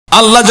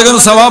আল্লাহ যখন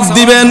সওয়াব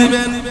দিবেন,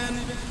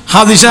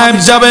 হাজী সাহেব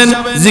যাবেন,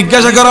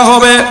 জিজ্ঞাসা করা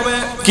হবে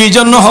কি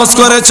জন্য হজ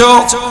করেছো?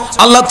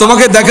 আল্লাহ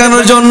তোমাকে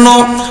দেখানোর জন্য।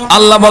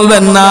 আল্লাহ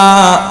বলবেন না,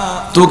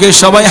 তোকে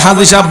সবাই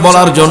হাজী সাহেব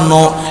বলার জন্য,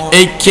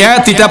 এই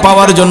খ্যাতিটা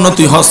পাওয়ার জন্য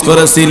তুই হজ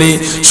করেছিলি,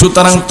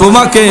 সুতরাং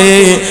তোমাকে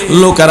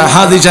লোকেরা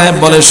হাজী সাহেব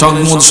বলে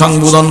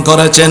সম্বোধন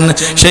করেছেন,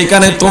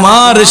 সেইখানে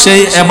তোমার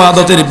সেই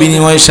ইবাদতের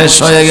বিনিময় শেষ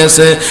হয়ে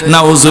গেছে।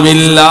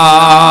 নাউজুবিল্লাহ।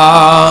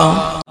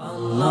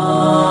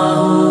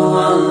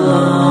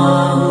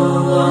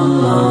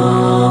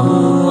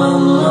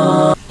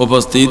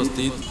 উপস্থিত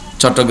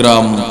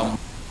চট্টগ্রাম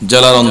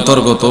জেলার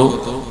অন্তর্গত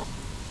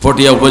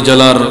পটিয়া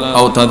উপজেলার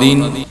আওতাধীন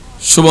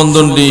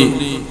সুবন্দন্ডি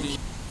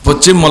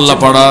পশ্চিম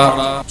মোল্লাপাড়া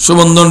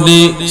সুবন্দন্ডি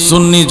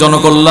সুন্নি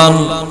জনকল্যাণ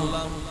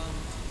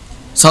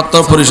ছাত্র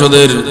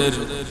পরিষদের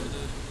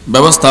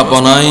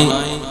ব্যবস্থাপনায়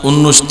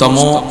 19তম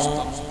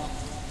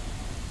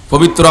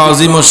পবিত্র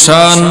আজিম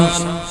শান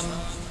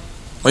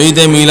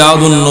ঈদে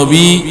মিলাদুন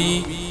নবী,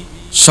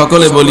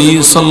 সকলে বলি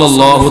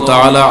সাল্লাল্লাহু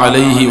তাআলা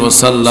আলাইহি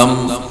ওয়াসাল্লাম,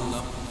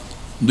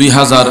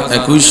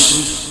 2021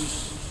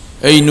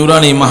 এই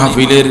নুরানি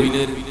মাহফিলের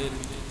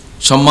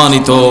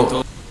সম্মানিত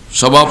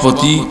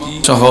সভাপতি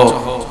সহ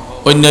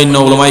অন্যান্য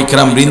উলামায়ে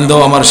কেরাম বৃন্দ,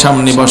 আমার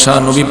সামনে বসা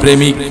নবী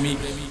প্রেমিক,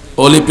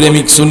 অলি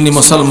প্রেমিক সুন্নি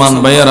মুসলমান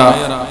ভাইয়েরা,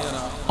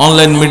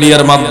 অনলাইন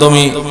মিডিয়ার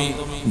মাধ্যমে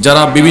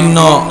যারা বিভিন্ন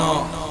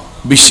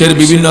বিশ্বের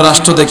বিভিন্ন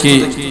রাষ্ট্র থেকে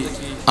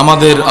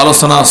আমাদের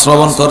আলোচনা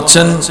শ্রবণ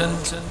করছেন,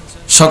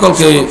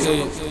 সকলকে,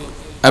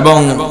 এবং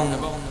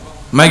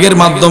মাইকের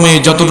মাধ্যমে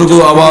যতটুকু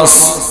আওয়াজ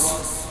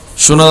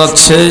শোনা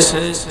যাচ্ছে,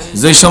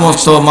 যে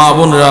সমস্ত মা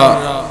বোনরা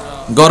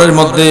ঘরের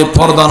মধ্যে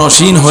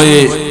পর্দানসীন হয়ে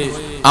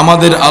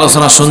আমাদের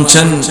আলোচনা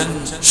শুনছেন,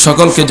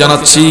 সকলকে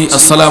জানাচ্ছি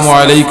আসসালামু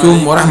আলাইকুম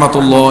ওয়া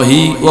রাহমাতুল্লাহি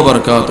ওয়া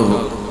বারাকাতুহু।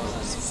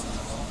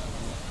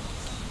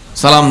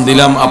 সালাম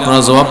দিলাম, আপনারা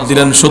জবাব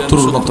দিলেন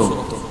শত্রুর মতো।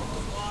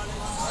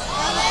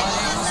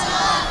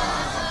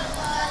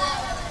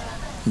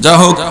 যা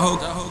হোক,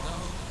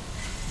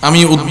 আমি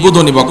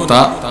উদ্বোধনী বক্তা।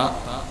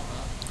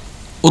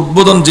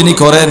 উদ্বোধন যিনি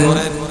করেন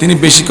তিনি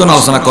বেশিক্ষণ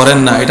আলোচনা করেন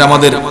না, এটা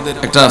আমাদের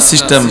একটা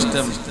সিস্টেম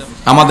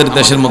আমাদের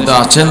দেশের মধ্যে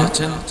আছেন।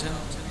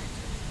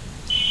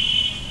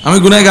 আমি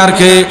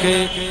গুনাহগারকে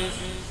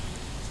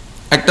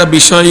একটা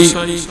বিষয়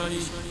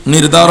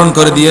নির্ধারণ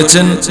করে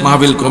দিয়েছেন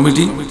মাহফিল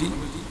কমিটি,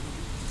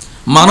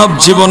 মানব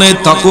জীবনে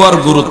তাকওয়ার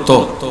গুরুত্ব,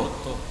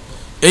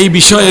 এই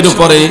বিষয়ের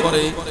উপরে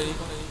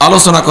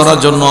আলোচনা করার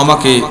জন্য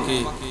আমাকে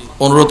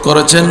অনুরোধ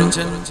করেছেন।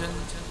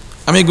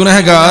 আমি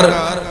গুনাহগার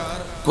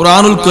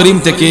কুরআনুল কারীম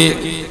থেকে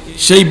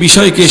সেই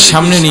বিষয়কে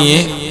সামনে নিয়ে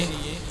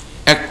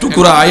এক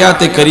টুকরা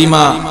আয়াতে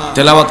কারিমা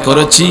তেলাওয়াত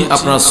করেছি,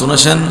 আপনারা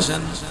শুনেছেন।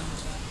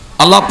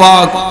 আল্লাহ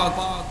পাক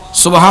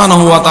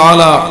সুবহানাহু ওয়া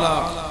তাআলা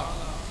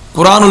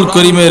কুরআনুল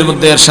কারীমের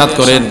মধ্যে ইরশাদ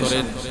করেন,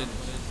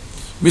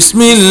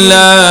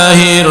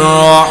 বিসমিল্লাহির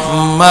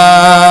রহমানির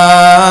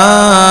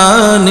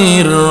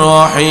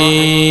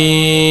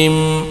রহিম,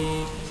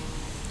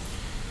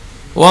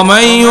 ওয়া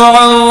মান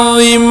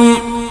ইউআযিম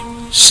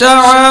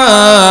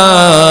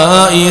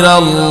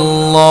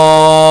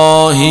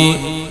শাআইরাল্লাহি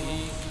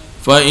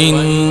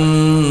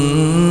ফাইন্নাহা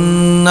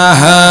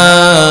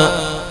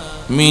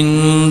মিন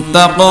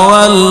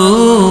তাকওয়াল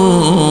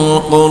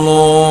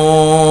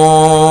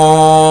কুলুব।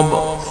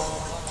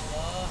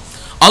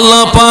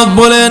 আল্লাহ পাক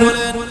বলেন,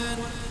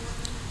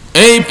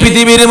 এই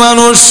পৃথিবীর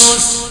মানুষ,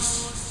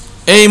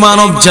 এই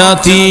মানব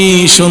জাতি,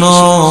 শুনো,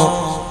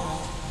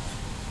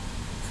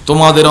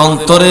 তোমাদের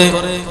অন্তরে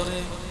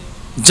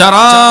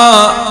যারা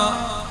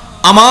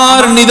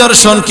আমার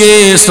নিদর্শনকে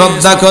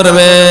শ্রদ্ধা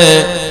করবে,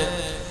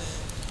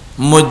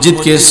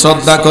 মসজিদকে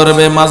শ্রদ্ধা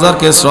করবে,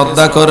 মাজারকে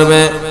শ্রদ্ধা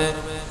করবে,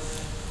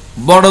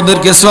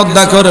 বড়দেরকে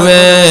শ্রদ্ধা করবে,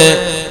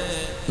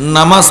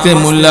 নামাজকে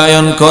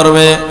মূল্যায়ন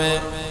করবে,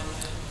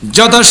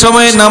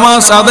 যথাসময়ে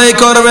নামাজ আদায়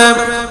করবে,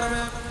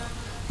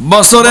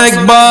 বছরে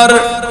একবার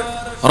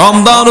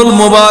রমজানুল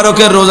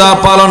মুবারকের রোজা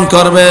পালন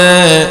করবে,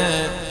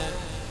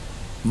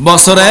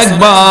 বছরে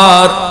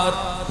একবার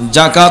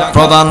যাকাত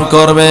প্রদান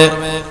করবে,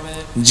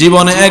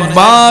 জীবনে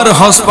একবার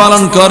হজ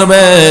পালন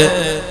করবে,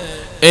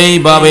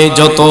 এইভাবে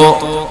যত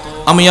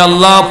আমি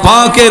আল্লাহ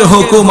পাকের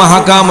হুকুম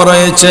হাকাম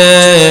রয়েছে,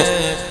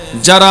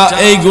 যারা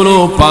এইগুলো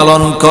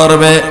পালন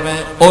করবে,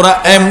 ওরা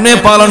এমনি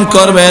পালন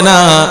করবে না,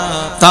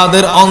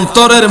 তাদের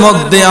অন্তরের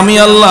মধ্যে আমি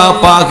আল্লাহ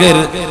পাকের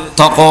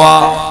তাকওয়া,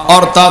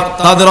 অর্থাৎ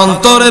তাদের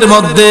অন্তরের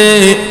মধ্যে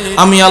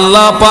আমি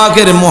আল্লাহ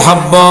পাকের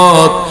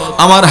মুহাব্বত,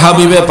 আমার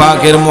হাবিবে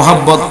পাকের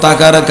মুহাব্বত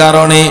থাকার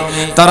কারণে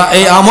তারা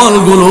এই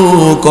আমলগুলো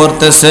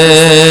করতেছে।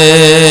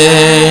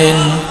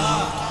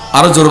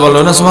 আরো জোর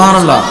বলবেন না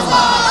সুবহানাল্লাহ।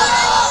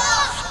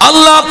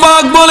 আল্লাহ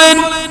পাক বলেন,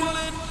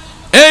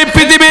 এই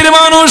পৃথিবীর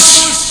মানুষ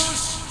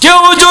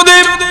কেউ যদি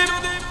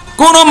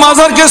কোন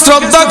মাজারকে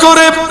শ্রদ্ধা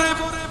করে,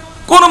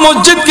 কোন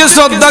মসজিদকে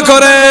শ্রদ্ধা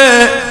করে,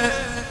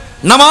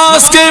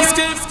 নামাজকে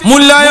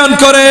মূল্যায়ন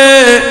করে,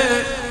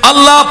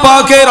 আল্লাহ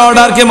পাকের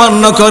অর্ডারকে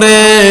মান্য করে,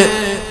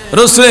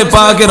 রাসূল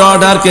পাকের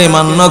অর্ডারকে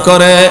মান্য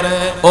করে,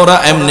 ওরা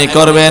এমনি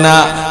করবে না।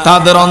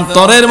 তাদের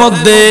অন্তরের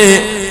মধ্যে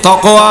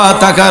তাকওয়া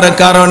থাকার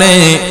কারণে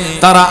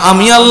তারা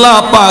আমি আল্লাহ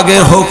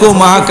পাকের হুকুম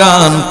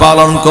আহকাম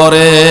পালন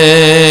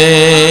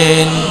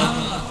করেন।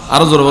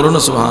 আরো জোরে বলুন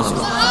না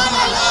সুবহানাল্লাহ।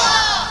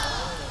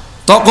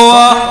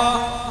 তাকওয়া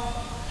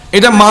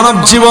এটা মানব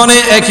জীবনে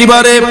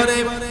একেবারে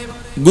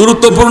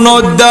গুরুত্বপূর্ণ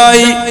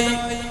অধ্যায়।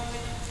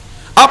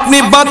 আপনি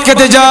ভাত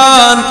খেতে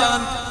যান,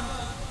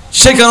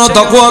 সেখানেও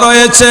তাকওয়া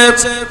রয়েছে।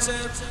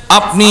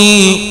 আপনি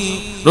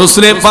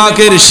রাসূল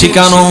পাকের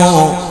শিখানো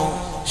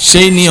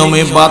সেই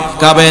নিয়মে ভাত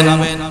খাবেন।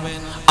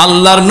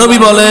 আল্লাহর নবী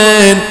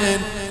বলেন,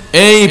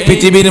 এই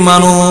পৃথিবীর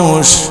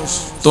মানুষ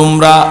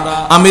তোমরা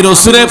আমি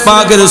রাসূল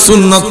পাকের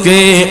সুন্নতকে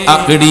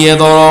আঁকড়িয়ে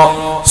ধরো।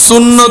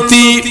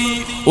 সুন্নতি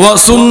ওয়া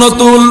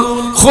সুন্নতুল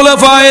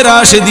খুলাফায়ে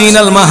রাশিদিন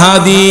আল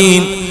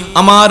মাহাদিন।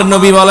 আমার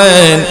নবী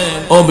বলেন,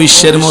 ও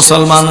বিশ্বের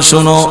মুসলমান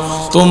শোনো,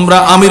 তোমরা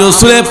আমি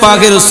রাসূল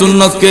পাকের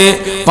সুন্নতকে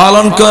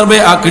পালন করবে,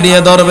 আঁকড়িয়ে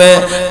ধরবে,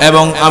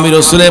 এবং আমি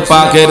রাসূল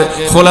পাকের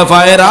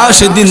খুলাফায়ে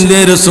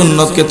রাশিদিনদের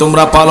সুন্নতকে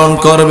তোমরা পালন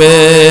করবে।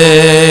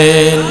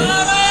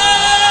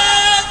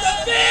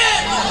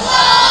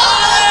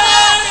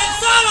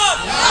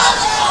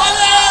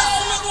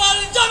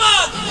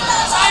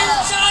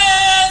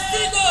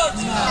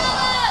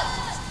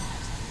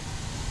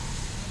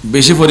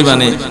 বেশি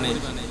পরিমাণে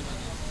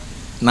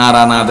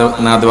নারা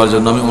না দেওয়ার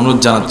জন্য আমি অনুরোধ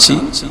জানাচ্ছি।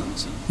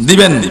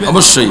 দিবেন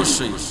অবশ্যই।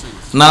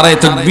 নারায়ে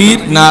তাকবীর,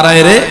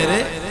 নারায়ে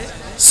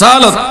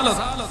রিসালাত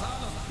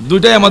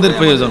দুইটাই আমাদের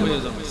প্রয়োজন,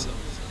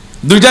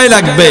 দুইটাই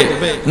লাগবে।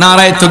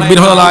 নারায়ে তাকবীর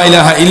হলো লা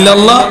ইলাহা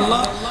ইল্লাল্লাহ,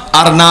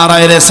 আর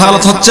নারায়ে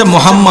রিসালাত হচ্ছে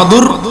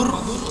মুহাম্মাদুর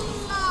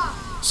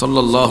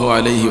সাল্লাল্লাহু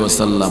আলাইহি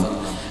ওয়াসাল্লাম।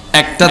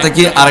 একটা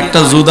থেকে আরেকটা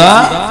জুদা।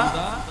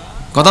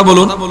 কথা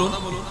বলুন।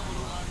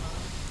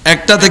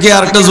 একটা থেকে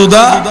আরেকটা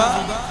জুদা।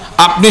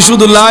 আপনি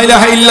শুধু লা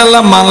ইলাহা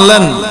ইল্লাল্লাহ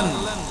মানলেন,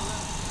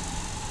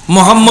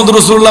 মুহাম্মদ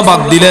রাসূলুল্লাহ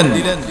বাদ দিলেন।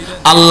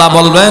 আল্লাহ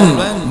বলবেন,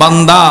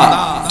 বান্দা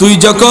তুই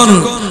যখন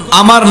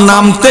আমার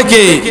নাম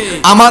থেকে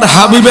আমার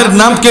হাবিবের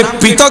নামকে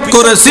পৃথক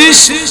করেছিস,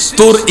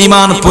 তোর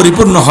ঈমান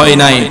পরিপূর্ণ হয়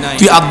নাই,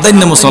 তুই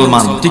আদ্দাইন্য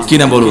মুসলমান। ঠিক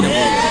কিনা বলুন?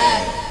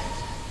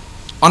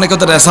 অনেকে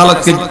তো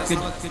রিসালাতকে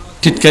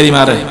ঠিটকারি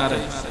মারে,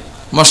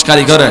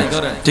 মস্কারি করে।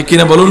 ঠিক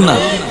কিনা বলুন না?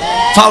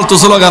 ফালতু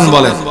স্লোগান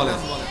বলে,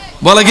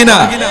 বলে কিনা?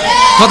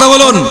 কথা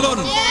বলুন।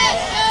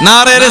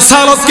 নারে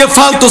রিসালাতকে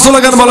ফালতু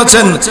স্লোগান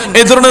বলেছেন।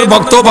 এই ধরনের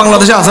বক্তব্য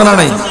বাংলাদেশে আছে না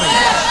নাই?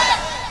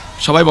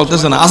 সবাই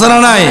বলতেছে না, আছে না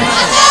নাই?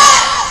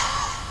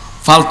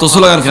 ফালতু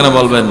স্লোগান কেন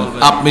বলবেন?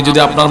 আপনি যদি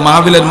আপনার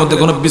মাহফিলের মধ্যে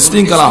কোনো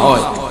বিশৃঙ্খলা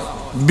হয়,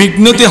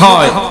 বিঘ্নতি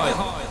হয়,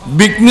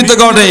 বিঘ্নিত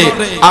ঘটে,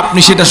 আপনি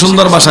সেটা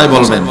সুন্দর ভাষায়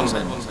বলবেন।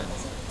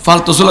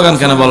 ফালতু স্লোগান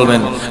কেন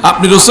বলবেন?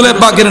 আপনি রাসূলের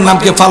পাকের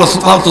নামকে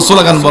ফালতু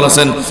স্লোগান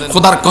বলেছেন।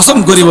 খোদার কসম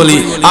করি বলি,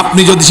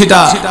 আপনি যদি সেটা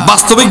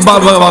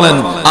বাস্তবিকভাবে বলেন,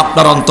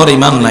 আপনার অন্তরে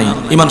ঈমান নাই,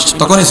 ঈমান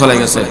তখনই চলে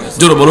গেছে।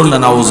 জোরে বলুন না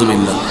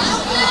নাউযুবিল্লাহ।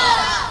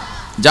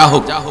 যা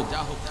হোক,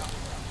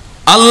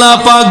 আল্লাহ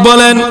পাক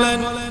বলেন,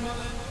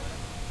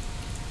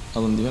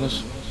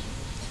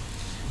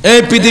 এই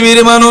পৃথিবীর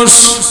মানুষ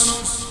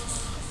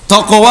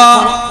তাকওয়া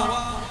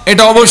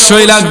এটা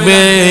অবশ্যই লাগবে।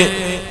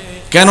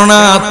 কেননা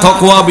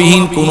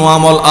তাকওয়াবিহীন কোনো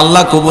আমল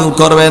আল্লাহ কবুল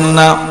করবেন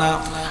না।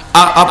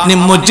 আপনি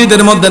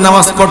মসজিদের মধ্যে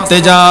নামাজ পড়তে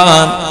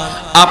যান,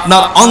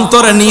 আপনার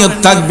অন্তরে নিয়ত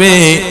থাকবে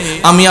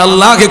আমি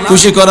আল্লাহকে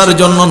খুশি করার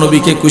জন্য,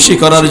 নবীকে খুশি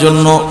করার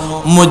জন্য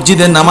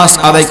মসজিদে নামাজ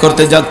আদায়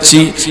করতে যাচ্ছি।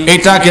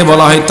 এটাকে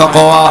বলা হয়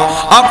তাকওয়া।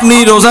 আপনি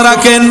রোজা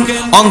রাখেন,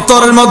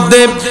 অন্তরের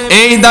মধ্যে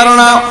এই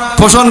ধারণা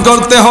পোষণ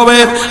করতে হবে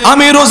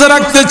আমি রোজা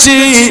রাখতেছি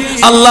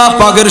আল্লাহ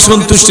পাকের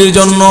সন্তুষ্টির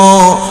জন্য,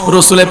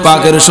 রাসূলের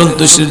পাকের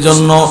সন্তুষ্টির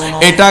জন্য।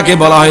 এটাকে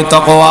বলা হয়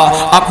তাকওয়া।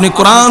 আপনি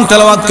কোরআন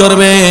তেলাওয়াত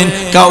করবেন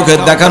কাউকে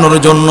দেখানোর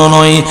জন্য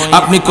নয়,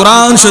 আপনি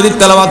কোরআন শরীফ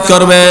তেলাওয়াত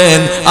করবেন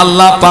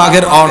আল্লাহ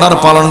পাকের অর্ডার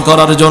পালন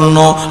করার জন্য,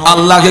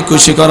 আল্লাহকে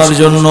খুশি করার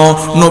জন্য,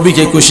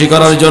 নবীকে খুশি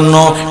করার জন্য।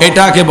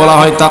 এটাকে বলা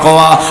হয়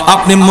তাকওয়া।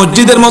 আপনি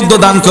মসজিদের মধ্যে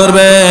দান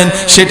করবেন,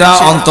 সেটা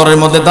অন্তরের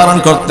মধ্যে ধারণ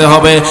করতে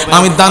হবে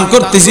আমি দান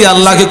করতেছি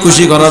আল্লাহকে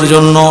খুশি করার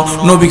জন্য,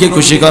 নবীকে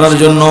খুশি করার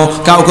জন্য,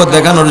 কাউকে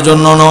দেখানোর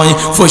জন্য নয়,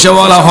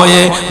 পয়সাওয়ালা হয়ে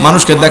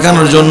মানুষকে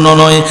দেখানোর জন্য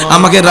নয়।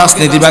 আমাকে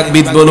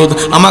রাজনীতিবিদ বলুক,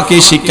 আমাকে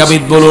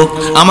শিক্ষাবিদ বলুক,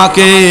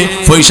 আমাকে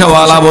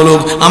পয়সাওয়ালা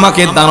বলুক,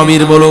 আমাকে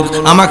দানবীর বলুক,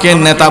 আমাকে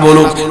নেতা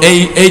বলুক,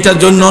 এইটার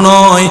জন্য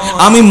নয়।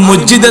 আমি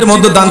মসজিদের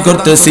মধ্যে দান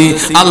করতেছি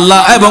আল্লাহ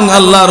এবং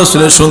আল্লাহ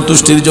রাসূলের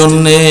সন্তুষ্টির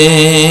জন্য।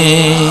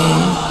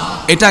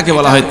 এটাকে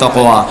বলা হয়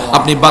তাকওয়া।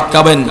 আপনি ভাত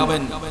খাবেন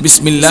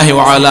বিসমিল্লাহি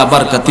ওয়া আলা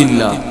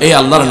বারাকাতিল্লাহ, এই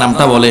আল্লাহর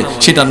নামটা বলে,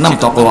 সেটার নাম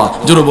তাকওয়া।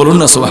 জোরে বলুন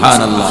না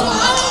সুবহানাল্লাহ।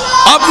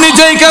 আপনি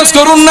যেই কাজ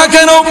করুন না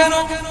কেন,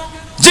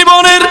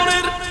 জীবনের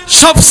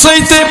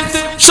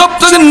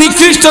সবচেয়ে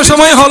নিকৃষ্ট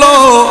সময় হলো,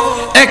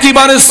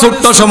 একেবারে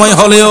ছোট্ট সময়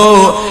হলেও,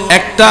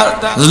 একটা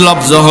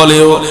লফজ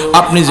হলেও,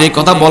 আপনি যে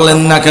কথা বলেন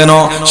না কেন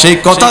সেই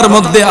কথার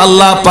মধ্যে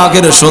আল্লাহ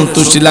পাকের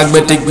সন্তুষ্টি লাগবে।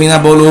 ঠিক কিনা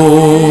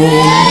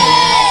বলুন?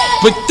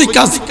 প্রত্যেক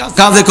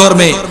কাজে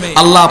কর্মে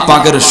আল্লাহ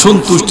পাকের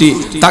সন্তুষ্টি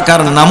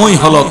থাকার নামই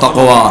হলো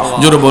তাকওয়া।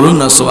 জোরে বলুন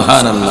না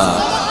সুবহানাল্লাহ।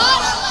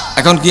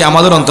 এখন কি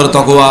আমাদের অন্তরে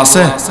তাকওয়া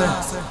আছে?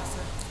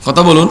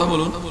 কথা বলুন।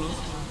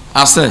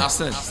 আছে?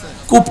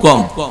 খুব কম।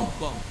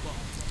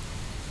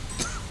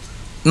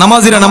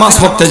 নামাজিরা নামাজ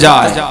পড়তে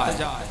যায়,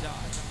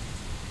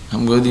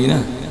 আমগো দিই না,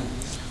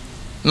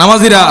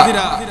 নামাজিরা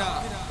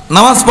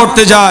নামাজ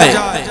পড়তে যায়,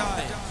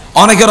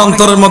 অনেকের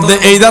অন্তরের মধ্যে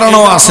এই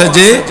ধারণাও আছে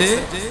যে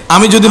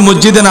আমি যদি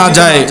মসজিদে না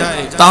যাই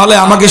তাহলে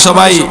আমাকে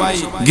সবাই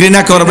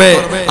ঘৃণা করবে,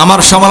 আমার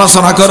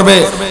সমালোচনা করবে,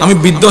 আমি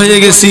বৃদ্ধ হয়ে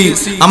গেছি,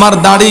 আমার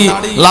দাড়ি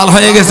লাল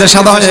হয়ে গেছে,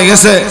 সাদা হয়ে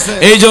গেছে,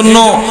 এই জন্য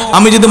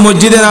আমি যদি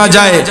মসজিদে না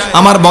যাই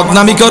আমার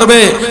বদনামি করবে,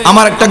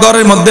 আমার একটা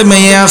ঘরের মধ্যে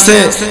মেয়ে আছে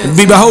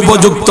বিবাহ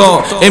উপযুক্ত,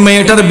 এই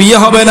মেয়েটার বিয়ে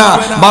হবে না,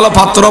 ভালো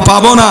পাত্র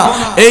পাবো না,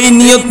 এই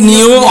নিয়ত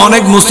নিয়েও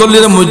অনেক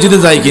মুসল্লিরা মসজিদে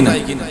যায় কিনা?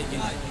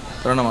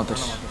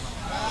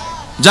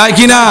 যায়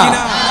কিনা?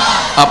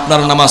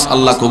 আপনার নামাজ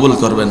আল্লাহ কবুল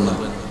করবেন না।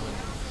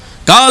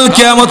 কাল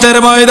কিয়ামতের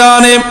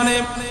ময়দানে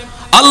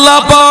আল্লাহ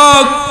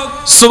পাক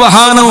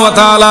সুবহানাহু ওয়া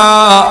তাআলা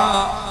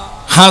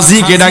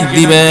হাজীকে ডাক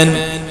দিবেন,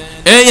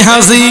 এই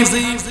হাজী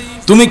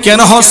তুমি কেন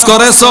হজ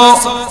করেছো?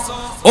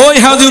 ওই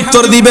হাজী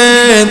উত্তর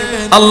দিবেন,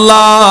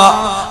 আল্লাহ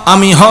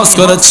আমি হজ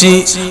করেছি,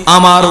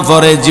 আমার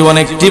উপরে জীবনে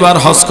একটিবার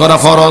হজ করা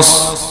ফরজ।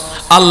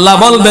 আল্লাহ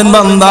বলবেন,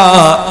 বান্দা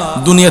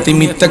দুনিয়াতে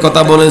মিথ্যা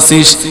কথা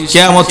বলেছিস,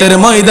 কিয়ামতের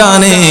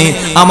ময়দানে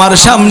আমার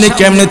সামনে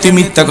কেমনে তুই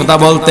মিথ্যা কথা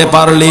বলতে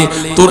পারলি?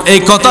 তোর এই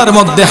কথার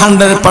মধ্যে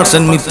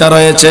 100% মিথ্যা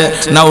রয়েছে।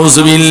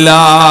 নাউজুবিল্লাহ।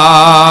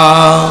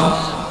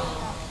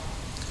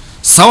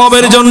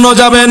 সওয়াবের জন্য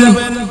যাবেন,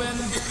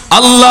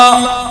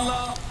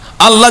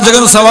 আল্লাহ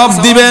যখন সওয়াব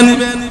দিবেন,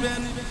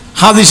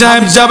 হাজী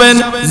সাহেব যাবেন,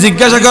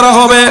 জিজ্ঞাসা করা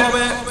হবে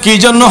কি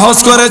জন্য হজ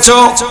করেছো?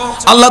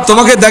 আল্লাহ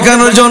তোমাকে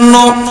দেখানোর জন্য।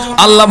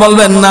 আল্লাহ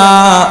বলবেন না,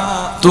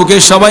 তোকে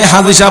সবাই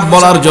হাজী সাহেব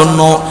বলার জন্য,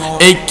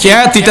 এই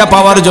খ্যাতিটা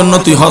পাওয়ার জন্য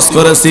তুই হজ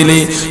করেছিলি,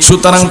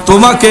 সুতরাং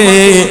তোমাকে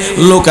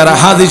লোকেরা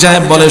হাজী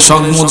সাহেব বলে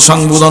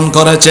সম্বোধন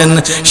করেছেন,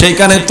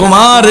 সেইখানে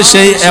তোমার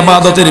সেই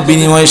ইবাদতের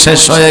বিনিময়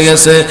শেষ হয়ে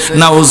গেছে।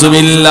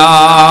 নাউজুবিল্লাহ।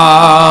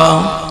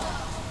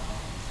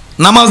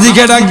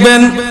 নামাজীকে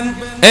ডাকবেন,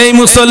 এই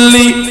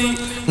মুসল্লি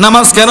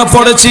নামাজ কেন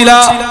পড়েছিলা?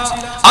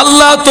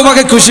 আল্লাহ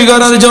তোমাকে খুশি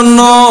করার জন্য।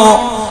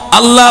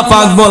 আল্লাহ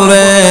পাক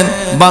বলবেন,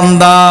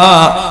 বান্দা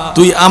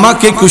তুই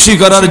আমাকে খুশি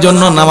করার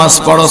জন্য নামাজ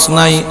পড়স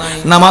নাই,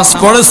 নামাজ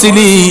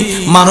পড়েছিলি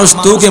মানুষ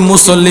তোকে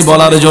মুসল্লি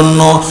বলার জন্য,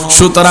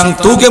 সুতরাং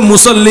তোকে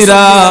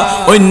মুসল্লিরা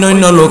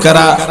অন্য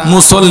লোকেরা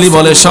মুসল্লি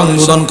বলে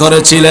সম্বোধন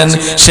করেছিলেন,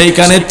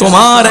 সেইখানে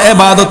তোমার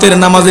ইবাদতের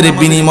নামাজের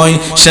বিনিময়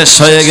শেষ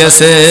হয়ে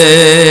গেছে।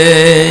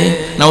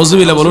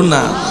 নাউজুবিল্লাহ বলুন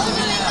না।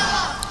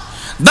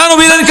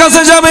 দানবীরের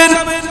কাছে যাবেন,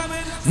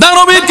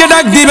 দানবীরকে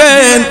ডাক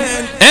দিবেন,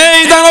 এই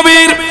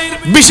দানবীর,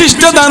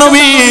 বিশিষ্ট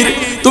দানবীর,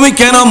 তুমি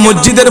কেন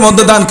মসজিদের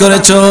মধ্যে দান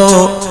করেছো?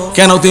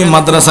 কেন তুমি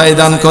মাদ্রাসায়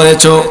দান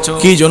করেছো?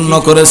 কি জন্য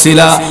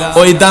করেছিলা?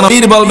 ওই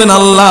দানবীর বলবেন,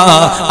 আল্লাহ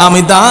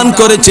আমি দান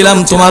করেছিলাম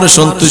তোমার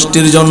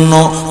সন্তুষ্টির জন্য,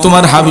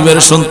 তোমার হাবিবের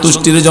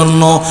সন্তুষ্টির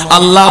জন্য।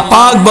 আল্লাহ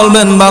পাক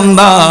বলবেন,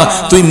 বান্দা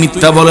তুই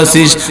মিথ্যা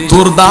বলেছিস,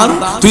 তোর দান,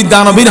 তুই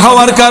দানবীর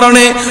হওয়ার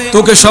কারণে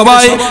তোকে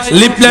সবাই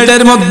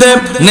লিফলেটের মধ্যে,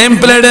 নেম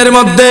প্লেটের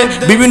মধ্যে,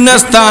 বিভিন্ন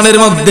স্থানের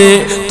মধ্যে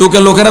তোকে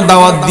লোকেরা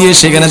দাওয়াত দিয়ে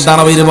সেখানে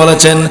দানবীর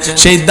বলেছেন।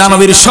 সেই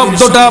দানবীর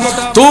শব্দটা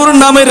তোর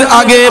নামের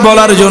আগে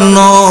বলার জন্য,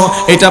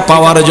 এটা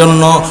পাওয়ার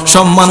জন্য,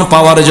 সম্মান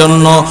পাওয়ার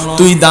জন্য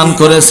তুই দান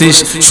করেছিস,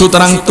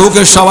 সুতরাং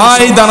তোকে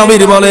সবাই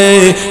দানবীর বলে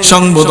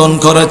সম্বোধন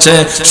করেছে,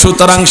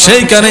 সুতরাং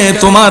সেইখানে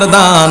তোমার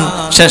দান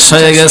শেষ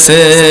হয়ে গেছে।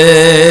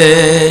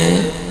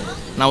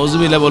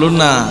 নাউজুবিল্লাহ বলুন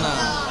না।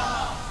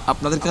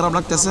 আপনাদের খারাপ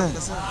লাগতেছে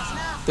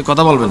তো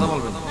কথা বলবেন।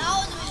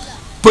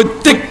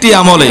 প্রত্যেকটি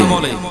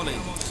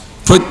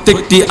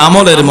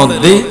আমলের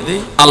মধ্যে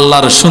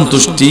আল্লাহর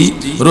সন্তুষ্টি,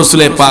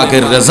 রাসূল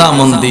পাকের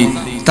রেজামন্দি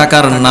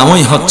থাকার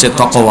নামই হচ্ছে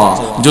তাকওয়া।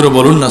 জোরে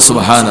বলুন না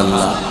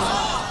সুবহানাল্লাহ।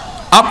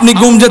 আপনি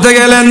ঘুম যেতে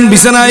গেলেন,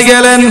 বিছানায়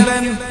গেলেন,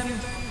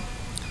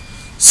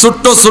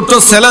 ছোট্ট ছোট্ট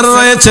ছেলেরা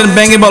রয়েছেন,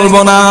 ভেঙে বলবো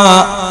না,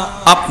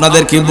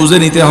 আপনাদেরকে বুঝে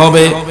নিতে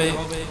হবে।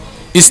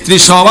 স্ত্রী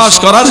সহবাস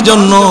করার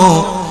জন্য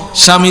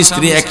স্বামী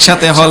স্ত্রী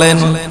একসাথে হলেন,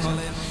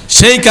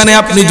 সেইখানে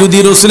আপনি যদি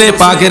রাসূল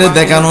পাকের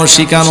দেখানো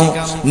শিখানো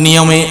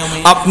নিয়মে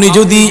আপনি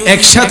যদি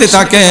একসাথে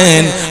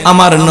থাকেন,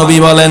 আমার নবী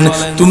বলেন,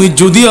 তুমি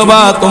যদিও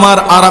বা তোমার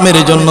আরামের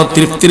জন্য,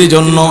 তৃপ্তির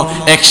জন্য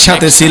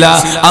একসাথে ছিলা,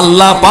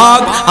 আল্লাহ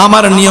পাক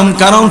আমার নিয়ম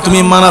কারণ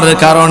তুমি মানার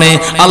কারণে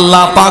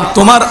আল্লাহ পাক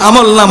তোমার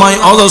আমলনামায়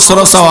অজস্র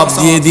সওয়াব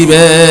দিয়ে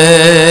দিবে।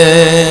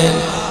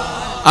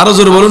 আরো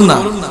জোরে বলুন না।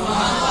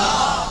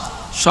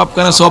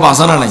 সবখানে সওয়াব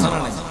আছে না নাই?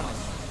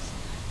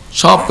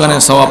 সবখানে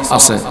সওয়াব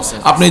আছে।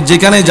 আপনি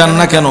যেখানে যান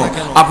না কেন,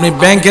 আপনি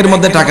ব্যাংকের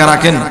মধ্যে টাকা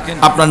রাখেন,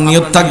 আপনার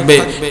নিয়ত থাকবে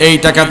এই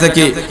টাকা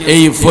থেকে,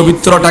 এই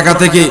পবিত্র টাকা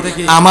থেকে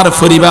আমার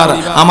পরিবার,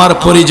 আমার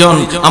পরিজন,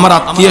 আমার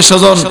আত্মীয়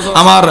স্বজন,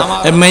 আমার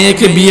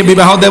মেয়েকে বিয়ে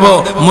বিবাহ দেব,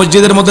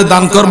 মসজিদের মধ্যে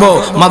দান করব,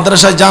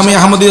 মাদ্রাসায় জামিয়া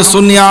আহমদিয়া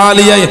সুন্নিয়া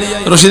আলিয়ায়,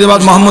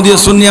 রশিদাবাদ মোহাম্মদিয়া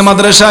সুন্নিয়া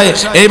মাদ্রাসায়,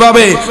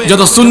 এইভাবে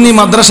যত সুন্নি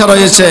মাদ্রাসা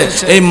রয়েছে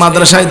এই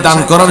মাদ্রাসায় দান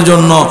করার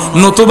জন্য,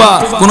 নতুবা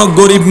কোনো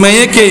গরিব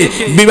মেয়েকে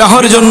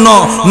বিবাহের জন্য,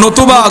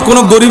 নতুবা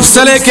কোনো গরিব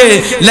ছেলেকে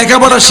ছেলেমেয়েকে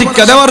লেখাপড়া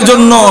শিক্ষা দেওয়ার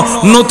জন্য,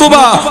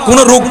 নতুবা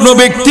কোনো রুগ্ন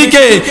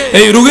ব্যক্তিকে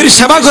এই রোগীর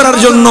সেবা করার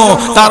জন্য,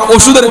 তার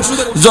ওষুধের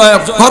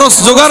খরচ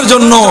জোগাড়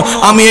জন্য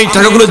আমি এই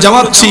টাকাগুলো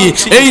জমাচ্ছি,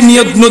 এই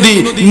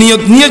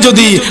নিয়ত নিয়ে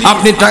যদি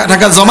আপনি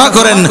টাকা জমা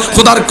করেন,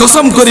 খোদার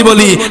কসম করি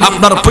বলি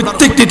আপনার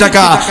প্রত্যেকটি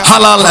টাকা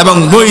হালাল এবং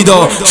বৈধ,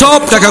 সব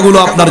টাকাগুলো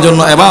আপনার জন্য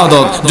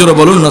ইবাদত। জোরে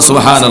বলুন না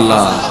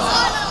সুবহানাল্লাহ।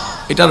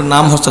 এটার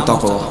নাম হচ্ছে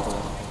তাকওয়া।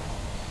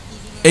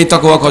 এই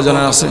তাকওয়া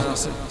কয়জনের আছে?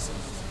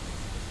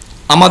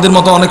 আমাদের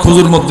মতো অনেক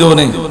হুজুর মধ্যেও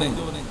নেই,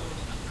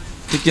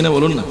 ঠিক কিনা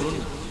বলুন না?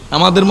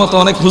 আমাদের মতো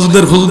অনেক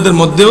হুজুরদের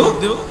মধ্যেও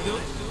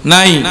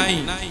নাই।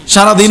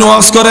 সারাদিন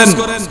ওয়াজ করেন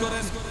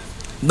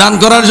দান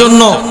করার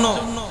জন্য,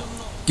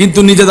 কিন্তু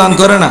নিজে দান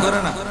করে না।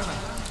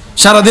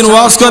 সারাদিন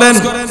ওয়াজ করেন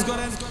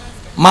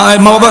মা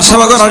বাবার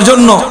সেবা করার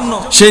জন্য,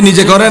 সে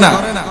নিজে করে না।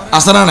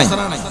 আছে না নাই?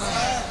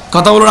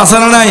 কথা বলুন, আছে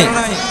না নাই?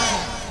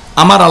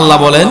 আমার আল্লাহ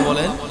বলেন,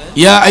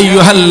 ইয়া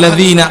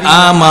আইয়ুহাল্লাযীনা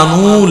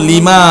আমানু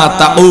লিমা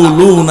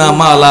তাকুলুনা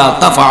মা লা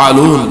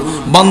তাফআলুন।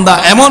 বান্দা,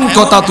 এমন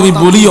কথা তুমি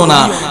বলিও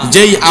না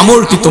যেই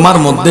আমলটি তোমার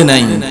মধ্যে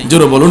নাই।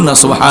 জোরে বলুন না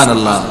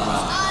সুবহানাল্লাহ।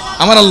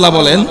 আমার আল্লাহ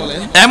বলেন,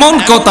 এমন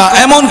কথা,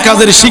 এমন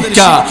কাজের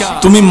শিক্ষা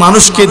তুমি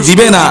মানুষকে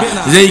দিবে না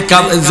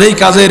যেই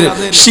কাজের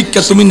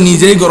শিক্ষা তুমি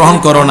নিজেই গ্রহণ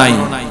করো নাই।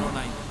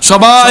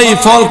 সবাই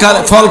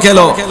ফল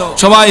খেলো,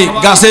 সবাই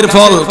গাছের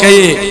ফল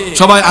খেয়ে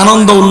সবাই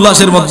আনন্দ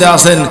উল্লাসের মধ্যে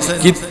আছেন,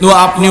 কিন্তু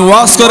আপনি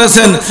ওয়াজ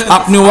করেছেন,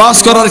 আপনি ওয়াজ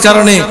করার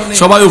কারণে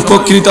সবাই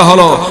উপকৃত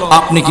হলো,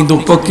 আপনি কিন্তু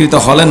উপকৃত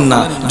হলেন না।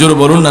 জোরে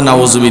বলুন না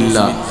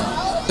নাউজুবিল্লাহ।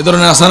 এ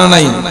ধরনের আছে না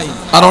নাই?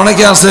 আর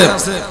অনেকে আছে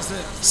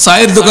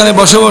চায়ের দোকানে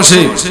বসে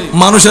বসে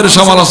মানুষের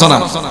সমালোচনা,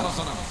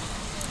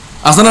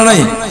 আছে না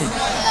নাই?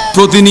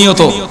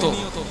 প্রতিনিয়ত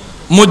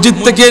মসজিদ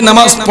থেকে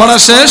নামাজ পড়া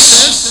শেষ,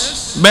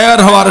 বের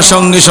হওয়ার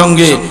সঙ্গে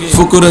সঙ্গে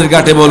পুকুরের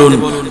ঘাটে বলুন,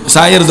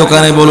 চায়ের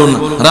দোকানে বলুন,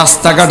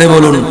 রাস্তাঘাটে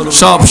বলুন,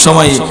 সব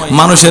সময়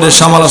মানুষের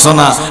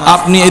সমালোচনা।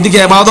 আপনি এদিকে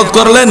ইবাদত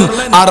করলেন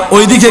আর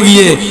ওইদিকে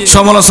গিয়ে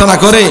সমালোচনা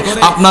করে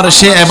আপনার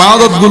সে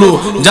ইবাদতগুলো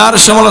যার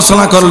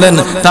সমালোচনা করলেন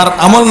তার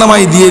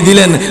আমলনামায় দিয়ে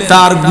দিলেন,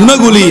 তার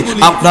গুণাগুলি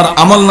আপনার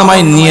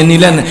আমলনামায় নিয়ে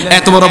নিলেন।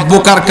 এত বড়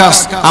বোকার কাজ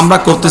আমরা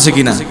করতেছি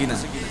কিনা?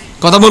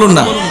 কথা বলুন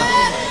না।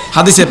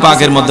 হাদিসে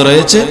পাকের মধ্যে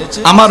রয়েছে,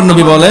 আমার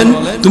নবী বলেন,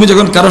 তুমি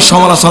যখন কারো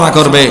সমালোচনা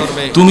করবে,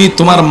 তুমি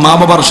তোমার মা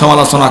বাবার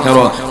সমালোচনা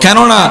করো।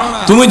 কেননা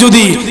তুমি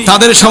যদি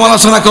তাদের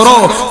সমালোচনা করো,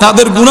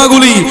 তাদের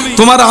গুনাহগুলি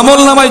তোমার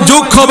আমলনামায়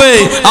যোগ হবে,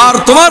 আর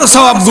তোমার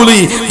সওয়াবগুলি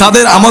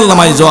তাদের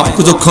আমলনামায়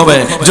যোগ হবে।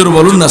 জোরে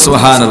বলুন না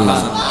সুবহানাল্লাহ।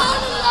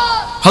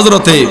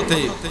 হযরতে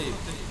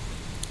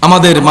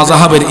আমাদের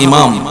মাযহাবের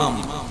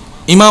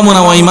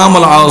ইমামুনা ওয়া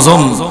ইমামুল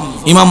আযম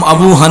ইমাম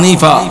আবু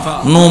হানিফা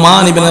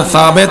নুমান ইবনে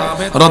সাবিত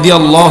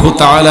রাদিয়াল্লাহু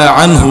তাআলা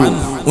আনহু,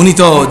 উনি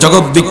তো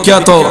জগৎ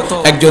বিখ্যাত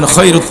একজন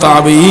খায়রুত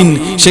তাবিঈন।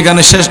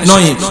 সেখানে শেষ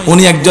নয়,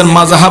 উনি একজন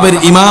মাযহাবের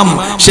ইমাম।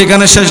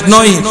 সেখানে শেষ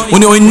নয়,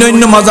 উনি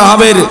অন্যান্য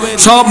মাযহাবের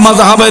সব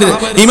মাযহাবের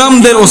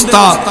ইমামদের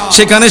ওস্তাদ।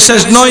 সেখানে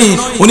শেষ নয়,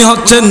 উনি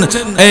হচ্ছেন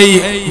এই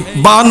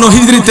 52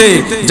 হিজরিতে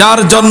যার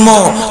জন্ম,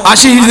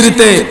 80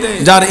 হিজরিতে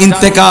যার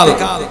ইন্তেকাল,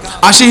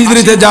 80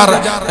 হিজরিতে যার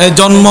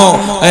জন্ম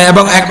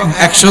এবং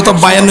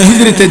 152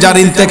 হিজরিতে যার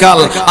ইন্তেকাল।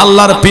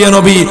 আল্লাহর প্রিয়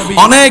নবী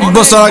অনেক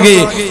বছর আগে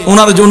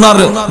ওনার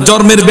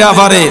জন্মের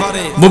ব্যাপারে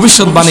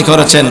ভবিষ্যৎবাণী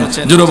করেছেন।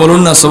 জোরে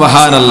বলুন না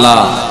সুবহানাল্লাহ।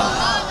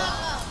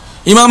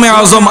 ইমামে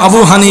আজম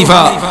আবু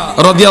হানিফা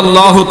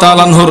রাদিয়াল্লাহু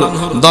তাআলা আনহুর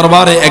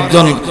দরবারে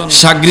একজন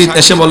শাগরিদ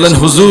এসে বললেন,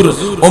 হুজুর,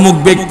 অমুক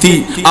ব্যক্তি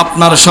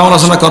আপনার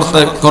সমালোচনা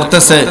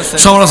করতেছে,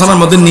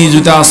 সমালোচনার মধ্যে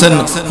নিয়োজিত আছেন।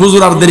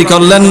 হুজুর আর দেরি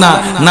করলেন না,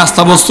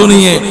 নাস্তা বস্তু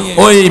নিয়ে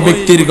ওই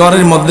ব্যক্তির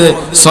ঘরের মধ্যে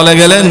চলে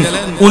গেলেন।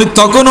 উনি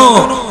তখনও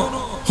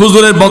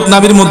হুজুরের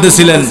বদনামির মধ্যে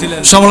ছিলেন,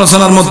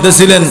 সমালোচনার মধ্যে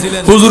ছিলেন।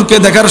 হুজুরকে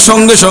দেখার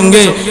সঙ্গে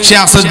সঙ্গে সে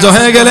আশ্চর্য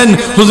হয়ে গেলেন,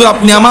 হুজুর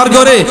আপনি আমার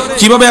ঘরে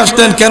কিভাবে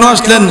আসলেন, কেন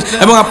আসলেন,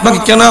 এবং আপনাকে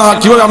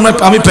কিভাবে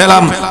আমি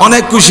পেলাম?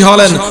 অনেক খুশি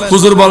হলেন।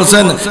 হুজুর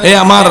বলছেন,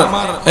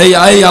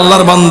 এই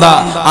আল্লাহর বান্দা,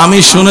 আমি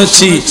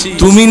শুনেছি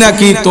তুমি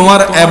নাকি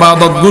তোমার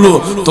ইবাদতগুলো,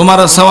 তোমার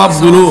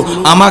সওয়াবগুলো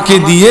আমাকে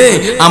দিয়ে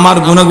আমার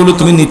গুনাহগুলো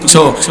তুমি নিচ্ছ।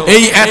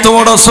 এই এত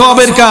বড়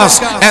সওয়াবের কাজ,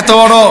 এত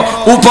বড়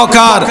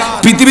উপকার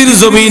পৃথিবীর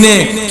জমিনে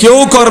কেউ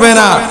করবে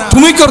না,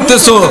 তুমি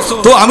করতেছো,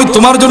 তো আমি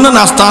তোমার জন্য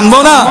নাস্তা আনবো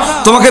না,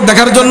 তোমাকে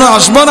দেখার জন্য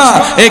আসবো না?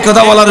 এই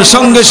কথা বলার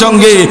সঙ্গে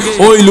সঙ্গে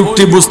ওই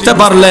লোকটি বুঝতে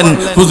পারলেন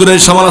হুজুরের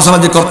সমালোচনা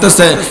যে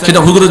করতেছে সেটা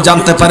হুজুর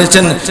জানতে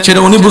পেরেছেন, সেটা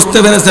উনি বুঝতে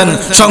পেরেছেন।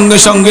 সঙ্গে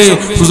সঙ্গে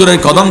হুজুরের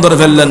কদম ধরে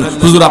ফেললেন,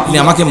 হুজুর আপনি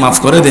আমাকে মাফ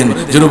করে দেন।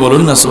 যেন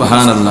বলুন না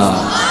সুবহানাল্লাহ।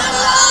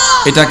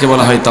 এটাকে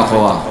বলা হয়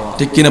তাকওয়া,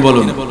 ঠিক কিনা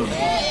বলুন?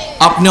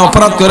 আপনি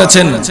অপরাধ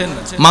করেছেন,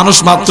 মানুষ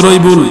মাত্রই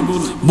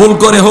ভুল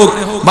করে হোক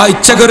বা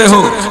ইচ্ছা করে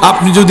হোক,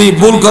 আপনি যদি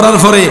ভুল করার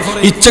পরে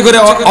ইচ্ছা করে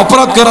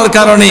অপরাধ করার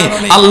কারণে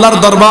আল্লাহর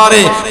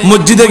দরবারে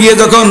মসজিদে গিয়ে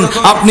যখন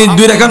আপনি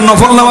 2 রাকাত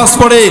নফল নামাজ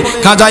পড়ে,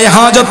 কাজায়ে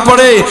হাজত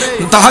পড়ে,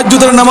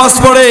 তাহাজ্জুদের নামাজ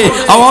পড়ে,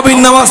 আওয়াবিন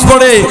নামাজ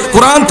পড়ে,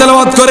 কোরআন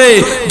তেলাওয়াত করে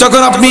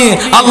যখন আপনি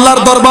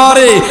আল্লাহর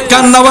দরবারে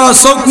কান্না ভরা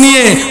চোখ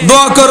নিয়ে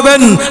দোয়া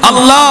করবেন,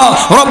 আল্লাহ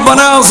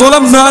রব্বানা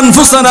যালামনা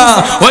আনফুসানা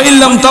ওয়া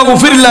ইল্লাম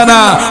তাগফির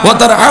লানা ওয়া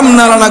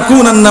তারহামনা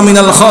লানাকুনান্না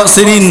মিনাল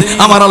খাসিরিন।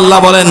 আমার আল্লাহ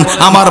বলেন,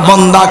 আমার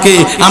বান্দাকে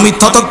আমি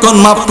ততক্ষণ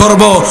মাফ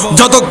করব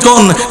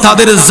যতক্ষণ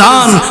তাদের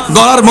জান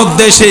গলার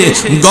মধ্যে এসে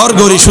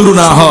গড়গড়ি শুরু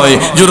না হয়।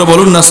 জোরে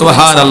বলুন না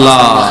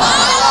সুবহানাল্লাহ।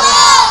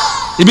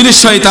 ইবলিস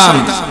শয়তান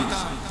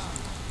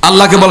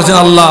আল্লাহকে বলেছেন,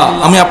 আল্লাহ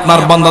আমি আপনার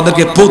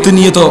বান্দাদেরকে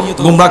প্রতিনিয়ত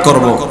গোমরাহ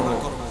করব।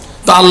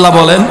 তো আল্লাহ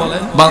বলেন,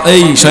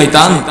 এই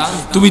শয়তান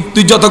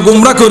তুই যত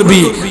গোমরাহ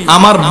করবি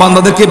আমার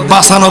বান্দাদেরকে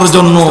বাঁচানোর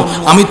জন্য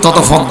আমি তত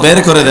পথ বের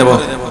করে দেব।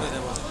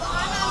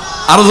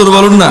 আরো জোরে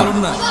বলুন না।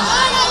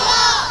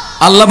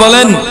 আল্লাহ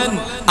বলেন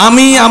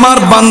আমি আমার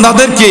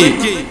বান্দাদেরকে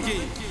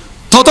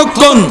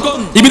ততক্ষণ,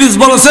 ইবলিস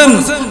বলেছেন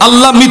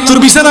আল্লাহ মৃত্যুর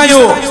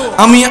বিছানায়ও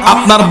আমি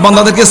আপনার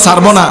বান্দাদেরকে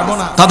ছাড়ব না,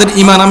 তাদের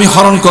ঈমান আমি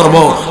হরণ করব।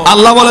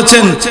 আল্লাহ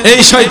বলেছেন এই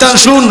শয়তান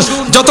শুন,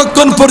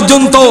 যতক্ষণ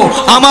পর্যন্ত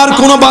আমার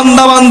কোন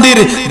বান্দা বান্দির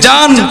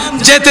জান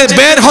যেতে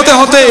বের হতে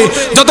হতে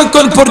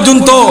যতক্ষণ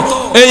পর্যন্ত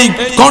এই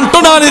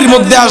কণ্ঠনালীর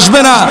মধ্যে আসবে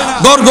না,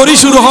 গড়গড়ি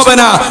শুরু হবে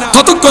না,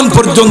 ততক্ষণ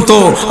পর্যন্ত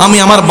আমি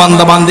আমার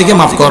বান্দা বান্দিকে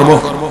মাফ করব।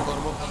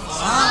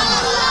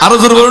 আরো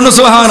জোরে বলুন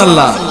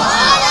সুবহানাল্লাহ।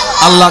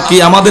 আল্লাহ কি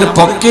আমাদের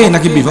পক্ষে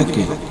নাকি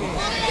বিপক্ষে?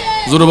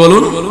 জোরে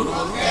বলুন।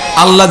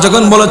 আল্লাহ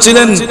যখন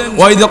বলেছিলেন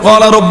ওয়াইদ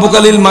ক্বালা রাব্বুকা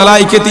লিল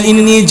মালাইকাতি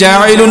ইন্নী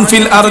জাইলুন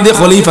ফিল আরদি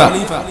খলিফা,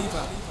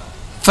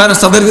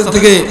 ফেরেশতাদের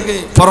থেকে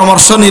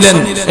পরামর্শ নিলেন,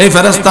 এই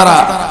ফেরেশতারা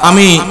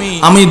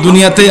আমি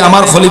দুনিয়াতে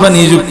আমার খলিফা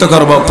নিযুক্ত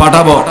করব,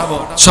 পাঠাবো।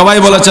 সবাই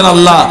বলেছেন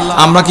আল্লাহ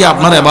আমরা কি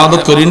আপনার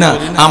ইবাদত করি না,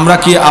 আমরা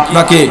কি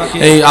আপনাকে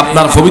এই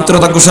আপনার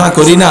পবিত্রতা ঘোষণা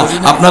করি না,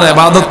 আপনার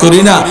ইবাদত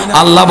করি না?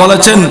 আল্লাহ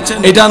বলেছেন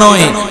এটা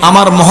নয়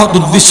আমার মহৎ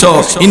উদ্দেশ্য,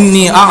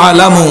 ইন্নী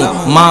আ'লামু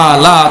মা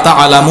লা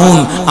তা'লামুন,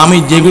 আমি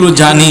যেগুলো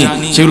জানি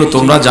সেগুলো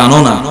তোমরা জানো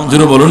না।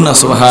 জোরে বলুন না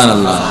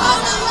সুবহানাল্লাহ।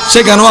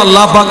 সেখানেও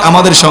আল্লাহ পাক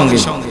আমাদের সঙ্গে,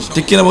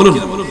 ঠিক কিনা বলুন?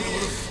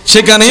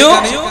 সেখানেও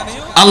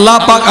আল্লাহ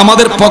পাক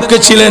আমাদের পক্ষে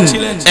ছিলেন,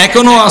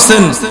 এখনো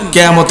আছেন,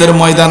 কিয়ামতের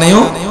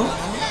ময়দানেও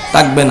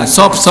থাকবেন।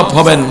 সব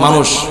হবেন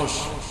মানুষ,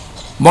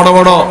 বড়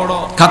বড়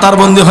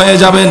খাতারবন্দি হয়ে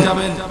যাবেন।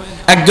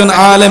 একজন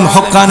আলেম,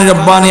 হক্কানি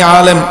রব্বানি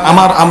আলেম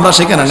আমরা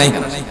সেখানে নেই,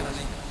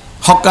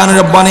 হক্কানি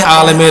রব্বানি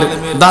আলেমের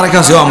দ্বারে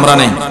কাছেও আমরা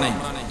নেই।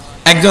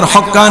 একজন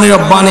হক্কানি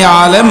রব্বানি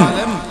আলেম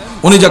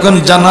উনি যখন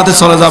জান্নাতে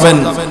চলে যাবেন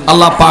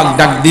আল্লাহ পাক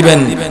ডাক দিবেন,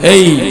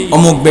 এই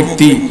অমুক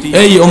ব্যক্তি,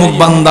 এই অমুক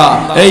বান্দা,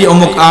 এই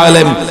অমুক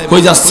আলেম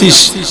কই যাচ্ছিস?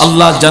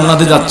 আল্লাহ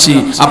জান্নাতে যাচ্ছি।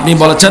 আপনি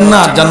বলেছেন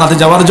না জান্নাতে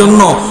যাওয়ার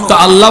জন্য? তো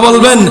আল্লাহ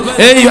বলবেন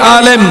এই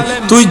আলেম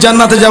তুই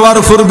জান্নাতে যাওয়ার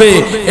পূর্বে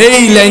এই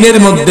লাইনের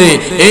মধ্যে,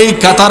 এই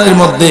কাতারের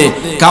মধ্যে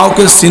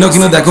কাউকে চিনো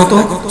কিনা দেখো তো।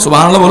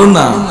 সুবহানাল্লাহ বলুন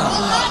না।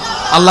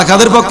 আল্লাহ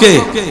কাদের পক্ষে?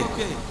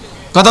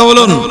 কথা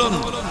বলুন।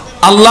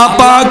 আল্লাহ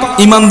পাক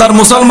ইমানদার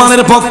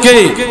মুসলমানের পক্ষে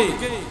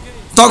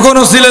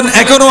তখনও ছিলেন,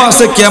 এখনো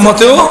আছে,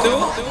 কিয়ামতেও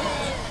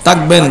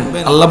থাকবেন।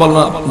 আল্লাহ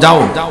বললেন যাও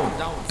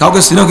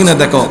কাউকে চিনো কিনা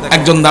দেখো।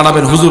 একজন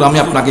দাঁড়াবেন, হুজুর আমি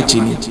আপনাকে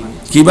চিনি।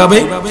 কিভাবে?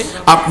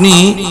 আপনি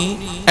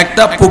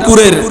একটা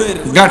পুকুরের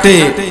ঘাটে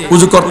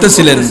উযু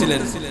করতেছিলেন,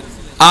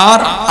 আর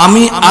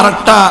আমি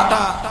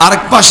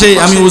আরেক পাশে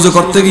আমি উযু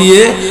করতে গিয়ে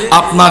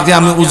আপনাকে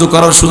আমি উযু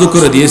করার সুযোগ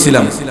করে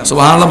দিয়েছিলাম।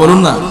 সুবহানাল্লাহ বলুন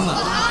না।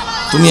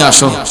 তুমি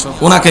আসো,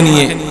 ওনাকে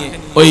নিয়ে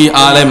ওই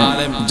আলেম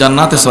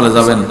জান্নাতে চলে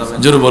যাবেন।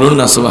 জোরে বলুন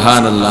না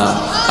সুবহানাল্লাহ।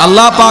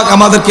 আল্লাহ পাক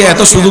আমাদেরকে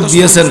এত সুযোগ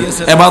দিয়েছেন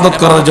ইবাদত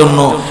করার জন্য,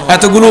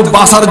 এতগুলো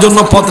বাঁচার জন্য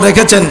পথ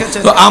রেখেছেন।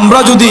 তো আমরা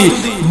যদি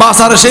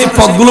বাঁচার সেই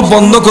পথগুলো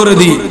বন্ধ করে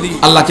দিই,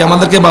 আল্লাহ কি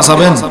আমাদেরকে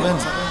বাঁচাবেন?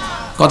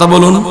 কথা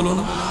বলুন।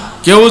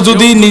 কেউ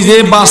যদি নিজে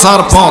বাঁচার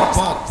পথ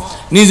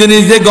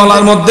নিজে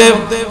গলার মধ্যে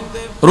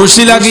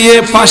রশি লাগিয়ে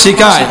ফাঁসি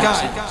খায়,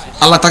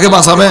 আল্লাহ তাকে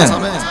বাঁচাবেন?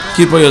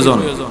 কি প্রয়োজন?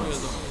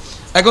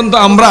 এখন তো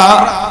আমরা,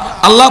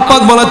 আল্লাহ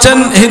পাক বলেছেন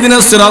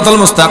ইহদিনাস সিরাতাল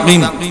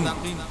মুস্তাকিম।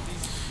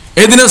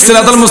 ইহদিনাস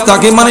সিরাতাল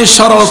মুস্তাকিম মানে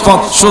সরল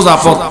পথ, সোজা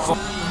পথ।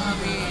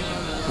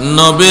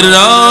 নবীর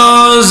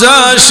রওজা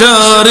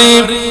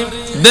শরীফ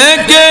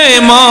দেখে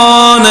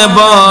মন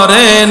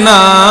ভরে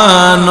না,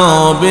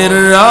 নবীর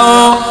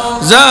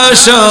রওজা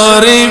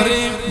শরীফ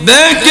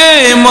দেখে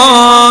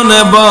মন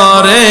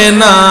ভরে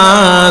না,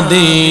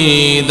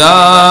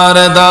 দিদার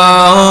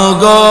দাও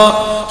গো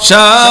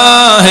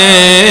শাহে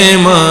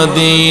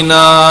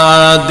মদিনা,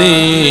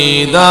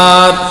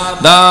 দিদার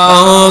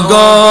দাও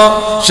গো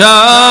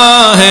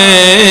শাহে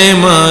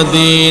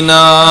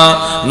মদিনা।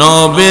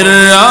 নবীর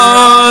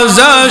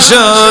রওজা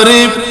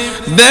শরীফ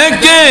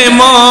দেখে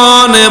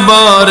মন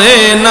ভরে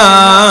না,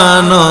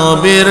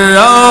 নবীর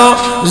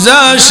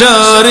রওজা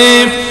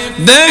শরীফ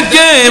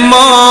দেখে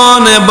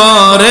মন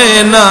ভরে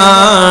না,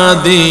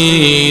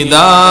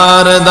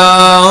 দিদার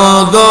দাও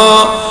গো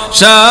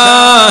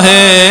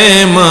শাহে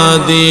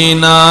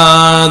মদিনা,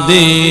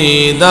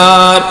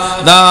 দিদার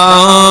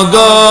দাও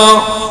গো।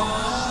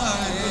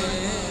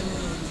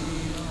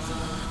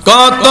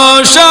 কত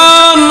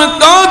শান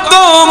কত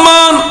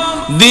মান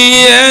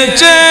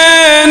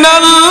দিয়েছেন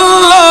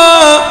আল্লাহ,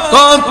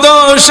 কত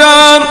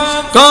শান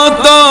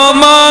কত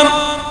মান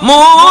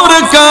মোর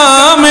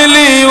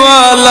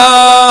কামলিওয়ালা,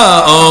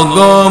 ও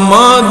গো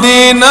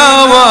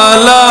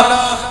মদিনাওয়ালা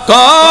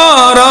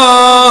কর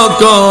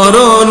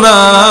করুণা,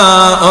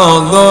 ও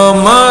গো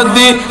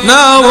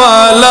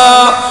মদিনাওয়ালা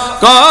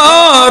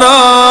কর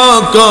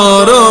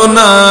করুণা।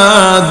 করুণা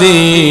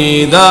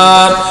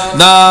দিদার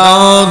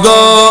দাও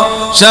গো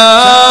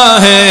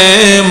শাহে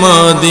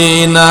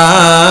মদিনা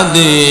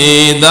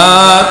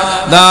দিদার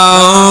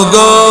দাও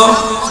গো।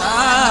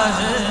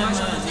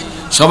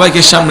 সবাইকে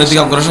সামনের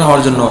দিকে অগ্রসর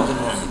হওয়ার জন্য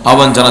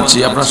আহ্বান জানাচ্ছি।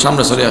 আপনার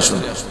সামনে চলে আসুন।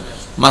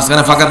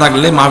 মাঝখানে ফাঁকা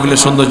থাকলে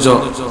মাহফিলের সৌন্দর্য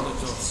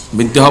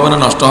বৃদ্ধি হবে না,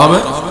 নষ্ট হবে।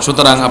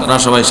 সুতরাং আপনারা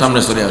সবাই সামনে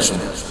চলে আসুন।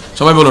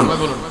 সবাই বলুন,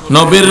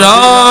 নবীর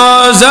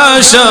রওজা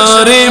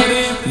শরীফ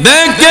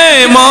দেখে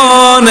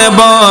মন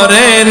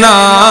ভরে না,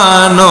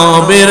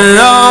 নবীর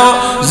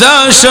রওজা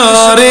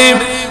শরীফ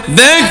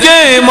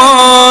দেখে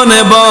মন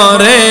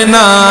ভরে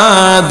না,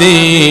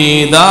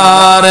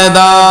 দিদার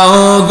দাও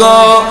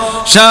গো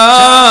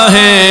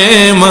শাহে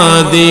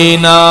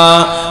মদিনা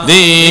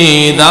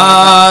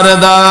দিদার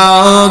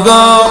দাও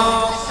গো।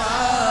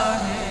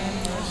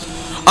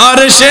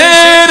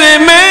 আরশের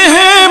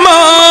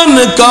মেহমান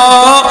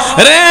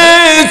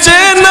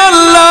করেছেন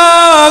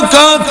আল্লাহ,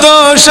 কত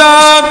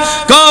শান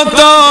কত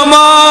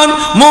মান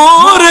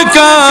মোর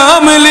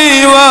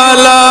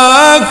কামলিওয়ালা,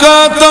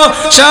 কত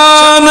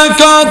শান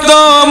কত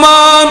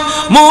মান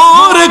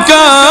মোর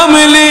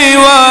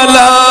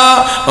কামলিওয়ালা।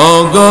 ও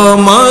গো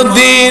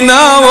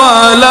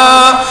মদিনাওয়ালা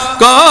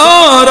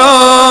কর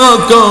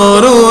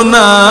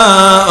করুণা,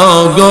 ও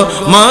গো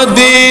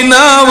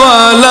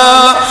মদিনাওয়ালা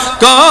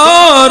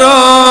কর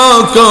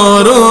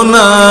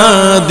করুণা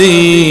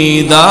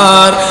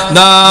দিদার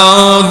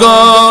দাও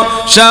গো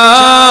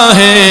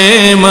শাহে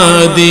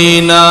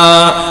মদিনা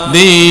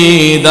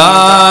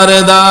দিদার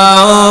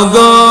দাও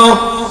গো।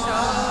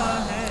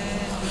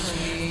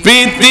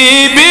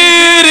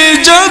 পৃথিবীর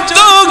যত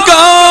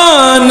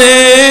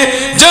গানে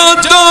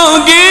যত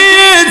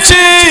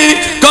গিয়েছি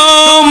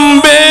কম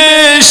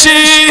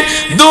বেশি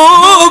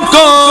দুঃখ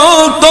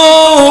তো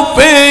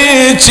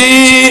পেয়েছি,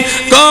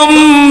 কম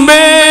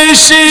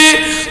বেশি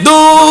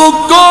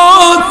দুঃখ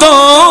তো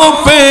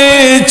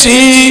পেয়েছি।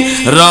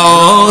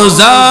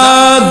 রওজা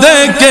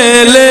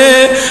দেখলে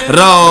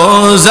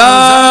রওজা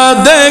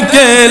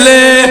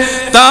দেখলে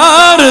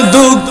তার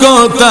দুঃখ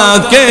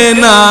তাকে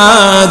না,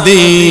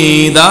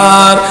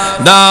 দিদার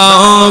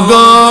দাও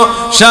গো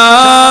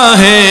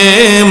শাহে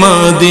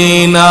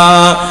মদিনা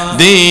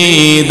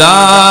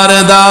দিদার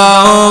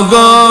দাও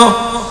গো।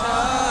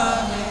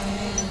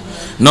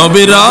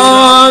 নবীর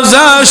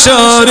রওজা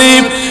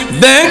শরীফ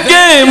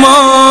দেখে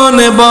মন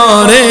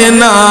ভরে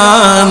না,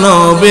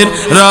 নবীর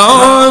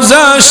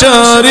রওজা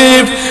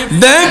শরীফ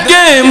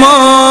দেখে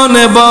মন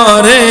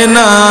ভরে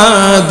না,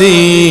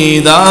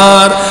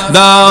 দিদার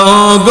দাও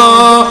গো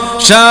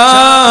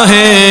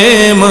শাহে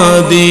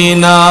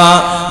মদিনা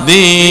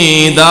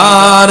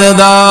দিদার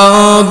দাও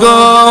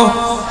গো।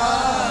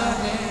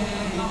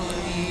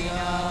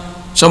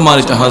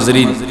 সম্মানিত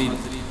হাজরিন,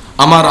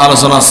 আমার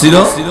আলোচনা ছিল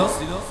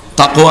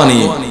তাকওয়া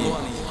নিয়ে।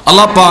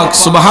 আল্লাহ পাক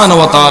সুবহানাহু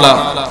ওয়া তাআলা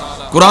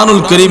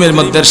কুরআনুল কারীমের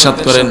মধ্যে ইরশাদ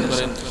করেন,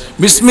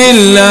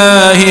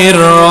 বিসমিল্লাহির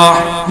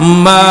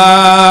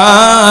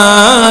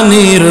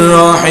রহমানির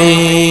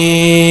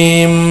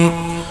রহিম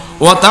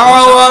ওয়া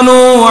তাআওয়ানু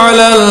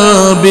আলাল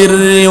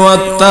বিররি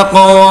ওয়াত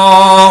তাকওয়া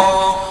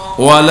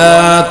ওয়া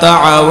লা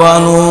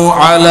তাআওয়ানু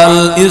আলাল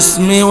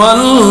ইসমি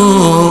ওয়াল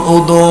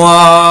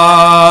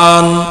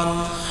উদওয়ান।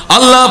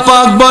 আল্লাহ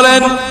পাক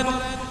বলেন,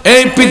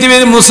 এই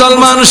পৃথিবীর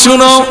মুসলমান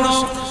শুনো,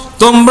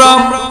 তোমরা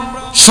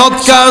সৎ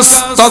কাজ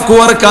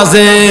তাকওয়ার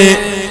কাজে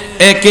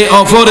একে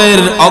অপরের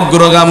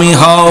অগ্রগামী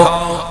হও,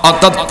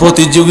 অর্থাৎ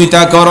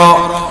প্রতিযোগিতা করো।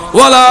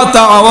 ওয়ালা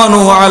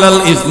তাআওয়ানু আলাল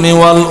ইসমি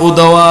ওয়াল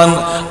উদওয়ান,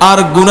 আর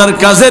গুনার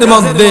কাজের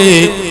মধ্যে,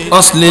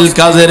 অশ্লীল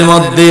কাজের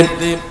মধ্যে,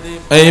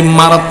 এই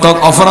মারাত্মক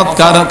অপরাধ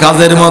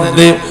কাজের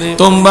মধ্যে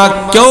তোমরা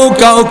কেউ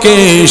কাউকে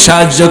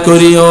সাহায্য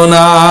করিও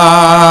না।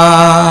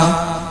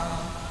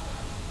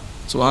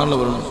 সুবহানাল্লাহ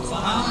বলুন।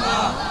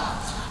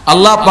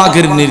 আল্লাহ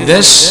পাকের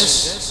নির্দেশ,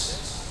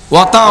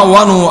 ওয়া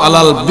তাআওয়ানু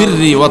আলাল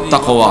বিররি ওয়াত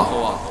তাকওয়া,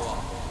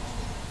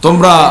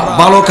 তোমরা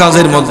ভালো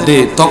কাজের মধ্যে,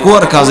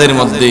 তাকওয়ার কাজের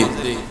মধ্যে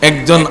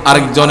একজন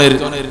আরেকজনের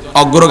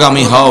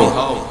অগ্রগামী হও,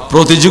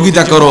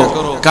 প্রতিযোগিতা করো।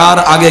 কার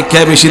আগে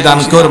কে বেশি দান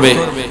করবে,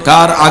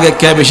 কার আগে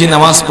কে বেশি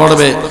নামাজ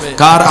পড়বে,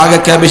 কার আগে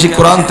কে বেশি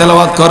কোরআন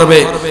তেলাওয়াত করবে,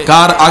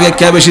 কার আগে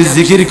কে বেশি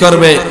জিকির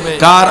করবে,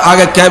 কার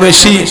আগে কে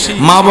বেশি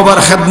মা বাবার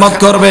খেদমত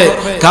করবে,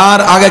 কার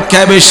আগে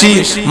কে বেশি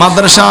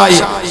মাদ্রাসায়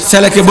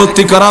ছেলেকে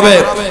ভর্তি করাবে,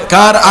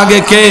 কার আগে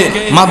কে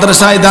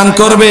মাদ্রাসায় দান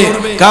করবে,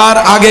 কার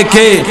আগে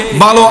কে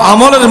ভালো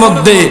আমলের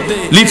মধ্যে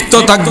লিপ্ত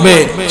থাকবে,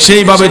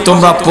 সেইভাবে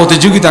তোমরা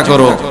প্রতিযোগিতা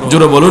করো।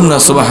 জোরে বলুন না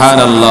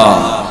সুবহানাল্লাহ।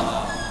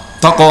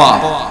 তাকওয়া,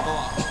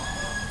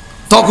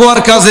 তাকওয়ার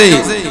কাজে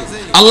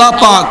আল্লাহ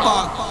পাক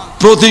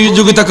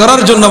প্রতিযোগিতা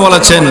করার জন্য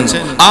বলেছেন।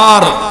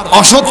 আর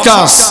অসৎ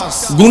কাজ,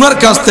 গুনার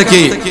কাজ থেকে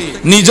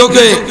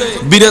নিজকে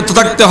বিরত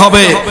থাকতে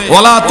হবে।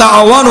 ওয়ালা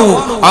তাআওয়ানু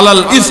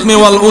আলাল ইসমি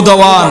ওয়াল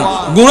উদওয়ান,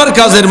 গুনার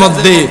কাজের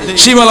মধ্যে,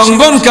 সীমা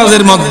লঙ্ঘন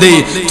কাজের মধ্যে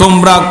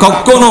তোমরা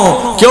কখনো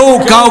কেউ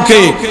কাউকে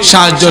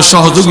সাহায্য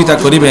সহযোগিতা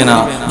করিবে না।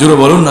 জোরে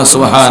বলুন না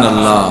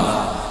সুবহানাল্লাহ।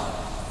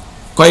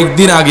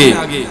 কয়েকদিন আগে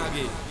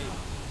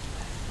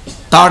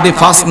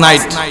 31st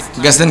নাইট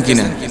গেছেন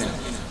কিনা?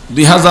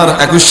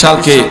 2021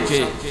 সালকে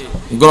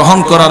গ্রহণ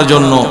করার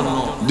জন্য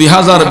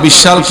 2020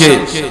 সালকে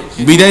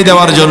বিদায়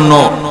দেওয়ার জন্য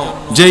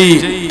যেই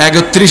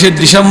 31শে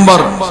ডিসেম্বর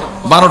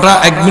 12টা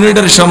 1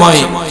 মিনিটের সময়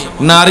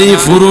নারী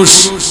পুরুষ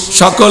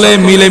সকলে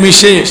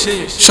মিলেমিশে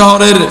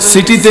শহরের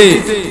সিটিতে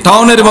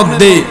টাউনের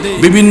মধ্যে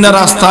বিভিন্ন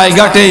রাস্তায়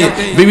ঘাটে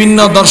বিভিন্ন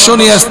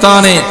দর্শনীয়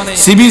স্থানে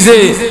সিবিজে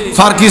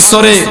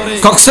ফারকিস্তরে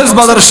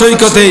কক্সবাজার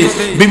সৈকতে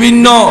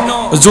বিভিন্ন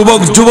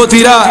যুবক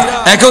যুবতীরা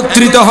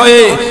একত্রিত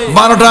হয়ে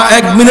 12টা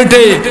 1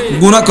 মিনিটে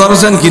গুনাহ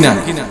করেছেন কিনা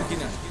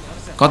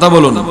কথা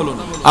বলুন।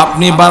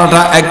 আপনি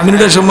 12টা 1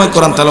 মিনিটের সময়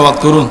কোরআন তেলাওয়াত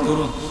করুন।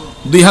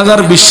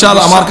 2020 সাল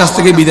আমার কাছ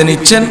থেকে বিদায়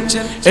নিচ্ছেন।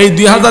 এই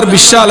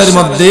 2020 সালের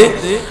মধ্যে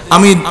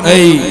আমি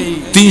এই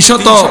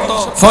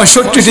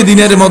 365টি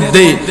দিনের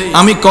মধ্যে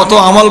আমি কত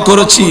আমল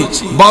করেছি,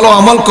 ভালো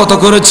আমল কত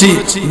করেছি,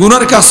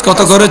 গুনার কাজ কত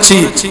করেছি।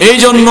 এই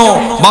জন্য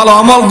ভালো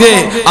আমলকে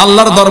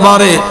আল্লাহর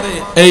দরবারে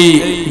এই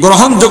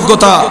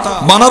গ্রহণযোগ্যতা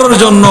বানানোর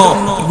জন্য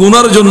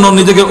গুনার জন্য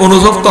নিজেকে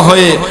অনুতপ্ত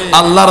হয়ে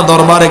আল্লাহর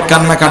দরবারে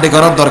কান্নাকাটি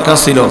করার দরকার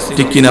ছিল,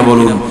 ঠিক কিনা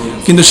বলুন।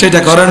 কিন্তু সেটা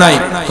করে নাই,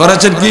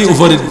 করেছেন কি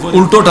উপরে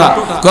উল্টোটা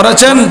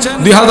করেছেন।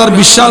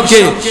 2020 সালকে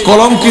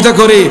কলঙ্কিত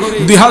করে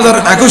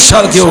 2021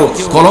 সালকেও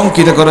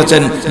কলঙ্কিত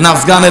করেছেন নাচ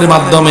গানের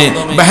মাধ্যমে,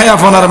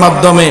 বেহায়াপনার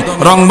মাধ্যমে,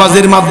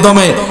 রংবাজির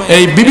মাধ্যমে,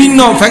 এই বিভিন্ন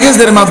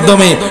প্যাকেজের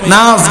মাধ্যমে,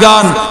 নাচ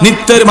গান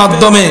নৃত্যের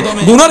মাধ্যমে,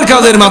 গুনার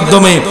কাজের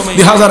মাধ্যমে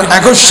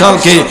 2021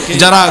 সালকে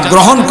যারা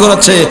গ্রহণ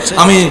করেছে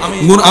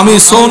আমি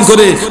সন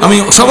করে আমি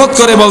শপথ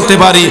করে বলতে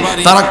পারি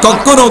তারা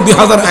কখনো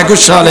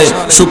 2021 সালে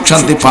সুখ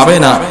শান্তি পাবে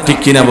না, ঠিক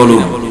কিনা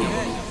বলুন,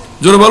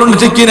 জোরে বলুন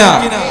ঠিক কিনা।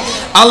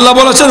 আল্লাহ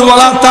বলেছেন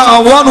ওয়ালা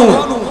তাআওয়ানু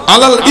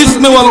আলাল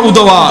ইসমি ওয়াল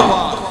উদওয়ান,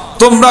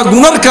 তোমরা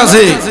গুনার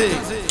কাজে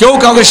কেউ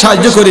কাউকে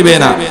সাহায্য করিবে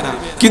না।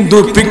 কিন্তু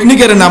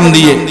পিকনিকের নাম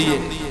দিয়ে,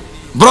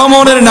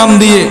 ভ্রমণের নাম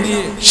দিয়ে,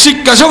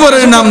 শিক্ষা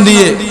সফরের নাম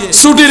দিয়ে,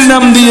 ছুটির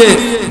নাম দিয়ে,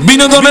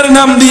 বিনোদনের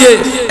নাম দিয়ে,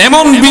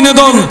 এমন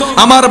বিনোদন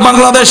আমার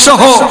বাংলাদেশ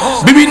সহ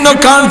বিভিন্ন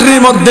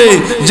কান্ট্রির মধ্যে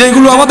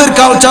যেগুলো আমাদের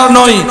কালচার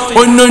নয়,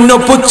 অন্য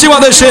পশ্চিমা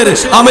দেশের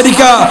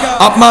আমেরিকা,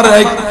 আপনার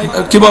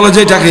কি বলে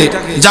যেটাকে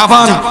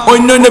জাপান,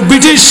 অন্য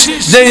ব্রিটিশ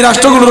যে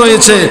রাষ্ট্রগুলো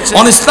রয়েছে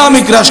অন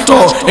ইসলামিক রাষ্ট্র,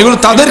 এগুলো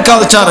তাদের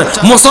কালচার।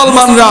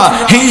 মুসলমানরা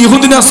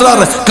ইহুদি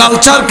নাসরার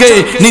কালচারকে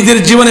নিজের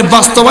জীবনে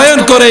বাস্তবায়ন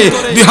করে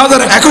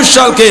 2021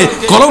 সালকে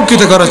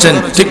কলঙ্কিত করেছেন,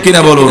 ঠিক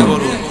কিনা বলুন।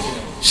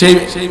 সেই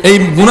এই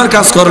গুনার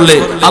কাজ করলে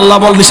আল্লাহ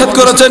বল নিষেধ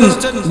করেছেন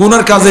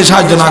গুনার কাজে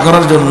সাহায্য না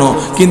করার জন্য,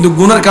 কিন্তু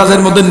গুনার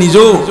কাজের মধ্যে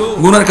নিজেও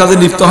গুনার কাজে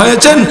লিপ্ত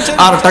হয়েছেন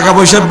আর টাকা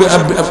পয়সা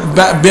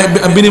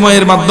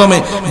বিনিময়ের মাধ্যমে,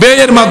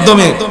 ব্যয়ের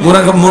মাধ্যমে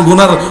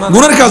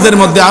গুনার কাজের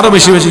মধ্যে আরো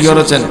বেশি বেশি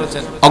করেছেন,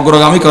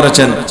 অগ্রগামী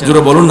করেছেন।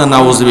 জোরে বলুন না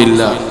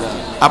নাউজুবিল্লাহ।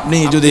 আপনি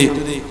যদি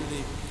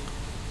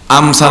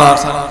আম সারা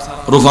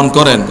রোপণ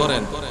করেন,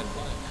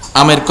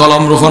 আমের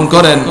কলম রোপণ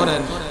করেন,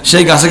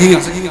 সেই গাছে কি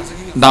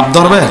ডাব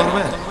ধরবে?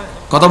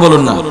 কথা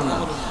বলুন না।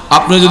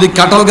 আপনি যদি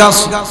কাঁঠাল গাছ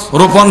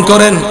রোপণ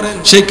করেন,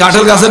 সেই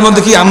কাঁঠাল গাছের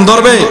মধ্যে কি আম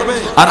ধরবে?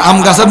 আর আম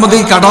গাছের মধ্যে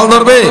কি কাঁঠাল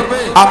ধরবে?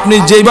 আপনি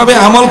যেভাবে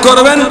আমল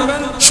করবেন,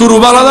 শুরু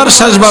বালাদার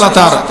শেষ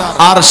বালাতার,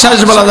 আর শেষ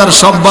বালাদার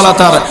সব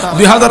বালাতার।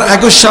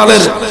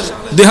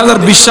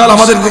 2020 সাল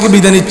আমাদের থেকে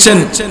বিদায় নিচ্ছেন,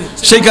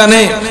 সেখানে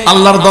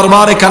আল্লাহর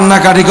দরবারে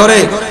কান্নাকাটি করে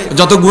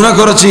যত গুনাহ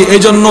করেছি,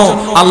 এই জন্য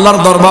আল্লাহর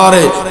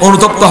দরবারে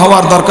অনুতপ্ত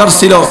হওয়ার দরকার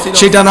ছিল,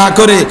 সেটা না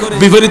করে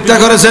বিপরীতটা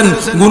করেছেন,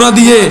 গুনাহ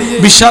দিয়ে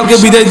 20 সালকে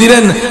বিদায়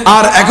দিলেন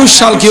আর 21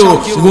 সালকেও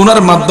গুনার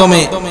মাধ্যমে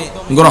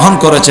গ্রহণ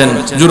করেছেন।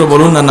 জোরে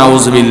বলুন না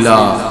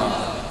নাউজুবিল্লাহ।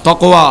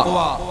 তাকওয়া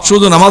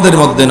শুধু আমাদের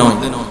মধ্যে নয়,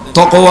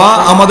 তাকওয়া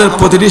আমাদের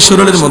প্রতিটি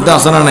শরীরের মধ্যে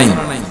আছে না নাই?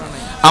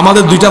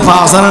 আমাদের দুইটা পা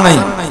আছে না নাই?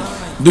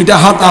 দুইটা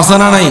হাত আছে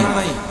না নাই?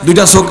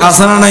 দুইটা চোখ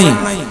আছে না নাই?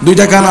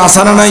 দুইটা কান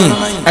আছে না নাই?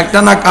 একটা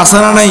নাক আছে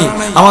না নাই?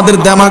 আমাদের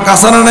দিমাগ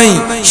আছে না নাই?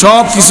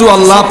 সব কিছু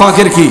আল্লাহ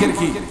পাকের কি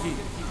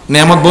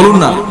নেয়ামত, বলুন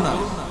না।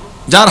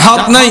 যার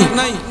হাত নাই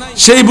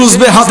সেই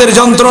বুঝবে হাতের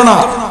যন্ত্রণা।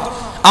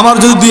 আমার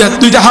যদি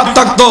দুইটা হাত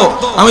থাকতো,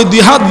 আমি 2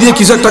 হাত দিয়ে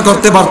কিছু একটা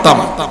করতে পারতাম।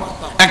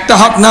 একটা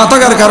হাত না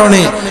থাকার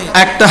কারণে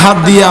একটা হাত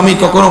দিয়ে আমি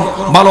কখনো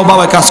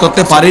ভালোভাবে কাজ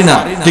করতে পারি না,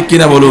 ঠিক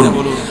কিনা বলুন।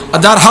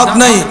 যার হাত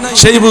নাই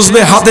সেই বুঝবে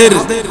হাতের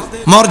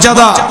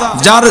মর্যাদা,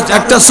 যার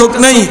একটা চোখ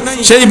নেই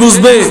সেই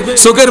বুঝবে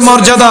চোখের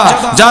মর্যাদা,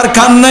 যার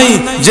কান নাই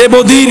যে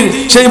বধির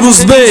সেই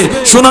বুঝবে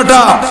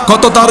শোনাটা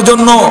কত তার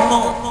জন্য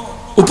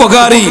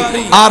উপকারী,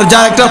 আর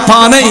যার একটা পা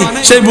নেই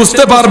সেই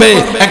বুঝতে পারবে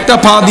একটা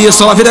পা দিয়ে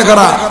চলাফেরা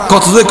করা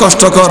কত যে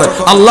কষ্টকর।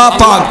 আল্লাহ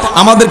পাক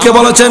আমাদেরকে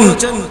বলেছেন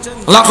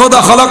লাকাদ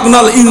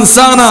খালাকনাল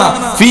ইনসানা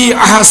ফি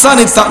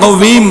আহসানি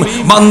তাকওয়িম,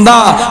 বান্দা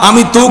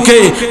আমি তোকে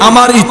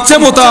আমার ইচ্ছে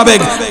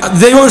মোতাবেক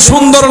যেভাবে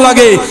সুন্দর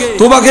লাগে,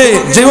 তোমাকে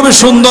যেভাবে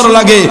সুন্দর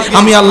লাগে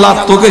আমি আল্লাহ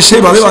তোকে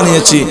সেভাবে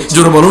বানিয়েছি।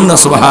 জোরে বলুন না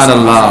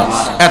সুবহানাল্লাহ।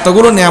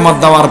 এতগুলো নিয়ামত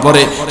দেওয়ার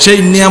পরে সেই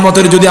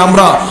নিয়ামতের যদি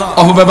আমরা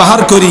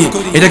অপব্যবহার করি,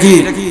 এটা কি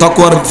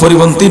তাকওয়ার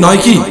পরিপন্থী নয়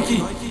কি?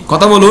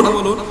 কথা বলুন।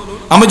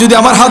 আমি যদি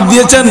আমার হাত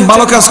দিয়েছেন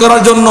ভালো কাজ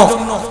করার জন্য,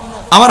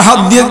 আমার হাত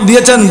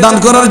দিয়েছেন দান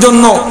করার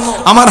জন্য,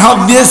 আমার হাত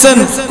দিয়েছেন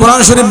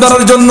কোরআন শরীফ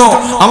ধরার জন্য,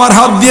 আমার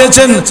হাত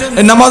দিয়েছেন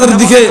নামাজের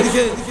দিকে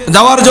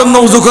যাওয়ার জন্য,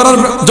 উযু করার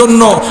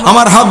জন্য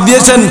আমার হাত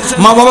দিয়েছেন,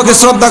 মা বাবাকে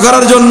শ্রদ্ধা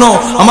করার জন্য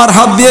আমার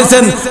হাত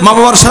দিয়েছেন, মা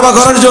বাবার সেবা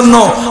করার জন্য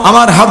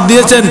আমার হাত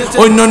দিয়েছেন,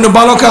 অন্য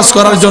ভালো কাজ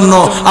করার জন্য,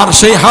 আর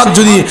সেই হাত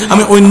যদি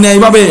আমি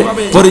অন্যায়ভাবে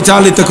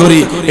পরিচালিত করি,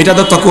 এটা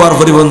তো তাকওয়ার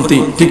পরিপন্থী,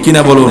 ঠিক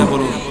কিনা বলুন?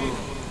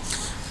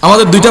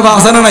 আমাদের দুইটা পা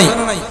আছে না নাই?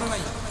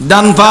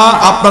 ডান পা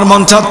আপনার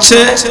মন চাচ্ছে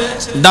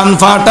ডান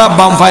পাটা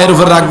বাম পায়ের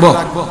উপর রাখবো,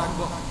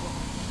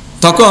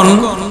 তখন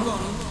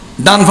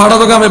ডান পাটা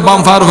যখন আপনি বাম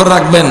পায়ের উপর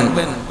রাখবেন,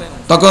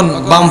 তখন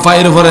বাম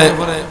পায়ের উপরে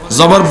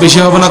জবর বেশি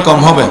হবে না কম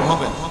হবে?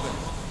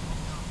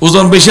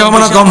 ওজন বেশি হবে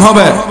না কম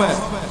হবে?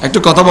 একটু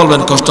কথা বলবেন,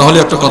 কষ্ট হলে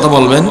একটু কথা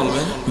বলবেন।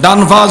 ডান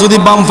পা যদি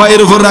বাম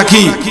পায়ের উপর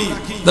রাখি,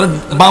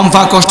 বাম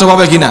পা কষ্ট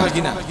পাবে কিনা?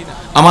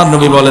 আমার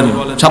নবী বলেন,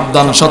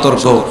 সাবধান,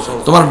 সতর্ক,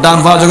 তোমার ডান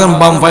পা যখন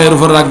বাম পায়ের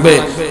উপর রাখবে,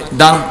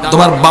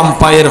 তোমার বাম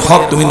পায়ের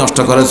হক তুমি নষ্ট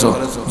করেছো।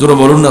 জোরে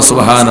বলুন না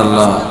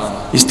সুবহানাল্লাহ।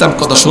 ইসলাম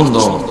কত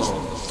সুন্দর।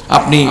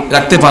 আপনি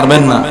রাখতে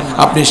পারবেন না,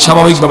 আপনি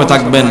স্বাভাবিকভাবে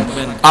থাকবেন।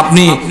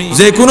 আপনি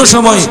যে কোনো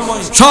সময়,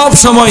 সব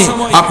সময়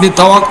আপনি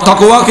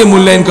তাকওয়াকে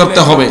মূল্যায়ন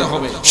করতে হবে।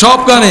 সব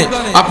কানে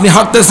আপনি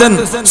হাঁটতেছেন,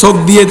 চোখ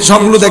দিয়ে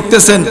সবগুলো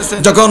দেখতেছেন,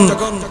 যখন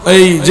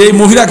এই যে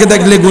মহিলাকে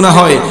দেখলে গুনাহ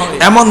হয়,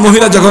 এমন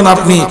মহিলা যখন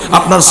আপনি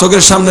আপনার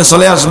চোখের সামনে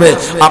চলে আসবে,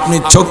 আপনি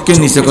চোখকে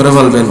নিচে করে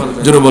ফেলবেন।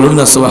 জোরে বলুন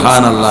না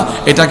সুবহানাল্লাহ।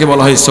 এটাকে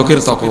বলা হয় চোখের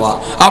তাকওয়া।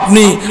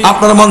 আপনি,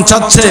 আপনার মন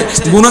চাচ্ছে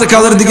গুনার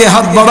কাজের দিকে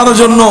হাত বাড়ানোর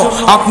জন্য,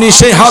 আপনি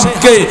সেই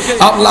হাতকে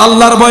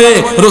আল্লাহর ভয়ে,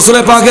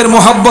 রাসূলের পাকের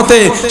মহব্বতে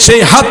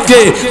সেই হাতকে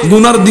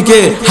গুনার দিকে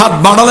হাত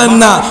বাড়ালেন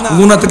না,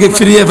 গুনাহ থেকে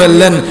ফিরিয়ে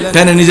ফেললেন,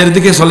 টেনে নিজের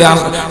দিকে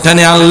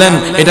টেনে আনলেন।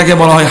 এটাকে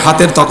বলা হয়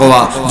হাতের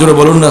তাকওয়া। জোরে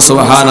বলুন না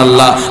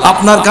সুবহানাল্লাহ।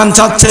 আপনার কান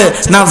চাচ্ছে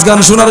নাচ গান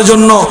শোনার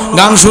জন্য,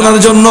 গান শোনার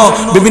জন্য,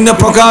 বিভিন্ন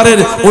প্রকারের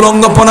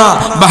উলঙ্গপনা,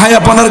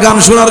 বাহায়াপনার গান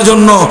শোনার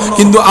জন্য,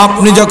 কিন্তু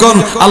আপনি যখন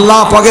আল্লাহ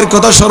পাকের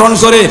কথা স্মরণ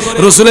করে,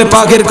 রাসূলের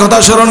পাকের কথা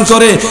স্মরণ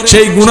করে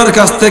সেই গুনার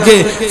কাছ থেকে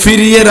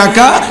ফিরিয়ে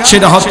রাখা,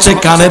 সেটা হচ্ছে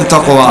কানের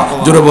তাকওয়া।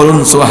 জোরে বলুন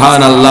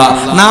সুবহানাল্লাহ।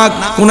 না,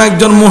 কোন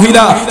একজন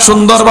মহিলা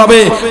সুন্দরভাবে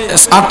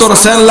আতর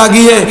সেন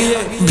লাগিয়ে,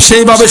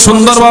 সেইভাবে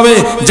সুন্দরভাবে,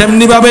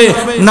 যেমনি ভাবে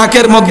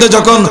নাকের মধ্যে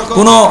যখন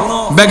কোনো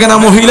বেগানা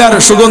মহিলার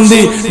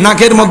সুগন্ধি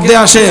নাকের মধ্যে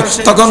আসে,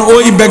 তখন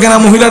ওই বেগানা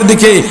মহিলার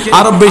দিকে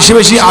আরো বেশি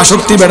বেশি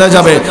আসক্তি বেড়ে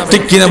যাবে,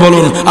 ঠিক কিনা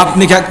বলুন?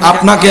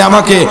 আপনাকে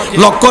আমাকে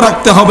লক্ষ্য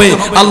রাখতে হবে,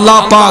 আল্লাহ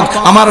পাক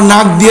আমার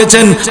নাক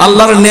দিয়েছেন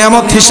আল্লাহর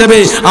নিয়ামত হিসেবে,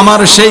 আমার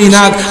সেই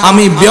নাক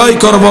আমি ব্যয়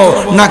করব,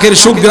 নাকের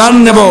সুঘ্রাণ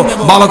নেব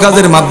ভালো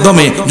কাজের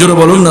মাধ্যমে। জোরে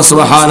বলুন না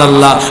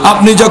সুবহানাল্লাহ।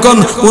 আপনি যখন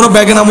কোনো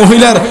বেগানা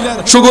মহিলার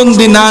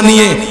সুগন্ধি না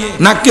নিয়ে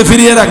নাককে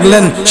ফিরিয়ে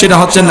রাখলেন, সেটা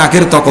হচ্ছে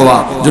নাকের তাকওয়া।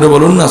 জোরে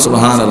বলুন না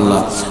সুবহানাল্লাহ।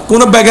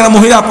 কোন বেগানা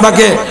মহিলা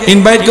আপনাকে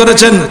ইনভাইট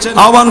করেছেন,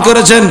 আহ্বান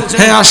করেছেন,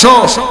 হ্যাঁ আসো,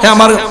 হ্যাঁ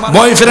আমার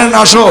বয়ফ্রেন্ড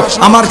আসো,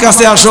 আমার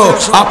কাছে আসো,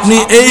 আপনি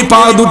এই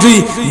পা দুটি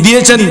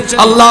দিয়েছেন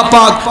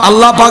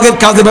আল্লাহ পাকের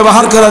কাজে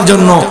ব্যবহার করার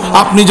জন্য।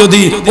 আপনি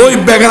যদি ওই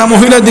বেগানা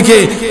মহিলার দিকে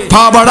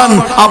পা বাড়ান,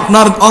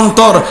 আপনার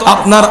অন্তর,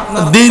 আপনার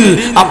দিল,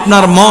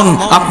 আপনার মন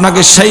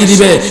আপনাকে সেই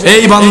দিবে,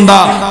 এই বান্দা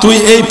তুই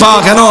এই পা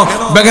কেন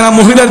বেগানা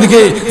মহিলার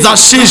দিকে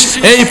যাচ্ছিস?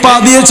 এই পা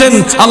দিয়েছেন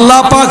আল্লাহ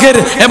পাকের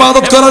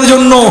ইবাদত করার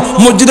জন্য,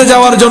 মসজিদে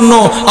যাওয়ার জন্য,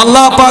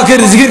 আল্লাহ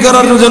পাকের জিকির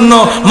করার জন্য,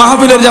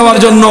 মাহফিলে যাওয়ার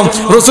জন্য,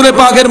 রাসূলের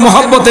পাকের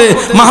মহব্বতে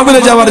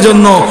মাহফিলে যাওয়ার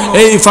জন্য।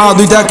 এই পা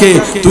দুইটাকে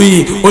তুই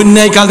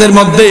অন্যায় কাজের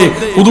মধ্যে,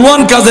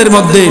 উদ্ভাবন কাজের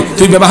মধ্যে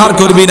তুই ব্যবহার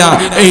করবি না,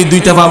 এই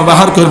দুইটা পা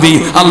ব্যবহার করবি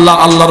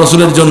আল্লাহ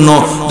রাসূলের জন্য।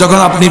 যখন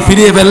আপনি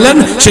ফিরিয়ে ফেললেন,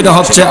 সেটা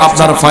হচ্ছে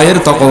আপনার পায়ের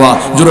তাকওয়া।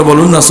 জোরে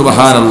বলুন না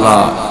সুবহানাল্লাহ।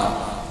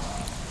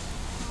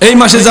 এই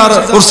মাসে যার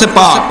উরসে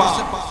পাক,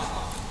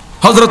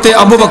 হযরতে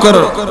আবু বকর,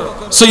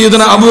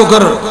 সৈয়দনা আবু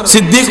বকর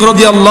সিদ্দিক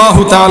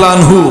রাদিয়াল্লাহু তাআলা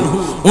আনহু,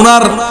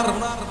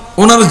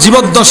 ওনার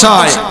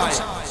জীবদ্দশায়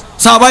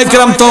সাহাবায়ে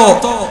কেরাম তো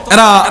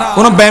এরা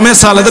কোনো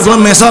বেমেসাল, এদের কোনো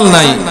মেসাল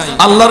নাই।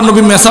 আল্লাহর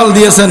নবী মেসাল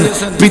দিয়েছেন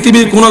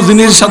পৃথিবীর কোনো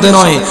জিনিসের সাথে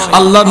নয়,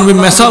 আল্লাহর নবী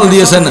মেসাল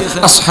দিয়েছেন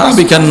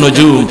আসহাবিকান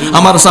নুজুম,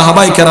 আমার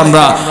সাহাবায়ে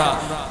কেরামরা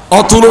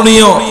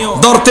অতুলনীয়,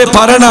 ধরতে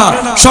পারে না,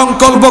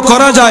 সংকল্প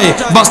করা যায়,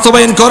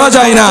 বাস্তবায়ন করা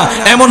যায় না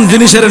এমন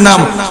জিনিসের নাম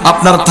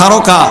আপনার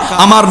তারকা।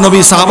 আমার নবী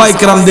সাহাবায়ে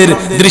কেরামদের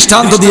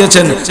দৃষ্টান্ত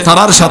দিয়েছেন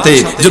তারার সাথে।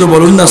 জোরে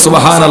বলুন না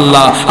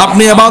সুবহানাল্লাহ।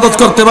 আপনি ইবাদত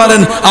করতে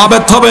পারেন,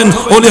 আবেদ হবেন,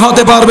 ওলি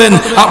হতে পারবেন,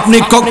 আপনি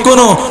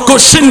কখনো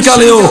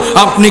কোশ্চিনকালেও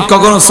আপনি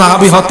কখনো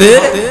সাহাবী হতে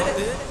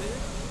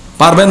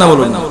পারবেন না।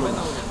 বলুন,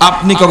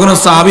 আপনি কখনো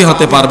সাহাবী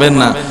হতে পারবেন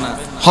না।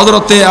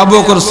 হযরতে আবু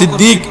বকর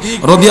সিদ্দিক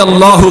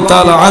রাদিয়াল্লাহু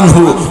তাআলা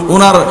আনহু,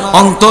 ওনার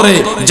অন্তরে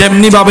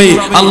যেমনি ভাবে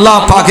আল্লাহ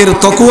পাকের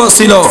তাকওয়া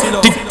ছিল,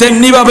 ঠিক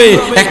তেমনি ভাবে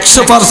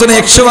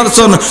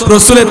 100%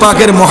 রাসূলের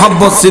পাকের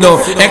মহব্বত ছিল,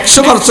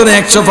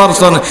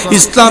 100%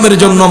 ইসলামের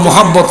জন্য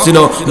মহব্বত ছিল,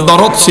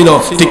 দরদ ছিল,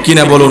 ঠিক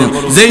কিনা বলুন?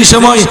 যেই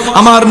সময়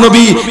আমার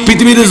নবী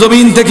পৃথিবীর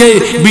জমিন থেকে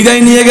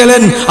বিদায় নিয়ে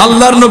গেলেন,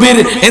 আল্লাহর নবীর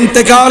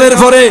ইন্তেকালের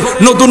পরে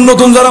নতুন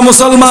নতুন যারা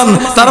মুসলমান,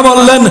 তারা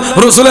বললেন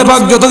রাসূলের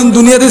পাক যতদিন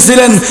দুনিয়াতে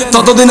ছিলেন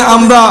ততদিন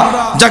আমরা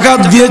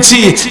যাকাত দিয়েছি,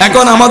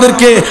 এখন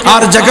আমাদেরকে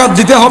আর যাকাত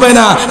দিতে হবে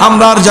না,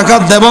 আমরা আর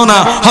যাকাত দেব না।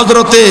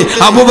 হযরতে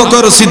আবু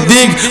বকর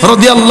সিদ্দিক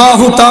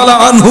রাদিয়াল্লাহু তাআলা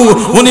আনহু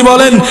উনি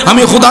বলেন,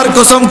 আমি খোদার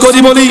কসম করি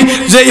বলি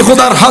যে এই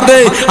খোদার হাতে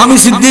আমি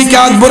সিদ্দিক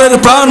আকবরের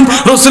প্রাণ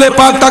রাসূল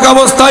পাক থাকা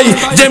অবস্থায়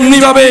যেমনি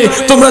ভাবে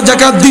তোমরা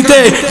যাকাত দিতে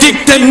ঠিক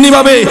তেমনি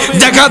ভাবে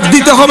যাকাত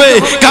দিতে হবে।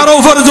 কারো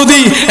উপর যদি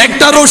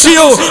একটা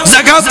রশিও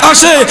যাকাত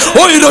আসে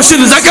ওই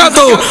রশির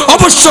যাকাতও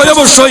অবশ্যই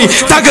অবশ্যই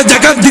তাকে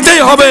যাকাত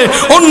দিতেই হবে,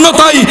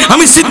 অন্যথায়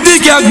আমি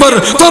সিদ্দিক আকবর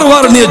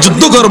তরবার নিয়ে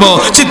যুদ্ধ করব।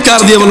 চিৎকার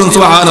দিয়ে বলুন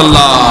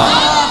সুবহানাল্লাহ।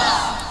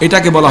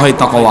 এটাকে বলা হয়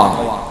তাকওয়া।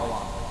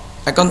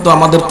 এখন তো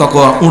আমাদের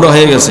তাকওয়া উড়া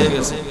হয়ে গেছে,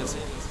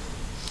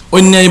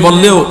 অন্যায়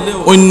বললেও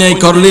অন্যায়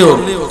করলেও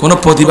কোনো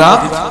প্রতিবাদ,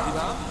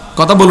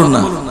 কথা বলুন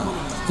না,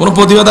 কোনো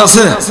প্রতিবাদ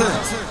আছে?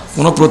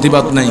 কোনো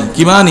প্রতিবাদ নাই।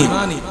 কি মানি?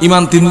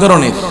 ঈমান তিন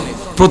ধরনের,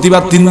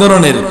 প্রতিবাদ তিন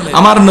ধরনের।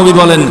 আমার নবী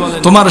বলেন,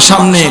 তোমার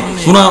সামনে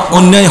কোনো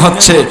অন্যায়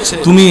হচ্ছে,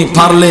 তুমি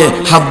পারলে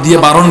হাত দিয়ে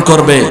বারণ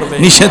করবে,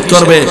 নিষেধ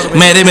করবে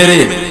মেরে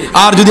মেরে।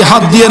 আর যদি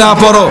হাত দিয়ে না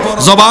পারো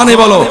জবানে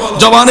বলো,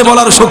 জবানে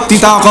বলার শক্তি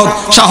তাকত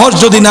সাহস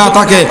যদি না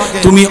থাকে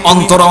তুমি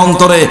অন্তরে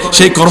অন্তরে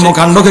সেই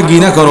কর্মকাণ্ডকে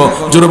ঘৃণা করো।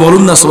 জোরে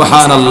বলুন না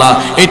সুবহানাল্লাহ।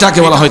 এটাকে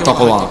বলা হয়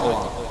তাকওয়া।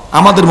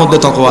 আমাদের মধ্যে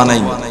তাকওয়া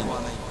নাই।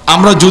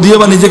 আমরা যদিও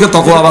বা নিজেকে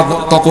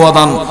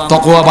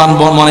তাকওয়াবান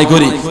মনে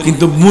করি,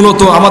 কিন্তু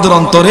মূলত আমাদের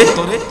অন্তরে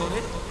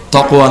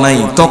তাকওয়া নাই।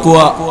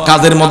 তাকওয়া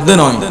কাজের মধ্যে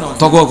নয়,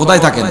 তাকওয়া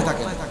কোথায় থাকে?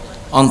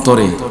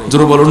 অন্তরে।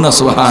 জোরে বলুন না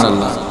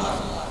সুবহানাল্লাহ।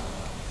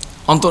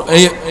 অন্তর,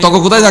 এই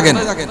তাকওয়া কোথায় থাকেন?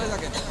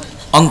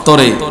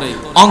 অন্তরে।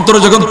 অন্তরে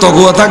যখন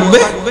তাকওয়া থাকবে,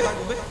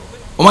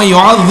 ওমা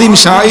ইউআযিম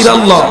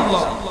শাআইরাল্লাহ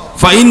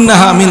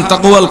ফাইন্নাহা মিন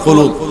তাকওয়াল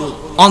কুলুব।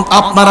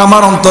 আপনার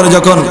আমার অন্তরে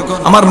যখন,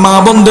 আমার মা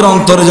বোনদের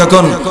অন্তরে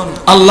যখন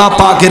আল্লাহ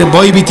পাকের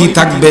ভয়ভীতি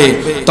থাকবে,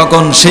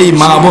 তখন সেই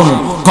মা বোন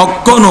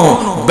কখনো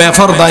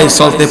বেফরদায়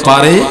চলতে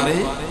পারে?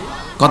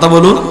 কথা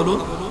বলুন,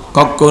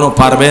 কখনো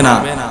পারবে না।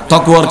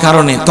 তাকওয়ার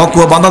কারণে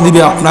তাকওয়া বাধা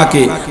দিবে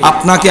আপনাকে,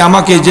 আপনাকে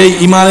আমাকে। যেই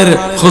ঈমানের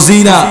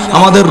খজিনা,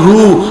 আমাদের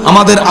রূহ,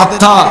 আমাদের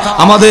আত্মা,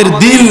 আমাদের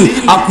দিল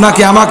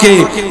আপনাকে আমাকে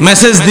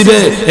মেসেজ দিবে,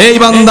 এই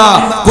বান্দা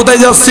কোথায়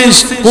যাচ্ছিস,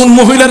 কোন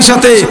মহিলার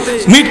সাথে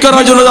মিট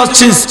করার জন্য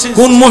যাচ্ছিস,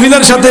 কোন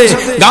মহিলার সাথে,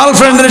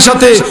 গার্লফ্রেন্ডের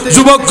সাথে,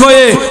 যুবক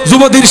হয়ে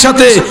যুবতীর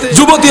সাথে,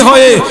 যুবতী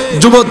হয়ে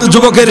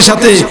যুবকের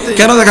সাথে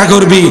কেন দেখা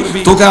করবি?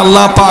 তোকে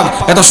আল্লাহ পাক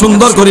এত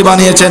সুন্দর করে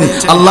বানিয়েছেন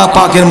আল্লাহ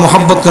পাকের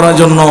মুহাব্বত করার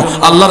জন্য,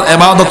 আল্লাহর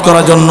ইবাদত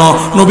করার জন্য,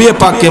 নবী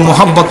পাককে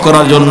মুহাব্বত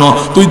করার জন্য।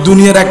 তুই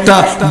দুনিয়ার একটা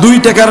 2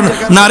 টাকার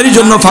নারীর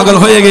জন্য পাগল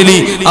হয়ে গেলি,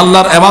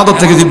 আল্লাহর ইবাদত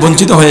থেকে তুই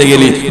বঞ্চিত হয়ে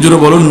গেলি। জোরে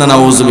বলুন না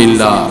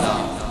নাউজুবিল্লাহ।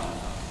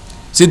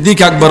 সিদ্দিক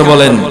আকবর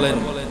বলেন,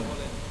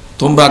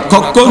 তোমরা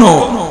কখনো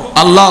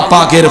আল্লাহ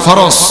পাকের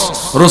ফরজ,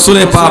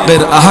 রাসূলে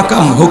পাকের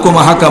আহকাম, হুকুম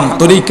আহকাম,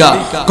 তরিকা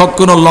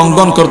কখনো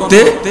লঙ্ঘন করতে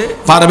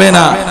পারবে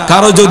না।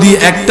 কারো যদি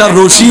একটা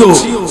রশিও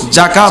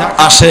যাকাত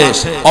আসে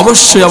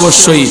অবশ্যই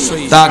অবশ্যই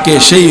তাকে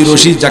সেই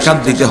রশির যাকাত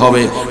দিতে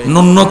হবে।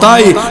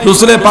 ন্যূনতায়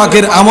রাসূলে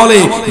পাকের আমলে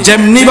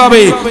যেমনি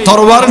ভাবে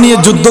তরবার নিয়ে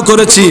যুদ্ধ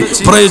করেছি,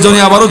 প্রয়োজনে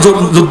আবারও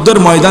যুদ্ধের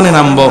ময়দানে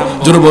নামবো।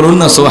 জোরে বলুন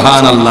না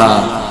সুবহানাল্লাহ।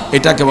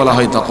 এটাকে বলা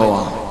হয়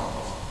তাকওয়া।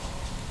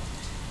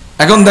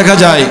 এখন দেখা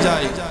যায়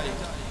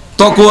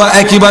তাকওয়া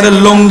একেবারে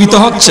লঙ্ঘিত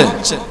হচ্ছে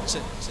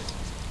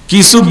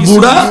কিছু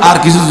বুড়া আর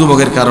কিছু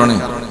যুবকের কারণে।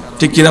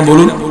 ঠিক কিনা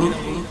বলুন?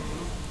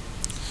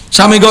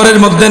 স্বামী ঘরের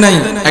মধ্যে নাই,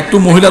 একটু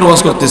মহিলার ওয়াজ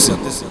করতেছে।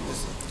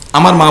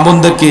 আমার মা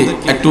বোনদেরকে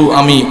একটু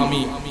আমি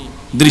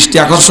দৃষ্টি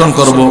আকর্ষণ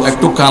করব,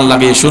 একটু কান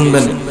লাগিয়ে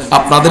শুনবেন।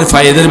 আপনাদের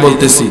ফায়দার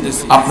বলতেছি,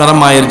 আপনারা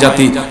মায়ের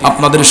জাতি,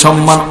 আপনাদের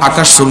সম্মান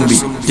আকাশ চুম্বি।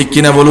 ঠিক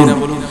কিনা বলুন?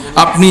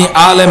 আপনি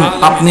আলেম,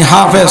 আপনি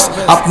হাফেজ,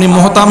 আপনি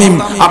মুহতামিম,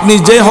 আপনি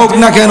যে হোক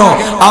না কেন,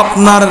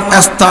 আপনার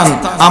স্থান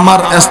আমার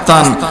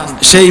স্থান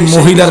সেই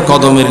মহিলার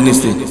কদমের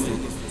নিচে।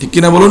 ঠিক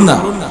কিনা বলুন না?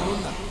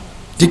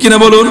 ঠিক কিনা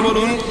বলুন?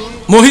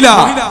 মহিলা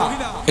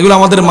এগুলো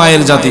আমাদের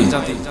মায়ের জাতি,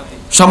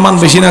 সম্মান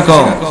বেশি না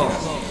কম?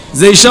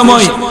 যেই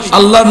সময়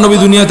আল্লাহর নবী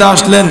দুনিয়াতে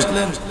আসলেন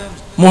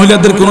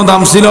মহিলাদের কোনো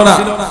দাম ছিল না।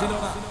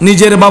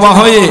 নিজের বাবা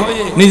হয়ে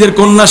নিজের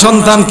কন্যা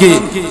সন্তানকে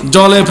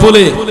জলে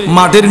ফুলে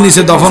মাটির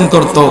নিচে দফন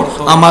করত।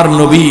 আমার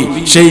নবী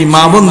সেই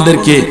মা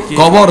বোনদেরকে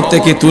কবর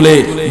থেকে তুলে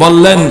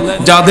বললেন,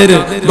 যাদের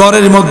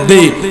ঘরের মধ্যে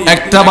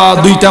একটা বা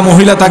 2টা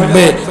মহিলা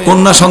থাকবে,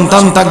 কন্যা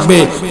সন্তান থাকবে,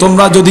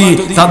 তোমরা যদি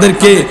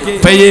তাদেরকে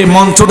পেয়ে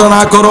মন ছোট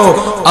না করো,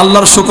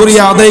 আল্লাহর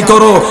শুকরিয়া আদায়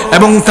করো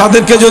এবং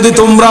তাদেরকে যদি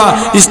তোমরা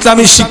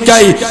ইসলামী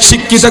শিক্ষায়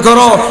শিক্ষিত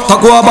করো,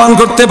 তাকওয়াবান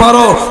করতে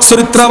পারো,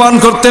 চরিত্রবান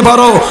করতে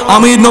পারো,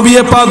 আমি নবী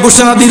পাক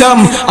ঘোষণা দিলাম,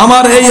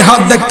 আমার এই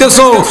হাত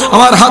দেখতেছো,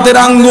 আমার হাতের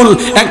আঙ্গুল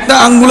একটা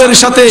আঙ্গুলের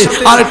সাথে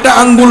আরেকটা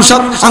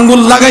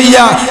আঙ্গুল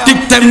লাগাইয়া ঠিক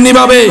তেমনি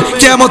ভাবে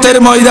কিয়ামতের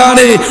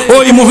ময়দানে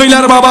ওই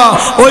মহিলার বাবা,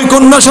 ওই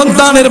কন্যা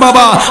সন্তানের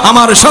বাবা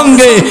আমার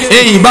সঙ্গে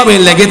এইভাবে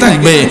লেগে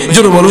থাকবে।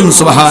 জোরে বলুন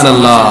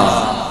সুবহানাল্লাহ।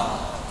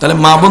 তাহলে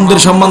মা বোনদের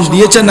সম্মান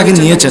দিয়েছেন নাকি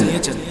নিয়েছেন?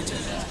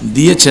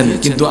 দিয়েছেন,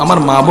 কিন্তু আমার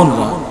মা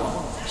বোনরা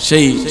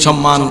সেই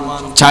সম্মান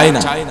চায়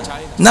না।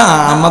 না,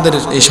 আমাদের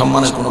এই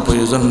সম্মানের কোনো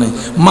প্রয়োজন নেই।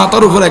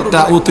 মাথার উপর একটা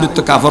অতিরিক্ত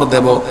কাপড়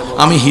দেব,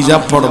 আমি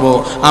হিজাব পরব,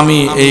 আমি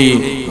এই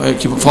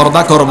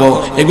পর্দা করব,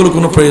 এগুলো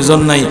কোনো প্রয়োজন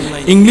নাই।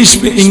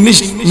 ইংলিশ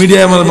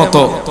মিডিয়ামের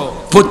মতো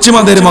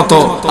পশ্চিমাদের মতো,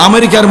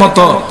 আমেরিকার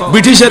মতো,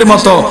 ব্রিটিশের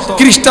মতো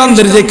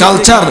খ্রিস্টানদের যে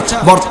কালচার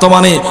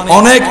বর্তমানে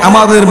অনেক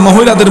আমাদের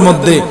মহিলাদের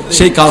মধ্যে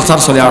সেই কালচার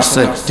চলে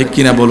আসছে, ঠিক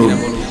কিনা বলুন?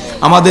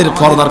 আমাদের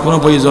পর্দার কোনো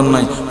প্রয়োজন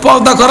নাই।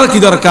 পর্দা করার কি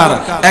দরকার?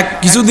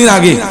 কিছুদিন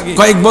আগে,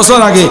 কয়েক বছর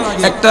আগে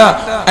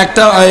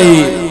একটা এই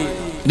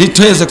রিট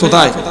হয়েছে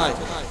কোথায়,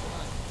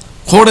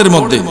 খোড়ের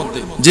মধ্যে,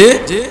 যে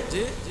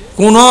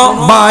কোন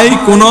ভাই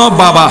কোন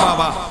বাবা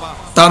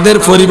তাদের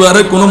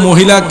পরিবারের কোন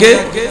মহিলাকে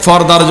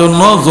পর্দার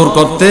জন্য জোর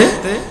করতে,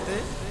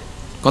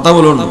 কথা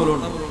বলুন,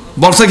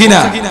 বলছে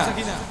কিনা?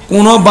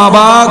 কোন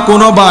বাবা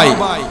কোন ভাই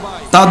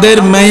তাদের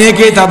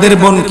মেয়েকে তাদের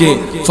বোনকে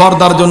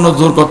পর্দার জন্য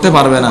জোর করতে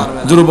পারবে না।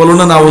 জোর বলুন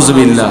না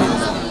নাউজুবিল্লাহ।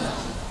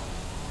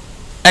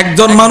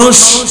 একজন মানুষ,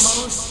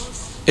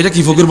 এটা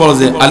কি ফকির বলে,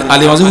 যে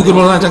আলিমাজি ফকির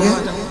বলে না এটাকে,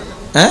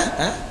 হ্যাঁ,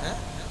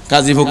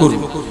 কাজী ফকুর।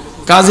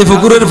 কাজী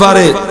ফকুরের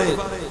পারে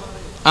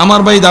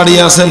আমার ভাই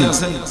দাঁড়িয়ে আছেন,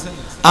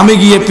 আমি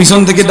গিয়ে পিছন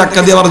থেকে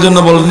ধাক্কা দেওয়ার জন্য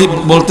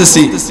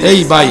বলতেছি, এই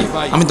ভাই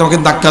আমি তোমাকে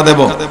ধাক্কা দেব,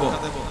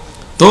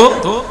 তো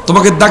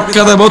তোমাকে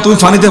ধাক্কা দেব, তুমি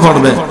পানিতে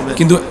পড়বে,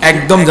 কিন্তু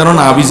একদম যেন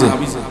না আবিজে।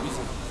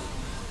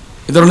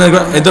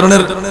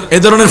 এ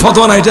ধরনের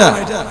ফতোয়া না এটা।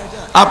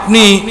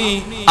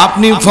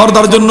 আপনি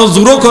পর্দার জন্য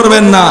জোরও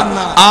করবেন না,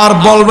 আর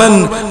বলবেন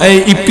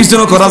এই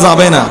পিছনও করা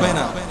যাবে না।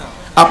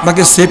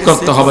 আপনাকে সেভ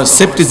করতে হবে,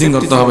 সেফ টিচিং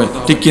করতে হবে,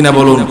 ঠিক কিনা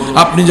বলুন?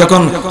 আপনি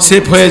যখন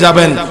সেফ হয়ে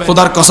যাবেন,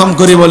 খোদার কসম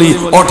করে বলি,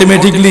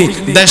 অটোমেটিকলি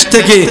দেশ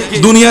থেকে,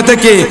 দুনিয়া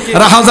থেকে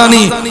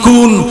রাহাজানি,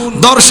 খুন,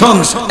 দর্শন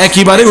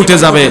একেবারে উঠে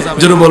যাবে।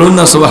 জোরে বলুন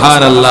না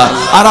সুবহানাল্লাহ।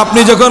 আর আপনি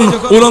যখন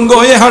উলঙ্গ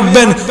হয়ে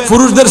হাঁটবেন,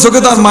 পুরুষদের চোখে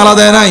তো আর মালা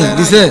দেয় নাই,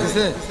 দিছে?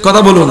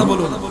 কথা বলুন,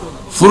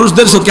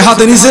 পুরুষদের চোখে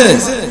হাতে নিছে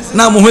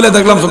না? মহিলা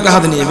দেখলাম চোখে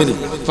হাতে নিয়ে ফেলি,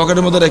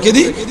 পকেটের মধ্যে রেখে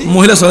দিই,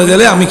 মহিলা চলে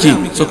গেলে আমি কি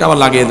চোখে আবার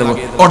লাগিয়ে দেবো?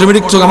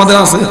 অটোমেটিক চোখ আমাদের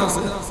আছে,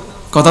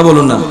 কথা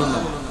বলুন না।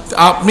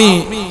 আপনি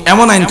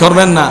এমন আইন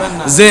করবেন না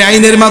যে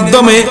আইনের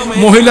মাধ্যমে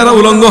মহিলারা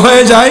উলঙ্গ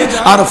হয়ে যায়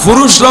আর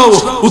পুরুষরাও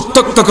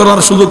উত্তক্ত করার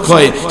সুযোগ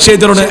হয়। সেই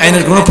ধরনের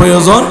আইনের কোনো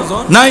প্রয়োজন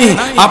নাই।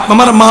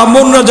 আমার মা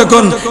বোনরা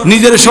যখন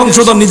নিজের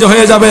সংশোধন নিজে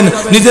হয়ে যাবেন,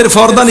 নিজের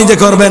পর্দা নিজে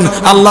করবেন,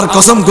 আল্লাহর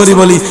কসম করি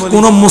বলি,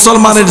 কোন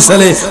মুসলমানের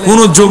ছেলে, কোন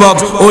যুবক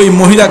ওই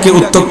মহিলাকে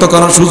উত্তক্ত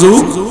করার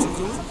সুযোগ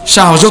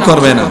সাহসও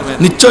করবে না।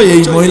 নিশ্চয়ই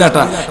এই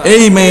মহিলাটা,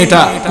 এই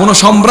মেয়েটা কোন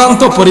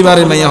সম্ভ্রান্ত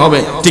পরিবারের মেয়ে হবে,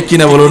 ঠিক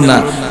কিনা বলুন না?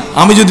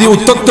 আমি যদি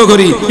উত্তক্ত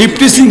করি,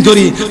 ইফটিসিং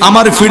করি,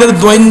 আমার ফিডের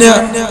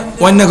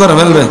দৈন্য করে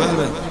ফেলবে,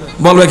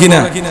 বলবে কিনা?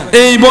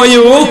 এই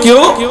বইও কেউ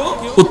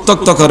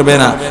উত্তক্ত করবে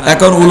না।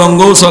 এখন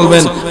উলঙ্গও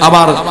চলবেন,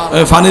 আবার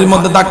পানির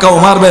মধ্যে ধাক্কাও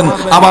মারবেন,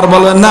 আবার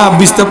বলবেন না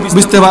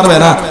বুঝতে পারবে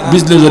না,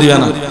 বুঝলে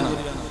জরিমানা।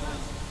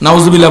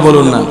 নাউজুবিল্লাহ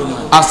বলুন না।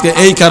 আজকে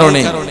এই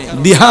কারণে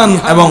দিহান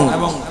এবং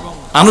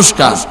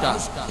আনুষ্কা,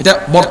 এটা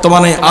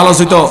বর্তমানে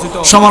আলোচিত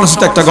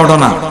সমালোচিত একটা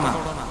ঘটনা।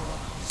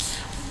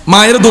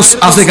 মায়ের দোষ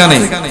আছে কানে,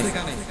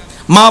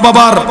 মা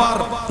বাবার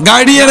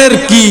গার্ডিয়ানের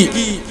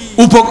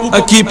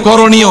কি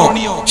করণীয়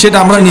সেটা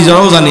আমরা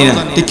নিজেরাও জানি না,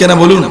 ঠিক কিনা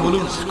বলুন?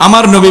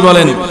 আমার নবী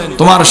বলেন,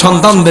 তোমার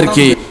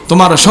সন্তানদেরকে,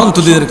 তোমার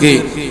সন্ততিদেরকে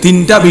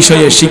তিনটা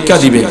বিষয়ে শিক্ষা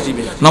দিবে।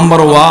 নম্বর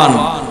 1,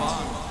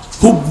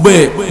 হুব্বে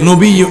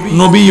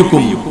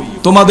নবীকুম,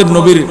 তোমাদের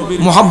নবীর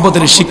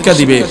মুহাব্বতের শিক্ষা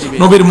দিবে।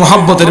 নবীর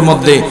মুহাব্বতের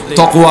মধ্যে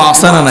তাকওয়া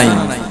আছে না নাই?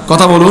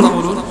 কথা বলুন,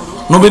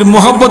 নবীর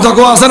মুহাব্বত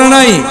তাকওয়া আছে না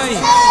নাই?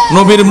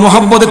 নবীর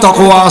মুহাব্বতে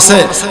তাকওয়া আছে।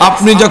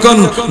 আপনি যখন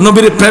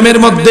নবীর প্রেমের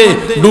মধ্যে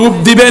ডুব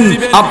দিবেন,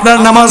 আপনার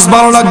নামাজ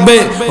ভালো লাগবে,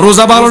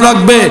 রোজা ভালো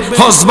লাগবে,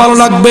 হজ ভালো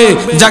লাগবে,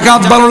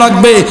 যাকাত ভালো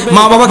লাগবে,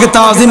 মা বাবাকে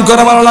তাজিম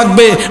করা ভালো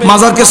লাগবে,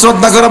 মাজারকে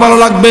শ্রদ্ধা করা ভালো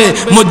লাগবে,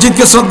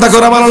 মসজিদকে শ্রদ্ধা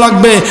করা ভালো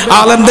লাগবে,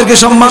 আলেমদেরকে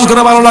সম্মান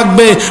করা ভালো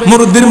লাগবে,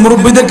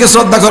 মুরব্বীদেরকে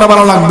শ্রদ্ধা করা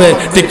ভালো লাগবে,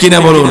 ঠিক কিনা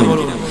বলুন?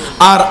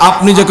 আর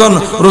আপনি যখন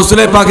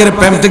রাসূলের পাকের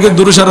প্রেম থেকে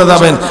দূরে সরে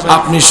যাবেন,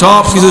 আপনি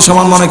সব কিছু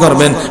সমান মনে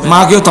করবেন,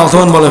 মাকেও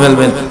তাওয়ান বলে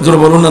ফেলবেন। জোরে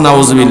বলুন না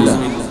নাউজুবিল্লাহ।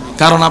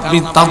 কারণ আপনি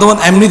তাওয়ান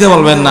এমনিতে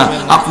বলবেন না,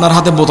 আপনার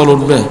হাতে বোতল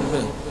উঠবে।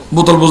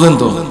 বোতল বুঝেন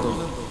তো?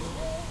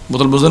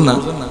 বোতল বুঝেন না?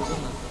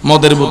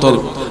 মদের বোতল।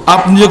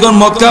 আপনি যখন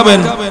মদ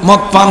খাবেন,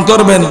 মদ পান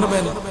করবেন,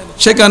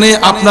 সেখানে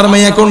আপনার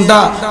মেয়ে কোনটা,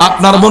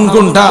 আপনার বোন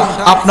কোনটা,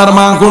 আপনার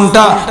মা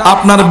কোনটা,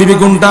 আপনার বিবি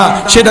কোনটা,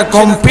 সেটা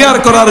কম্পেয়ার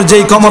করার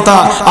যেই ক্ষমতা,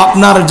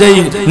 আপনার যেই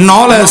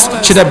নলেজ,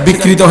 সেটা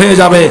বিকৃত হয়ে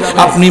যাবে।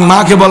 আপনি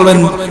মাকে বলবেন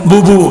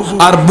বুবু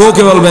আর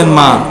বউকে বলবেন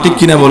মা, ঠিক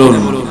কিনা বলুন?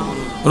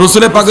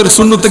 রাসূলের পাকের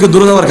সুন্নাত থেকে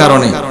দূরে যাওয়ার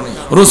কারণে,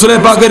 রাসূলের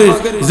পাকের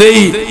যেই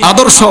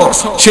আদর্শ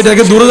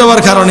সেটাকে দূরে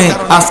যাওয়ার কারণে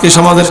আজকে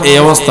সমাজের এই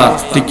অবস্থা,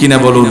 ঠিক কিনা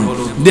বলুন?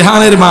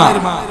 দেহানের মা,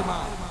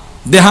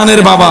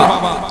 দেহানের বাবা,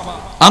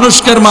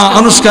 আনুষ্কার মা,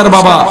 আনুষ্কার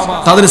বাবা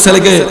তাদের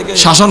ছেলেকে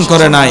শাসন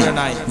করে নাই।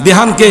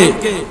 দেহানকে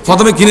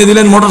প্রথমে কিনে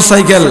দিলেন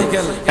মোটরসাইকেল,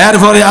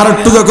 এরপরে আর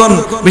একটু যখন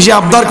বেশি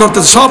আবদার করতে,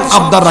 সব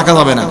আবদার রাখা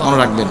যাবে না, মনে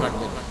রাখবেন।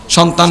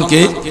 সন্তানকে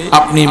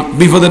আপনি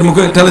বিপদের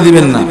মুখে ঠেলে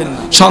দিবেন না।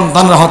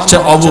 সন্তানরা হচ্ছে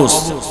অবুঝ,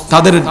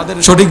 তাদের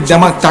সঠিক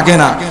দিমাগ থাকে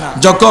না।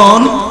 যখন,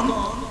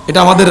 এটা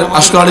আমাদের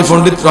আশরাফ আলী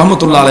পণ্ডিত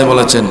রহমতুল্লাহ আলাইহি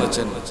বলেছেন,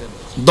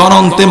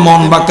 দনন্তে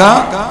মন বাঁকা,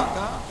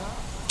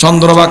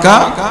 চন্দ্র বাঁকা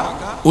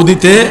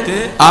উদিতে,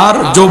 আর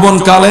যৌবন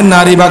কালে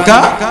নারী বাঁকা,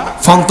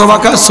 ফন্ত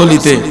বাঁকা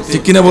চলিতে,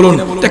 ঠিক কিনা বলুন?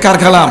 এটা কার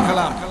কালাম?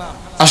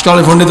 আশরাফ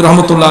আলী পণ্ডিত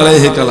রহমতুল্লাহ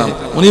আলাইহি কালাম।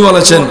 উনি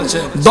বলেছেন,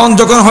 দন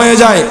যখন হয়ে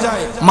যায়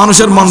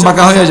মানুষের মন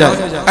বাঁকা হয়ে যায়।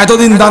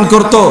 এতদিন দান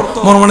করতো,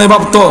 মনে মনে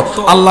ভাবতো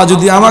আল্লাহ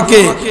যদি আমাকে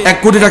 1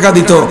 কোটি টাকা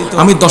দিত,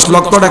 আমি 10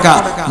 লক্ষ টাকা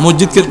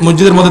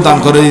মসজিদের মধ্যে দান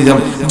করে দিতাম।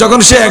 যখন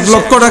সে 1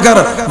 লক্ষ টাকার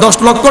 10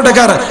 লক্ষ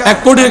টাকার 1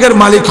 কোটি টাকার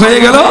মালিক হয়ে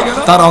গেল,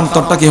 তার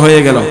অন্তরটা কি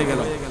হয়ে গেল?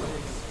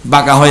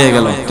 বাঁকা হয়ে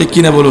গেল। ঠিক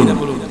কিনা বলুন?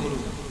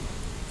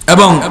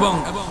 এবং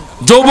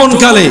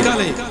যৌবনকালে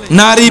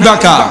নারী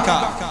বাঁকা।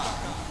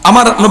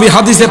 আমার নবী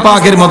হাদিসে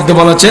পাকের মধ্যে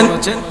বলেছেন,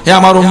 হে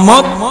আমার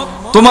উম্মত,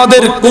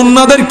 তোমাদের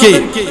কন্যাদেরকে,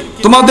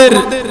 তোমাদের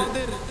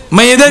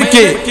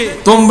মেয়েদেরকে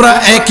তোমরা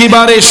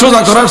একেবারে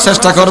সোজা করার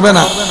চেষ্টা করবে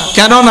না।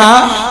 কেননা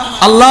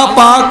আল্লাহ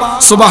পাক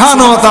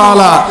সুবহানাহু ওয়া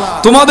তাআলা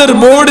তোমাদের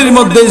বডির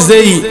মধ্যে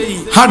যেই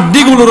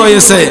হাড্ডিগুলো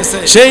রয়েছে,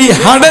 সেই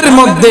হাড়ের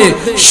মধ্যে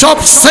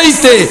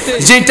সবচাইতে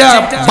যেটা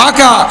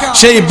বাঁকা,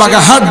 সেই বাঁকা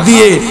হাড়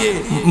দিয়ে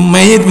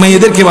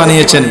মেয়েদেরকে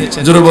বানিয়েছেন।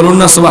 জোরে বলুন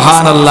না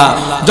সুবহানাল্লাহ।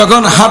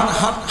 যখন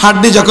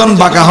হাড্ডি যখন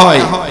বাঁকা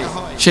হয়,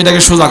 সেটাকে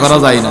সোজা করা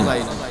যায় না,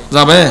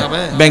 যাবে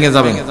ভেঙে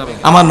যাবে।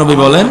 আমার নবী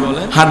বলেন,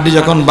 হাড্ডি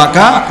যখন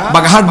বাঁকা,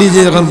 বাঁকা হাড্ডি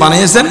যে যখন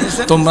বানিয়েছেন,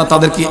 তোমরা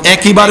তাদেরকে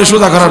একেবারে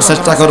সোজা করার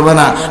চেষ্টা করবে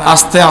না,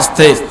 আস্তে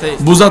আস্তে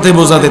বুঝাতে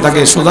বুঝাতে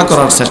তাকে সোজা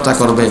করার চেষ্টা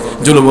করবে।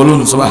 জোরে বলুন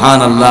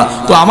সুবহানাল্লাহ।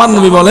 তো আমার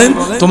নবী বলেন,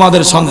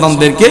 তোমাদের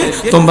সন্তানদেরকে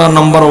তোমরা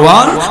নম্বর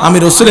 1 আমি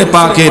রাসূলের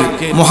পাকের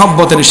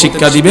মুহাব্বতের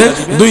শিক্ষা দিবে,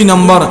 2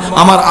 নম্বর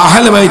আমার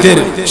আহলে বাইতের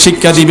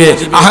শিক্ষা দিবে,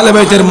 আহলে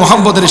বাইতের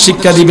মুহাব্বতের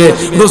শিক্ষা দিবে।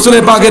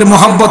 রাসূলের পাকের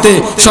মুহাব্বতে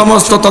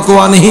সমস্ত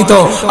তাকওয়া নিহিত,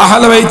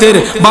 আহলে বাইতের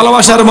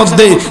ভালোবাসার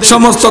মধ্যে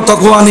সমস্ত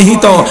তাকওয়া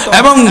নিহিত।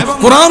 এবং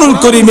কুরআনুল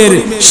কারীমের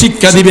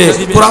শিক্ষা দিবে।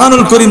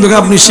 কুরআনুল কারীম থেকে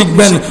আপনি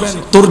শিখবেন,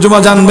 তরজমা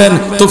জানবেন,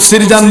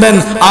 তাফসীর জানবেন,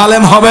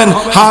 আলেম হবেন,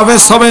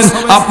 হাফেজ হবেন,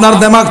 আপনার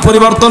দিমাগ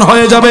পরিবর্তন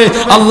হয়ে যাবে।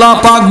 আল্লাহ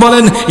পাক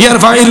বলেন,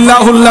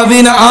 ইয়ারফাইল্লাহুল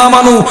লাযিনা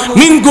আমানু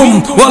মিনকুম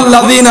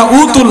ওয়াল্লাযিনা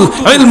উতুল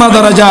ইলমা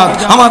দারাজাত।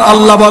 আমার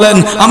আল্লাহ বলেন,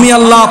 আমি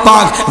আল্লাহ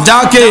পাক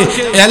যাকে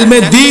ইলমে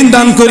দ্বীন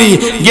দান করি,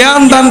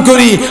 জ্ঞান দান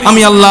করি,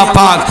 আমি আল্লাহ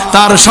পাক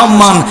তার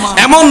সম্মান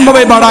এমন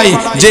ভাবে বাড়াই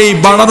যেই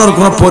বাড়ানোর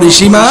কোনো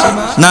পরিসীমা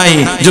নাই।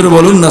 জোরে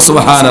বলুন না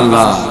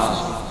সুবহানাল্লাহ।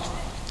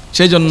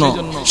 সেই জন্য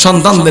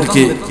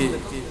সন্তানদেরকে,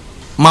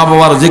 মা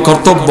বাবার যে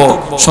কর্তব্য,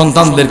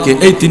 সন্তানদেরকে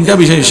এই 3টা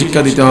বিষয়ে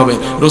শিক্ষা দিতে হবে।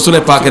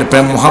 রাসূলের পাকের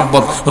প্রেম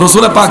মুহাব্বত,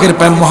 রাসূলের পাকের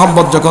প্রেম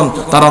মুহাব্বত যখন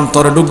তার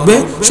অন্তরে ঢুকবে,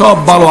 সব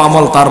ভালো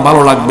আমল তার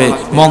ভালো লাগবে,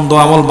 মন্দ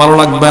আমল ভালো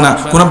লাগবে না।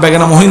 কোনো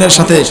বেগানা মহিলার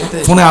সাথে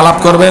ফোনে আলাপ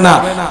করবে না,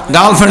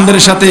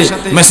 গার্লফ্রেন্ডের সাথে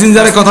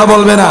মেসেঞ্জারে কথা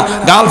বলবে না,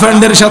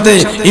 গার্লফ্রেন্ডের সাথে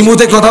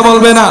ইমোতে কথা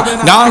বলবে না,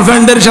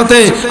 গার্লফ্রেন্ডের সাথে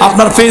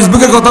আপনার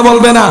ফেসবুকে কথা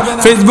বলবে না।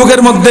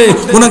 ফেসবুকের মধ্যে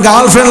কোনো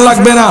গার্লফ্রেন্ড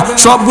লাগবে না,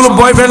 সবগুলো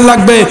বয়ফ্রেন্ড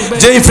লাগবে।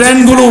 যেই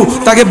ফ্রেন্ডগুলো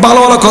তাকে ভালো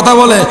ভালো কথা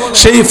বলে,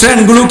 সেই ফ্রেন্ড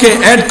গুলোকে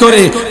অ্যাড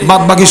করে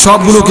বাদ বাকি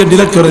সবগুলোকে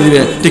ডিলিট করে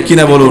দিবে। ঠিক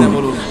কিনা বলুন?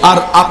 আর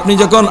আপনি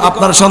যখন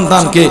আপনার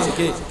সন্তানকে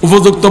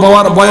উপযুক্ত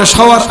বয়স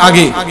হওয়ার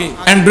আগে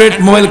অ্যান্ড্রয়েড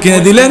মোবাইল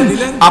কিনে দিলেন,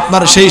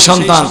 আপনার সেই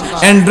সন্তান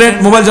অ্যান্ড্রয়েড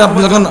মোবাইল আপনি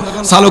যখন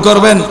চালু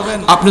করবেন,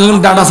 আপনি যখন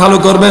ডাটা চালু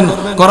করবেন,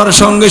 করার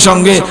সঙ্গে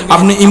সঙ্গে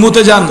আপনি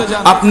ইমোতে যান,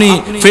 আপনি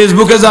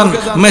ফেসবুকে যান,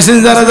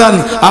 মেসেঞ্জারে যান,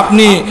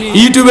 আপনি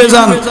ইউটিউবে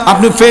যান,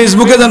 আপনি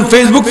ফেসবুকে যান,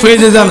 ফেসবুক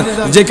পেজে যান,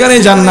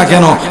 যেখানেই যান না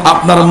কেন,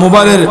 আপনার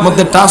মোবাইলের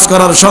মধ্যে টাচ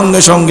করার সঙ্গে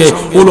সঙ্গে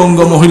উলঙ্গ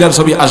মহিলার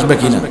ছবি আসবে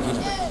কিনা?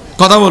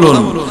 কথা বলুন।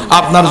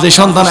 আপনার যে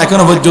সন্তান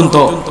এখনো পর্যন্ত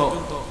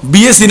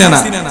বিয়ে চিনে না,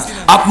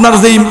 আপনার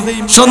যেই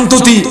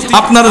সন্ততি,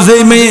 আপনার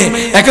যেই মেয়ে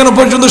এখনো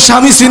পর্যন্ত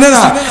স্বামী চিনে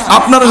না,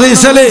 আপনার যেই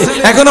ছেলে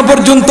এখনো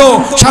পর্যন্ত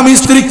স্বামী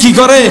স্ত্রী কি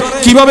করে,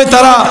 কিভাবে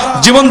তারা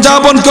জীবন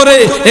যাপন করে,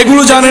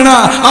 এগুলো জানে না,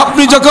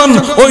 আপনি যখন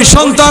ওই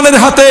সন্তানের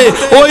হাতে,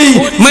 ওই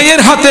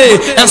মেয়ের হাতে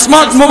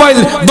স্মার্ট মোবাইল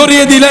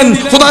ধরিয়ে দিলেন,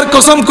 খোদার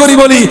কসম করি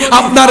বলি,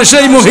 আপনার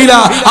সেই মহিলা,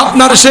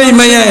 আপনার সেই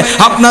মেয়ে,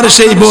 আপনার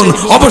সেই বোন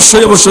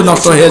অবশ্যই অবশ্যই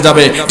নষ্ট হয়ে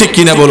যাবে। ঠিক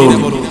কিনা বলুন?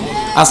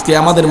 আজকে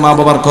আমাদের মা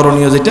বাবার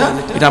করণীয় যেটা,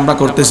 এটা আমরা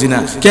করতেছি না।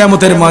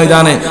 কিয়ামতের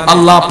ময়দানে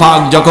আল্লাহ পাক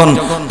যখন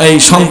এই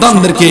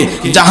সন্তানদেরকে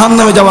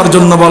জাহান্নামে যাওয়ার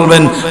জন্য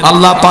বলবেন,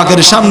 আল্লাহ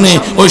পাকের সামনে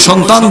ওই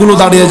সন্তানগুলো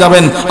দাঁড়িয়ে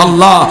যাবেন,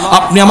 আল্লাহ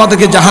আপনি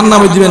আমাদেরকে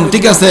জাহান্নামে দিবেন,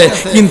 ঠিক আছে,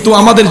 কিন্তু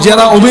আমাদের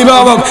যারা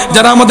অভিভাবক,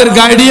 যারা আমাদের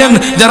গার্ডিয়ান,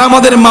 যারা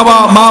আমাদের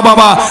মা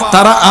বাবা,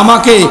 তারা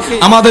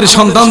আমাদের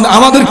সন্তান,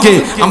 আমাদেরকে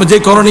যে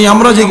করণীয়,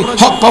 আমরা যে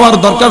হক পাওয়ার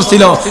দরকার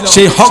ছিল,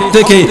 সেই হক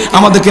থেকে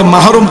আমাদেরকে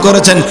মাহরুম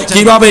করেছেন।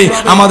 কিভাবে?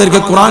 আমাদেরকে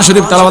কোরআন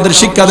শরীফ তেলাওয়াতের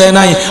শিক্ষা দেয় নাই,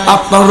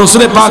 আপনার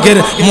রাসূলের পাকের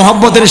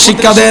মুহাব্বতের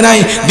শিক্ষা দেয় নাই,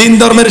 দ্বীন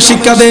ধর্মের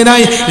শিক্ষা দেয়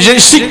নাই। যে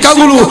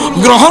শিক্ষাগুলো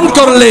গ্রহণ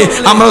করলে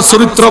আমরা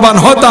চরিত্রবান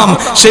হতাম,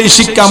 সেই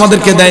শিক্ষা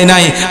আমাদেরকে দেয়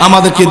নাই।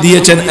 আমাদেরকে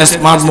দিয়েছেন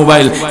স্মার্ট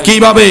মোবাইল।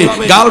 কিভাবে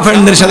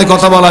গার্লফ্রেন্ডের সাথে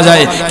কথা বলা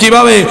যায়,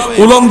 কিভাবে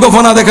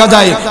উলঙ্গফনা দেখা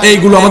যায়,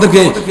 এইগুলো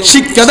আমাদেরকে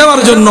শিক্ষা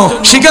দেওয়ার জন্য,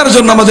 শিখার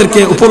জন্য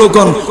আমাদেরকে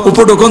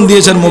উপটোকন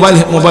দিয়েছেন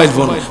মোবাইল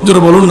ফোন।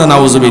 জোরে বলুন না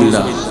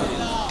নাউজুবিল্লাহ।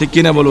 ঠিক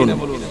কিনা বলুন?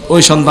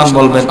 ওই সন্তান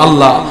বলবেন,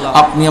 আল্লাহ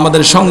আপনি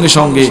আমাদের সঙ্গে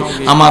সঙ্গে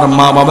আমার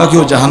মা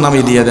বাবাকেও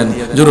জাহান্নামে দিয়ে দেন।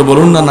 জোরে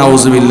বলুন না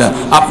নাউজুবিল্লাহ।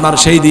 আপনার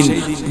সেই দিন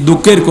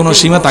দুঃখের কোনো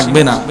সীমা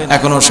থাকবে না।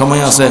 এখনো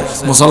সময় আছে।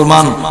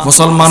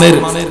 মুসলমানের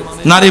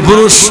নারী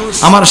পুরুষ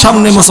আমার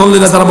সামনে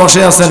মুসল্লিরা যারা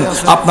বসে আছেন,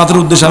 আপনাদের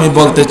উদ্দেশ্যে আমি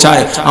বলতে চাই,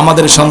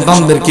 আমাদের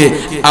সন্তানদেরকে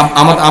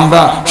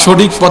আমরা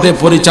সঠিক পথে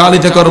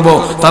পরিচালিত করব।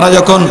 তারা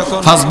যখন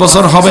 5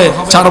 বছর হবে,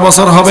 4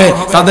 বছর হবে,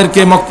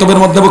 তাদেরকে মক্তবের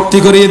মধ্যে ভর্তি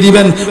করিয়ে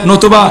দিবেন,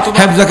 নতুবা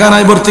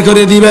হেফজখানায় ভর্তি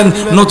করিয়ে দিবেন,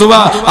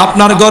 নতুবা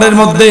আপনার ঘরের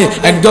মধ্যে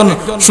একজন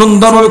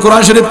সুন্দরভাবে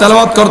কোরআন শরীফ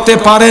তেলাওয়াত করতে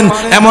পারেন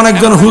এমন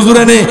একজন হুজুর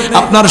এনে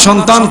আপনার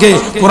সন্তানকে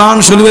কোরআন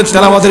শরীফের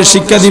তেলাওয়াতের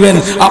শিক্ষা দিবেন।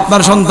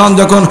 আপনার সন্তান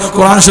যখন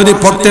কোরআন শরীফ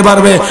পড়তে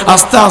পারবে,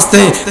 আস্তে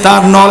আস্তে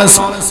তার নলেজ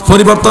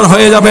পরিবর্তন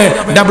হয়ে যাবে,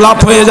 ডেভেলপ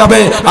হয়ে যাবে।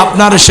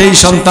 আপনার সেই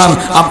সন্তান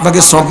আপনাকে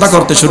শ্রদ্ধা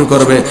করতে শুরু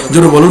করবে।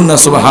 জোরে বলুন না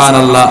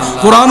সুবহানাল্লাহ।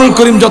 কোরআনুল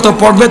করিম যত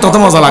পড়বে তত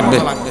মজা লাগবে,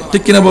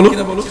 ঠিক কিনা বলুন?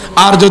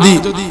 আর যদি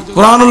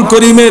কোরআনুল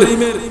করিমের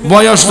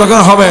বয়স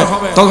যখন হবে,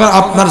 তখন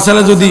আপনার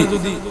ছেলে যদি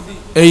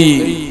এই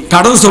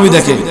কার্টুন ছবি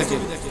দেখে,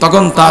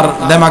 তখন তার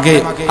দেমাগে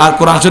আর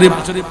কোরআন শরীফ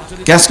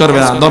ক্যাচ করবে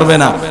না, ধরবে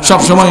না। সব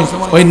সময়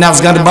ওই নাচ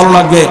গান ভালো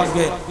লাগবে,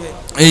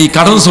 এই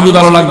কার্টুন ছবি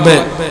ভালো লাগবে,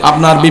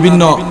 আপনার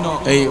বিভিন্ন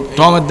এই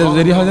টম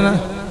জেরি হয় না,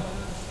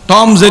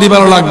 টম জেরি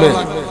ভালো লাগবে,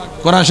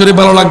 কোরআন শরীফ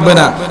ভালো লাগবে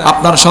না।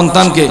 আপনার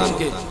সন্তানকে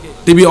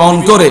টিভি অন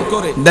করে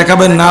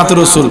দেখাবেন নাত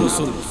রসুল।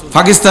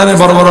 পাকিস্তানে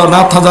বড় বড়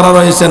নাথ যারা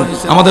রয়েছেন,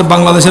 আমাদের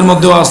বাংলাদেশের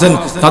মধ্যেও আছেন,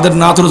 তাদের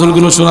নাথ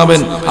রসুলগুলো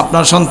শোনাবেন।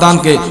 আপনার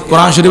সন্তানকে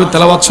কোরআন শরীফের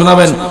তেলাওয়াত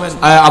শোনাবেন।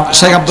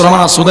 শেখ আব্দুর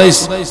রহমান সুদাইস,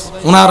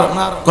 ওনার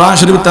কোরআন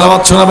শরীফের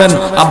তেলাওয়াত শোনাবেন।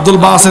 আব্দুল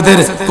বাসেতের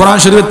কোরআন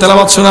শরীফের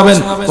তেলাওয়াত শোনাবেন।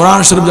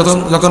 কোরআন শরীফ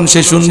যখন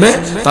সে শুনবে,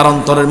 তার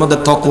অন্তরের মধ্যে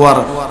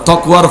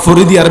তকওয়ার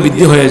ফরিদি আর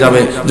বৃদ্ধি হয়ে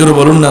যাবে। জোরে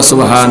বলুন না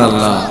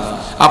সুবহানাল্লাহ।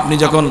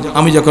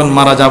 আমি যখন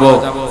মারা যাব,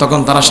 তখন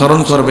তারা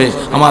স্মরণ করবে,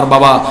 আমার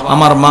বাবা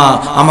আমার মা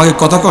আমাকে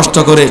কত কষ্ট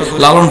করে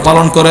লালন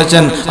পালন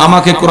করেছেন,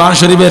 আমাকে কোরআন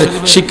শরীফের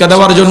শিক্ষা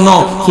দেওয়ার জন্য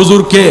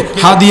হুজুরকে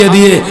হাদিয়া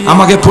দিয়ে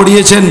আমাকে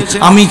পড়িয়েছেন।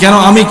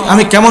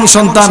 আমি কেমন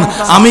সন্তান,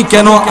 আমি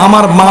কেন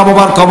আমার মা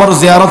বাবার কবর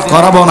জিয়ারত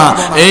করাবো না?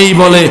 এই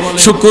বলে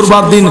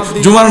শুক্রবার দিন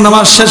জুমার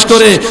নামাজ শেষ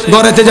করে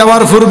ঘরেতে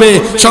যাওয়ার পূর্বে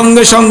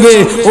সঙ্গে সঙ্গে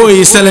ওই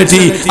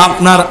ছেলেটি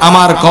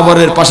আমার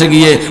কবরের পাশে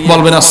গিয়ে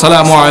বলবেন,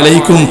 আসসালামু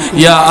আলাইকুম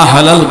ইয়া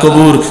আহলাল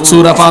কবুর।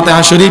 সূরা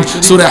ফাতিহা শরীফ,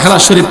 সূরা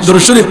ইখলাস শরীফ,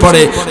 দরুদ শরীফ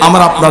পড়ে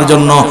আমার আপনার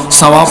জন্য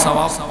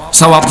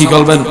সওয়াব কি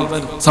করবেন?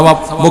 সওয়াব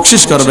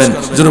বকশিশ করবেন।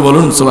 জোরে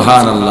বলুন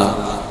সুবহানাল্লাহ।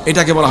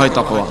 এটাকে বলা হয়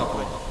তাকওয়া।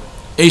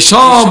 এই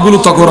সবগুলো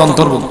তাকওয়ার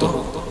অন্তর্ভুক্ত।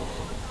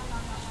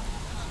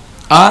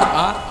 আর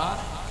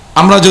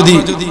আমরা যদি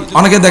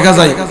অনেকে দেখা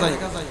যায়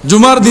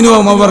জুমার দিনেও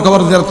মা বাবার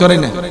কবর জিয়ারত করে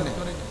না,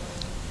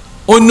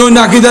 অন্য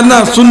আকীদার না,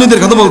 সুন্নিদের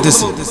কথা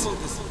বলতেছি।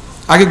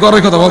 আগে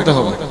ঘরের কথা বলতে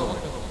হবে,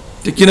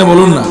 ঠিক কিনা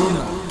বলুন না?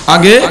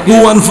 আগে কু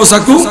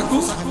আনফুসাকুম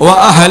ওয়া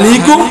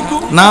আহলিকুম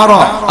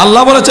নারা।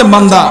 আল্লাহ বলেছে,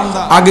 বান্দা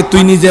আগে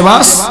তুই নিজে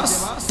বাঁচ,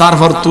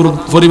 তারপর তোর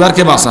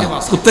পরিবারকে বাঁচা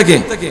থেকে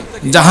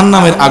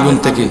জাহান্নামের আগুন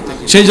থেকে।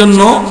 সেই জন্য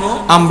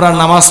আমরা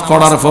নামাজ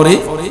পড়ার পরে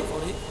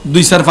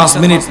 2-4-5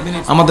 মিনিট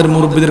আমাদের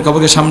মুরব্বীদের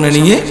কবরকে সামনে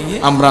নিয়ে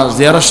আমরা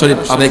জিয়ারত শরীফ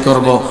আদায়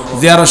করব।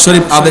 জিয়ারত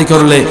শরীফ আদায়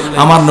করলে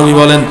আমার নবী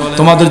বলেন,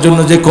 তোমাদের জন্য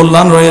যে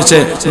কল্যাণ রয়েছে,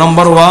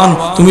 নম্বর 1,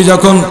 তুমি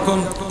যখন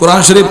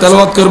কোরআন শরীফ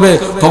তেলাওয়াত করবে,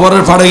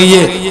 কবরের পাড়ে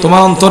গিয়ে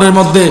তোমার অন্তরের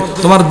মধ্যে,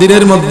 তোমার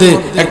দিলের মধ্যে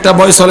একটা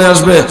ভয় চলে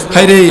আসবে,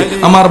 হায় রে,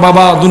 আমার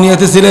বাবা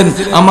দুনিয়াতে ছিলেন,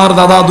 আমার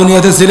দাদা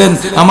দুনিয়াতে ছিলেন,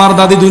 আমার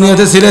দাদি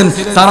দুনিয়াতে ছিলেন,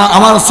 তারা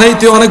আমার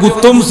চাইতে অনেক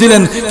উত্তম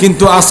ছিলেন,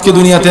 কিন্তু আজকে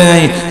দুনিয়াতে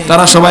নেই,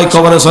 তারা সবাই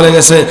কবরে চলে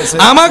গেছে,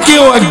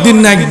 আমাকেও একদিন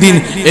না একদিন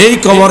এই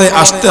কবরে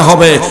আসতে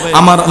হবে।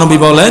 আমার নবী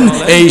বলেন,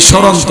 এই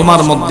স্মরণ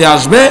তোমার মধ্যে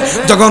আসবে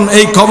যখন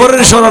এই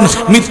কবরের স্মরণ,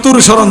 মৃত্যুর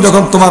স্মরণ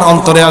যখন তোমার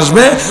অন্তরে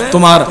আসবে,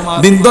 তোমার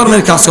দিন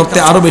ধর্মের কাজ করতে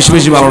আরো বেশি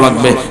বেশি ভালো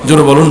লাগবে।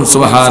 জোরে বলুন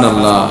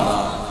সুবহানাল্লাহ।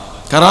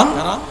 কারণ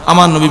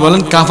আমার নবী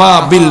বলেন, কাফা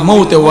বিল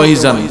মৌতে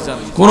ওয়াইজান।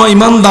 কোন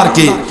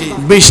ইমানদারকে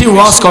বেশি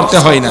ওয়াজ করতে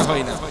হয় না।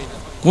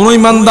 কোন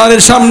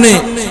ইমানদারের সামনে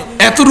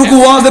এতটুকু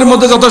ওয়াজের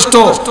মধ্যে যথেষ্ট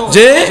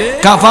যে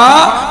কাফা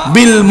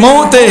বিল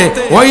মৌতে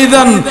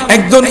ওয়াইজান।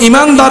 একজন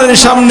ইমানদারের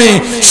সামনে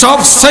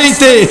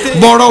সবচাইতে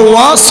বড়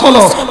ওয়াজ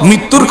হলো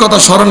মৃত্যুর কথা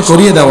স্মরণ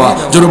করিয়ে দেওয়া।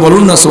 জোরে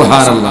বলুন না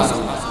সুবহানাল্লাহ।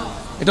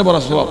 এটা বড়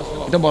সওয়াব,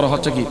 এটা বড়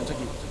হচ্ছে কি,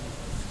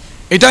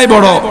 এটাই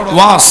বড়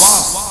ওয়াজ।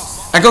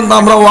 এখন তো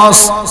আমরা ওয়াজ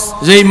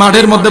যেই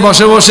মাঠের মধ্যে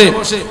বসে বসে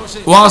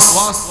ওয়াজ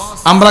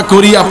আমরা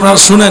করি, আপনারা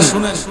শুনেন,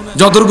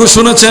 যতটুকু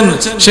শুনেছেন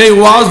সেই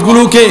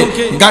ওয়াজগুলোকে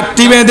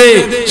গাঁটটি বেঁধে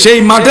সেই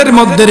মাঠের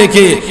মধ্যে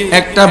রেখে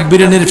একটা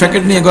বিরিয়ানির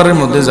প্যাকেট নিয়ে ঘরের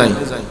মধ্যে যাই,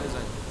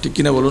 ঠিক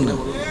কিনা বলুন না?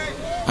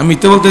 আমি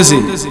মিথ্যে বলতেছি?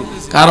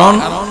 কারণ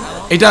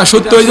এটা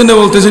সত্য এই জন্য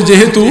বলতেছি,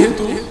 যেহেতু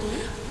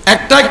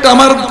একটা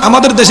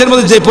আমাদের দেশের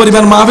মধ্যে যে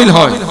পরিমাণ মাহফিল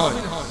হয়,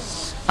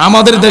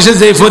 আমাদের দেশে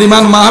যে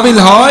পরিমাণ মাহফিল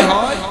হয়,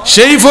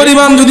 সেই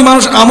পরিমাণ যদি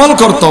মানুষ আমল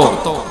করত,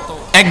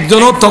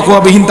 একজনও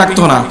তাকওয়াবিহীন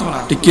থাকতো না,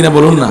 ঠিক কিনা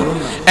বলুন না?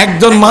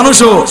 একজন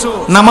মানুষও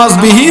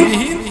নামাজবিহীন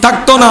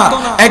থাকতো না।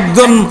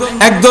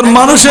 একজন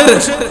মানুষের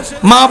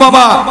মা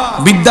বাবা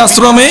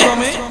বৃদ্ধাশ্রমে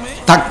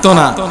থাকতো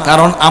না।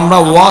 কারণ আমরা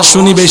ওয়াজ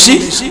শুনি বেশি,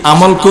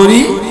 আমল করি,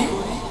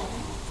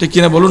 ঠিক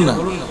কিনা বলুন না?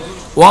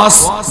 ওয়াজ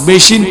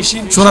বেশি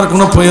শোনার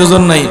কোনো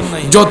প্রয়োজন নাই,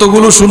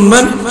 যতগুলো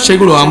শুনবেন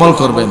সেগুলো আমল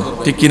করবেন,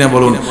 ঠিক কিনা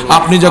বলুন?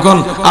 আপনি যখন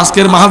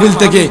আজকের মাহফিল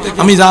থেকে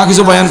আমি যা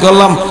কিছু বয়ান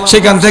করলাম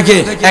সেখান থেকে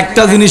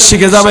একটা জিনিস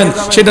শিখে যাবেন,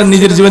 সেটা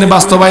নিজের জীবনে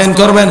বাস্তবায়ন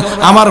করবেন।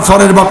 আমার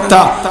পরের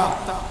বক্তা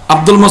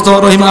আব্দুল মুস্তাফা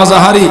রহিম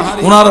আজহারি,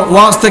 ওনার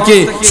ওয়াজ থেকে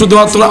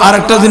শুধুমাত্র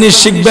আরেকটা জিনিস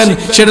শিখবেন,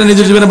 সেটা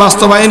নিজের জীবনে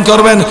বাস্তবায়ন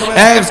করবেন।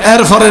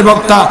 এর পরের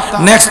বক্তা,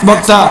 নেক্সট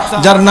বক্তা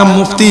যার নাম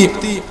মুফতি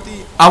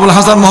আবুল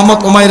হাসান মোহাম্মদ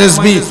ওমাই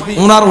রেজবি,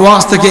 ওনার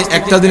ওয়াজ থেকে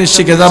একটা জিনিস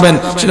শিখে যাবেন,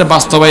 সেটা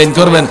বাস্তবায়ন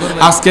করবেন।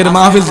 আজকের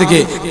মাহফিল থেকে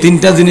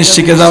তিনটা জিনিস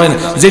শিখে যাবেন,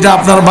 যেটা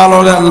আপনার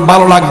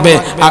ভালো লাগবে।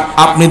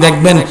 আপনি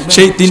দেখবেন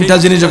সেই তিনটা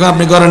জিনিস যখন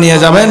আপনি ঘরে নিয়ে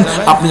যাবেন,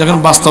 আপনি যখন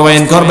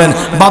বাস্তবায়ন করবেন,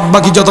 বাদ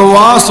বাকি যত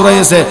ওয়াজ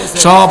রয়েছে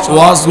সব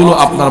ওয়াজগুলো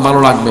আপনার ভালো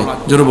লাগবে।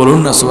 জোরে বলুন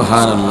না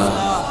সুবহানাল্লাহ,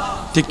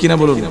 ঠিক কিনা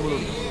বলুন?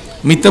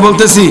 মিথ্যা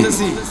বলতেছি?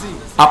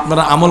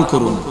 আপনারা আমল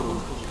করুন,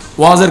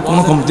 ওয়াজের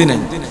কোনো কমতি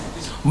নেই,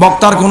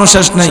 বক্তার কোনো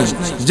শেষ নেই।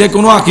 যে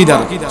কোনো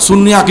আকীদার,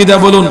 সুন্নি আকীদা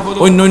বলুন,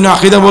 অন্য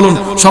আকীদা বলুন,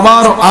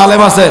 সবার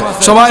আলেম আছে,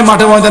 সবাই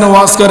মাঠে ময়দানে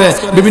ওয়াজ করে,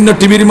 বিভিন্ন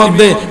টিভির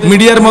মধ্যে,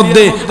 মিডিয়ার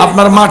মধ্যে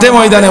আপনার মাঠে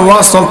ময়দানে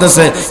ওয়াজ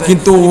চলতেছে,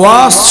 কিন্তু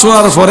ওয়াজ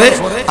শোনার পরে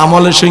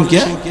আমলের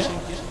সংখ্যা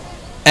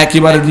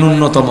একেবারে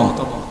ন্যূনতম,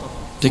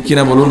 ঠিক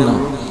কিনা বলুন না?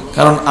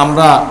 কারণ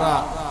আমরা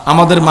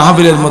আমাদের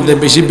মাহফিলের মধ্যে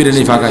বেশি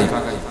বিরিয়ানি ফাঁকাই,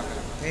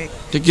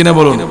 ঠিক কিনা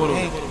বলুন?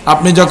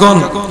 আপনি যখন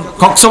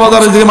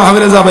কক্সবাজারের দিকে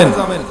মাহফিলে যাবেন,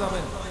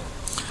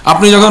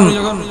 আপনি যখন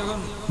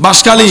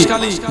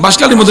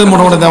বাঁশখালীর মধ্যে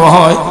মোটামুটি দেওয়া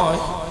হয়,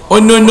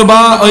 অন্য বা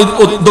ওই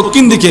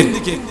দক্ষিণ দিকে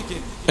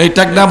এই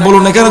টেকনাফ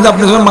বলুন, এখানে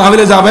আপনি যখন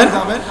মাহফিলে যাবেন,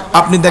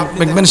 আপনি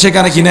দেখবেন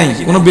সেখানে কি নাই,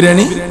 কোনো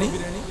বিরিয়ানি,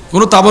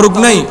 কোনো তাবরুক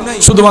নাই,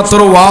 শুধুমাত্র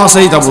ওয়াজ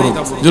এই তাবরুক।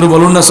 জোরে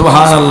বলুন না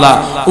সুবহানাল্লাহ।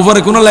 উপরে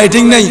কোনো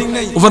লাইটিং নেই,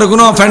 উপরে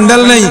কোনো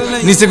প্যান্ডেল নেই,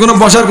 নিচে কোনো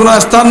বসার কোনো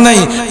স্থান নেই,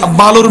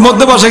 বালুর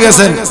মধ্যে বসে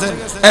গেছেন,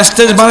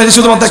 স্টেজ বানিয়ে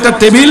শুধুমাত্র একটা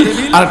টেবিল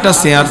আর একটা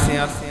চেয়ার।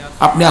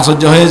 আপনি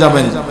আশ্চর্য হয়ে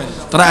যাবেন,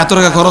 তারা এত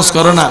টাকা খরচ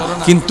করে না,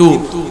 কিন্তু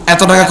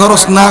এত টাকা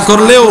খরচ না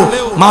করলেও,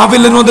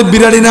 মাহফিলের মধ্যে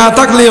বিরাড়ি না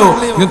থাকলেও,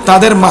 কিন্তু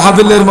তাদের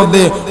মাহফিলের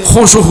মধ্যে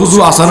খুশু খুজু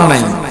আছে না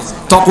নাই,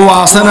 তাকওয়া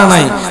আছে না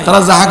নাই? তারা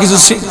যাহা কিছু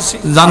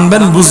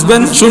জানবেন,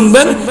 বুঝবেন,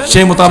 শুনবেন,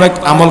 সেই মোতাবেক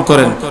আমল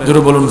করেন।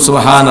 জোরে বলুন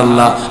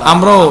সুবহানাল্লাহ।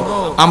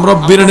 আমরা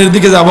বিরাড়ির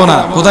দিকে যাব না,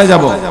 কোথায়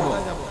যাব?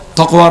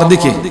 তাকওয়ার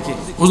দিকে।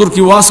 হুজুর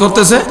কি ওয়াজ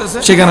করতেছে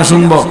সেখানে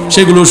শুনবো,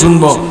 সেগুলো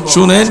শুনবো,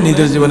 শুনে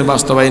নিজের জীবনে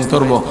বাস্তবায়ন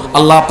করব।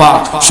 আল্লাহ পাক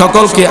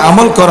সকলকে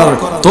আমল করার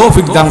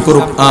তৌফিক দান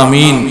করুক,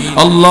 আমিন।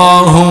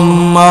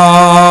 আল্লাহুম্মা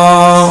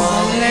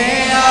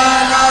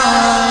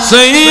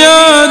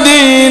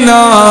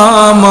সাইয়্যিদিনা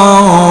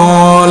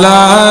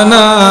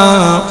মাওলানা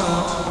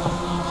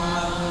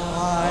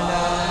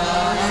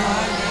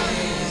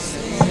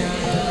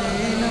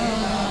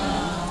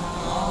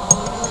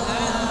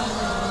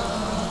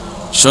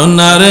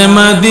সোনার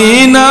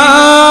মদিনা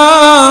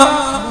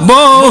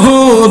বহু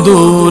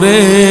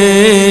দূরে,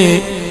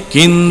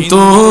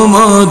 কিন্তু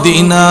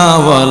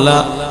মদিনাওয়ালা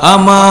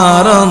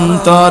আমার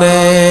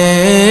অন্তরে,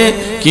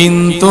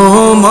 কিন্তু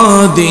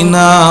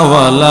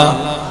মদিনাওয়ালা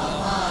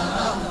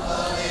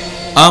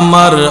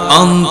আমার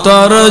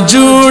অন্তর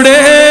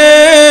জুড়ে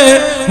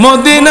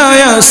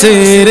মদিনায় আছে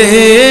রে,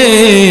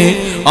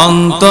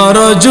 অন্তর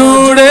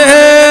জুড়ে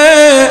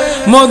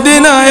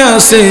মদিনায়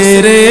আছে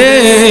রে,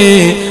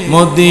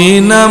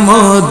 মদিনা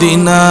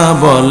মদিনা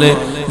বলে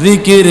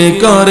জিকির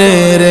করে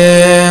রে,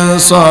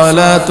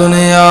 সালাতুন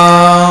ইয়া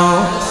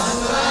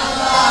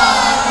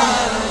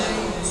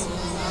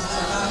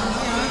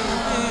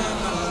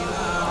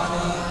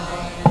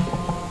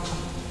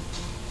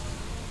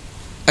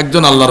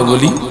একজন আল্লাহর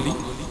ওলি,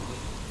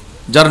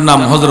 যার নাম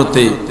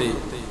হযরতে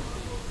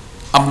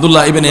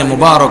আব্দুল্লাহ ইবনে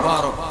মুবারক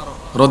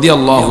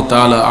রাদিয়াল্লাহু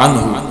তাআলা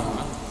আনহু।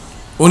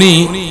 উনি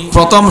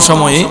প্রথম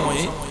সময়ে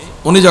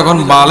উনি যখন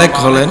বালেক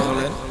হলেন,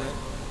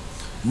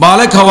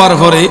 বালেক হওয়ার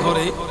পরে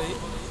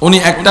উনি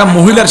একটা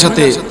মহিলার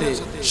সাথে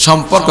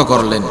সম্পর্ক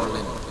করলেন।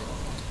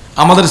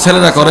 আমাদের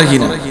ছেলেরা করে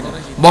কিনা?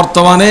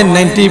 বর্তমানে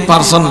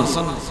 90%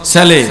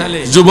 ছেলে,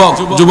 যুবক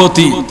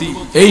যুবতী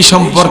এই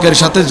সম্পর্কের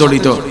সাথে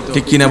জড়িত,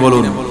 ঠিক কিনা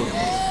বলুন?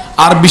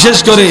 আর বিশেষ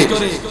করে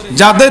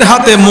যাদের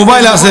হাতে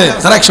মোবাইল আছে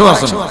তারা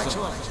 100%,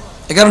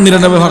 এখানে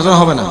 99%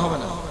 হবে না।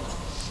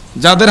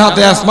 যাদের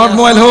হাতে স্মার্ট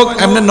মোবাইল হোক,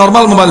 এমনি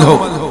নরমাল মোবাইল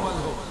হোক,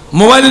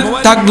 মোবাইল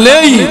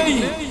থাকলেই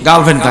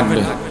গার্লফ্রেন্ড থাকবে,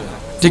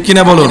 ঠিক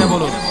কিনা বলুন?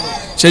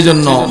 সেই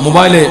জন্য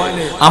মোবাইলে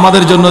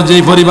আমাদের জন্য যে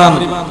পরিমাণ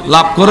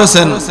লাভ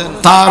করেছেন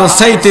তার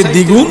চাইতে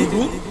দ্বিগুণ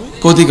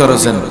ক্ষতি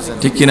করেছেন,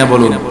 ঠিক কিনা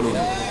বলুন?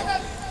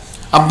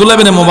 আব্দুল্লাহ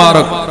ইবনে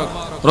মুবারক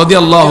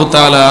রাদিয়াল্লাহু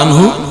তাআলা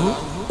আনহু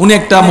উনি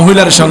একটা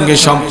মহিলার সঙ্গে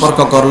সম্পর্ক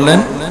করলেন,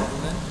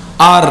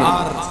 আর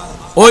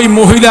ওই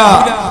মহিলা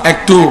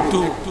একটু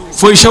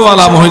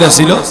পয়সাওয়ালা মহিলা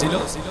ছিল,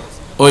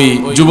 ওই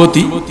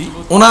যুবতী।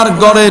 ওনার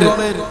ঘরের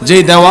যে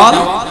দেওয়াল,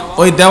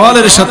 ওই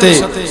দেওয়ালের সাথে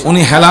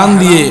উনি হেলান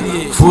দিয়ে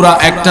পুরা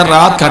একটা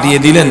রাত কাটিয়ে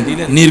দিলেন,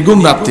 নির্গুম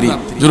রাত্রি।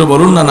 জোরে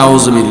বলুন না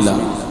নাউজুবিল্লাহ।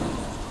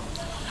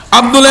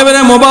 আব্দুল্লাহ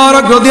ইবনে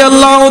মুবারক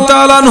রাদিয়াল্লাহু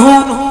তাআলা আনহু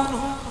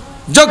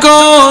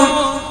যখন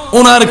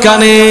ওনার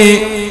কানে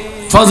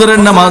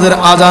ফজরের নামাজের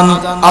আজান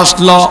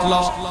আসলো,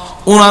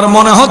 ওনার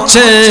মনে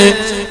হচ্ছে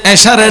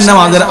এশারের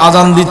নামাজের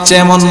আজান দিচ্ছে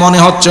এমন মনে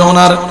হচ্ছে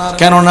ওনার,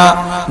 কেননা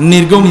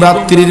নির্ঘুম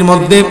রাত্রির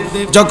মধ্যে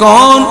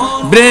যখন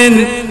ব্রেন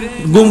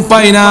ঘুম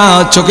পায় না,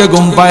 চোখে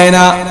ঘুম পায়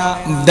না,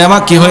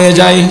 দেমাগ কি হয়ে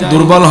যায়,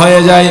 দুর্বল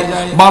হয়ে যায়,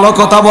 ভালো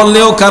কথা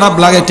বললেও খারাপ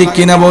লাগে, ঠিক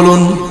কিনা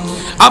বলুন।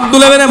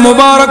 আব্দুল্লাহ ইবনে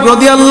মুবারক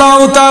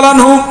রাদিয়াল্লাহু তাআলা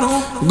আনহু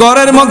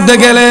ঘরের মধ্যে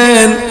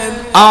গেলেন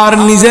আর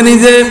নিজে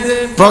নিজে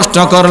প্রশ্ন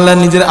করলেন,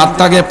 নিজের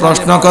আত্মাকে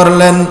প্রশ্ন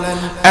করলেন,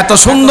 এত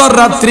সুন্দর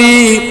রাত্রি,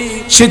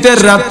 শীতের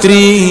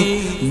রাত্রি,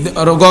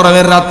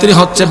 গরমের রাত্রি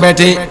হচ্ছে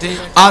বেটে,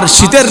 আর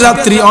শীতের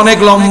রাত্রি অনেক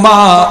লম্বা,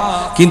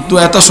 কিন্তু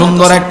এত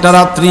সুন্দর একটা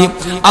রাত্রি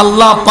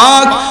আল্লাহ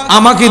পাক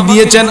আমাকে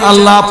দিয়েছেন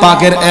আল্লাহ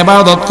পাকের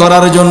ইবাদত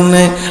করার জন্য,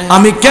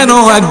 আমি কেন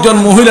একজন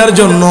মহিলার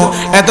জন্য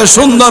এত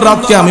সুন্দর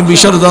রাতকে আমি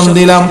বিসর্জন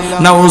দিলাম?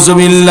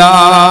 নাউজুবিল্লাহ।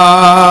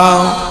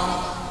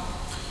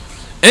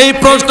 এই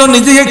প্রশ্ন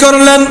নিজেকে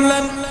করলেন।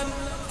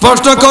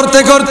 প্রশ্ন করতে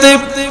করতে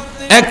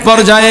এক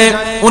পর্যায়ে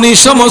উনি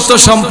সমস্ত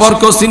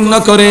সম্পর্ক ছিন্ন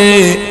করে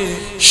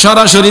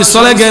সরাসরি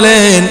চলে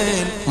গেলেন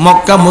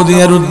মক্কা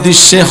মদিনার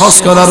উদ্দেশ্যে, হজ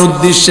করার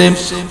উদ্দেশ্যে।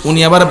 উনি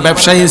আবার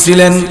ব্যবসায়ী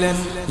ছিলেন।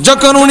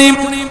 যখন উনি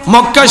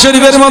মক্কা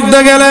শরীফের মধ্যে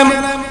গেলেন,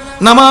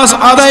 নামাজ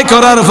আদায়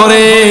করার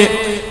পরে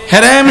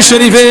হেরেম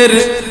শরীফের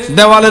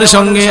দেওয়ালের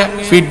সঙ্গে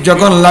ফিট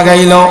যখন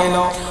লাগাইল,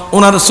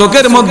 ওনার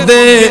চোখের মধ্যে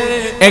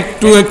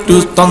একটু একটু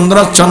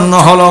তন্দ্রাচ্ছন্ন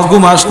হলো,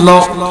 ঘুম আসলো।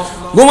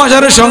 ঘুম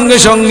আসার সঙ্গে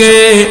সঙ্গে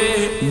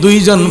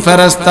দুইজন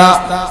ফেরেশতা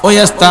ওই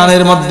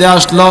স্থানের মধ্যে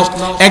আসলো।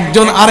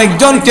 একজন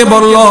আরেকজনকে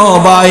বলল,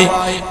 ভাই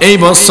এই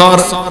বছর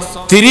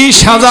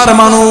 30,000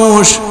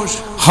 মানুষ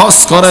হজ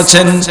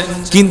করেছেন,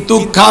 কিন্তু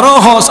কারো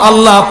হজ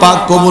আল্লাহ পাক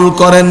কবুল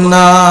করেন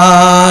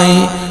নাই।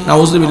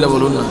 নাউজুবিল্লাহ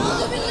বলুন না।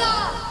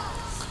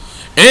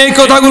 এই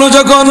কথাগুলো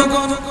যখন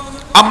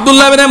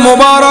আব্দুল্লাহ ইবনে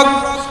মুবারক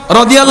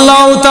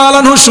রাদিয়াল্লাহু তাআলা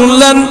আনহু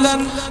শুনলেন,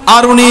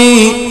 আর উনি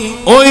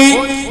ওই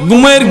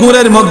ঘুমের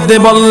ঘোরের মধ্যে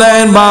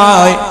বললেন,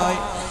 ভাই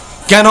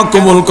কেন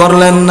কবুল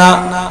করলেন না?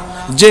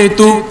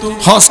 যেহেতু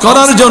হজ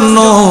করার জন্য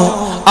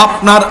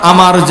আপনার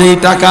আমার যেই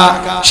টাকা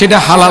সেটা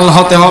হালাল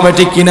হতে হবে,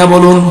 ঠিক কিনা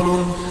বলুন।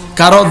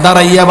 কারো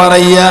দাঁড়াইয়া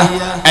বাড়াইয়া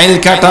আইল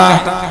কাটা,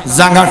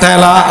 জাঙ্গা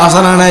টেলা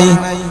আসানা নাই,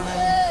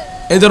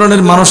 এই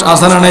ধরনের মানুষ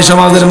আসানা নাই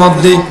সমাজের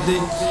মধ্যে।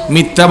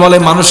 মিথ্যা বলে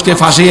মানুষকে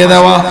ফাঁসিয়ে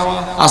দেওয়া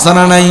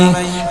আসানা নাই।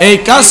 এই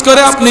কাজ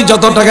করে আপনি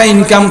যত টাকা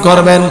ইনকাম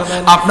করবেন,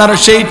 আপনার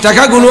সেই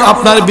টাকাগুলো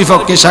আপনার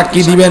বিপক্ষে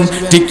সাক্ষী দিবেন,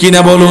 ঠিক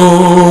কিনা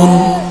বলুন।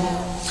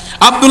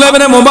 আব্দুল্লাহ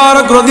ইবনে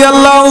মুবারক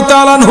রাদিয়াল্লাহু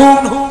তাআলা আনহু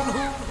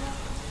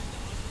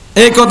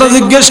এই কথা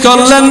জিজ্ঞেস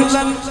করলেন।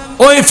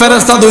 ওই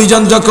ফেরেশতা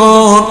দুইজন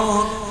যখন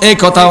এই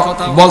কথা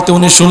বলতে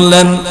উনি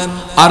শুনলেন,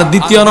 আর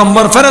দ্বিতীয়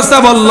নম্বর ফেরেশতা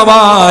বলল,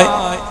 ভাই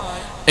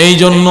এই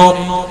জন্য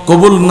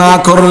কবুল না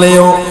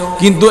করলেও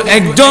কিন্তু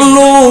একজন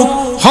লোক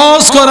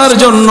হজ করার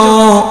জন্য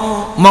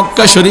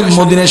মক্কা শরীফ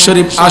মদিনা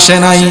শরীফ আসে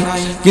নাই,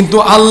 কিন্তু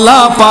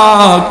আল্লাহ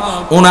পাক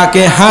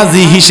ওনাকে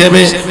হাজী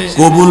হিসেবে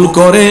কবুল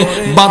করে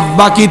বাদ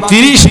বাকি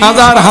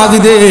 30,000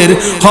 হাজীদের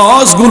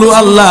হজগুলো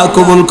আল্লাহ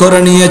কবুল করে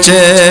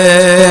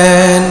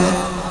নিয়েছেন।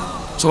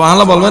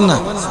 সুবহানাল্লাহ বলবেন না?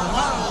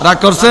 রাগ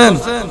করছেন?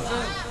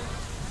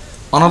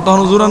 অনর্থ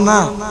হুজুর না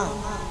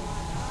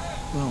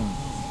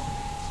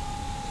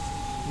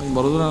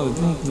বড় হুজুর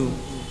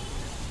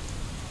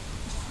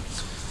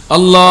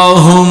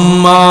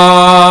আল্লাহুম্মা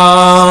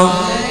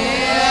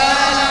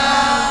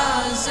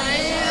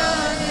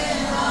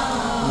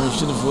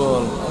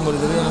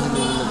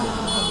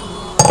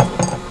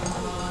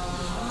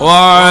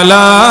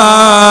وعلى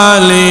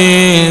آل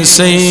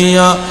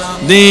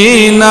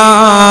سيدنا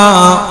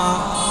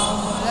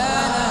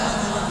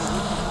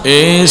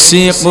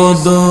ऐसी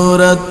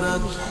कुदरत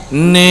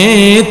ने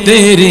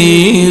तेरी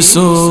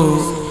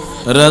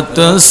सूरत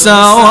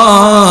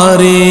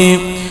सवारी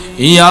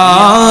या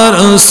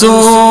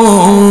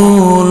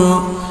रसूल,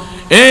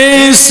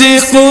 ऐसी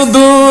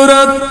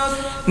कुदरत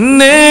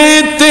ने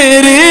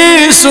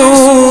तेरी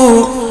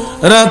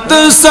सूरत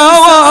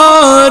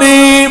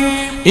सवारी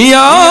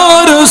या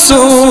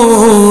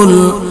रसूल,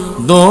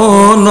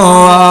 दोनों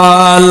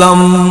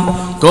आलम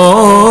को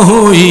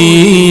हुई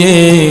ये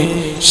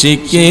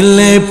शिकिल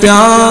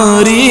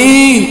प्यारी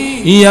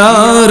या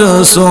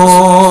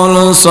रसूल,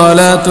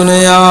 सलातुन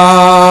या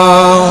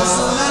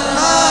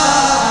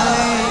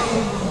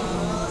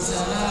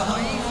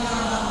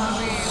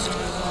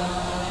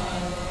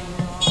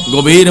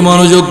গভীর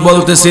মনোযোগ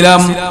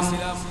বলতেছিলাম।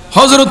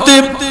 হযরত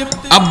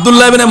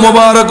আব্দুল্লাহ ইবনে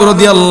মুবারক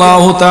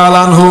রাদিয়াল্লাহু তাআলা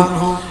আনহু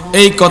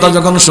এই কথা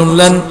যখন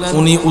শুনলেন,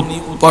 উনি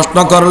প্রশ্ন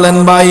করলেন,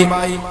 ভাই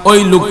ওই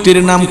লোকটির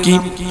নাম কি?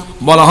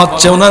 বলা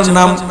হচ্ছে ওনার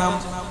নাম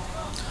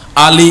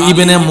আলী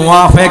ইবনে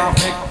মুওয়াফিক,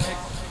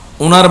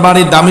 ওনার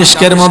বাড়ি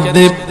দামেস্কের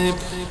মধ্যে।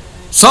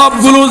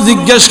 সবগুলো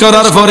জিজ্ঞেস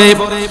করার পরে,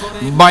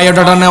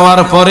 বায়োডাটা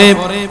নেওয়ার পরে,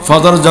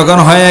 ফজর যখন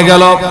হয়ে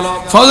গেল,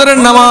 ফজরের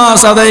নামাজ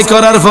আদায়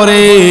করার পরে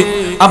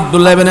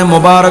আব্দুল্লাহ ইবনে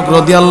মুবারক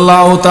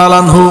রাদিয়াল্লাহু তাআলা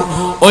আনহু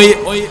ওই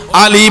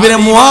আলী ইবনে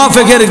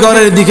মুওয়াফিকের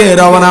ঘরের দিকে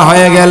রওনা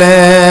হয়ে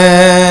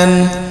গেলেন।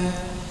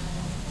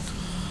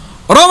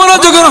 রওনা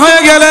যখন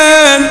হয়ে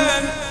গেলেন,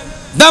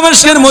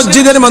 দামেস্কের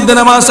মসজিদের মধ্যে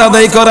নামাজ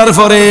আদায় করার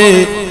পরে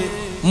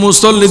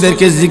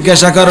মুসল্লিদেরকে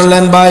জিজ্ঞাসা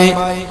করলেন, ভাই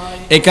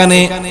এখানে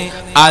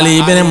আলী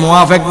ইবনে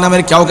মুআফিক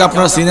নামের কাউকে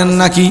আপনারা চিনেন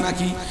নাকি?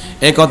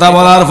 এই কথা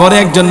বলার পরে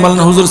একজন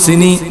বললেন হুজুর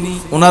চিনি,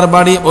 ওনার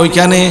বাড়ি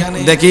ওইখানে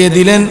দেখিয়ে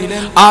দিলেন।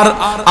 আর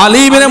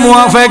আলী ইবনে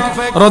মুআফিক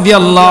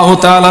রাদিয়াল্লাহু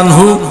তাআলা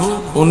আনহু,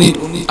 উনি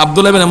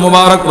আব্দুল্লাহ ইবনে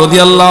মুবারক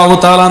রাদিয়াল্লাহু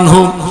তাআলা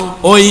আনহু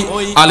ওই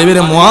আলী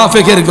ইবনে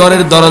মুআফিকের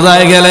ঘরের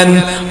দরজায় গেলেন,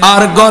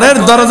 আর ঘরের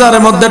দরজার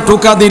মধ্যে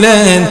টোকা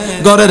দিলেন,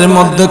 ঘরের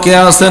মধ্যে কে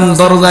আছেন,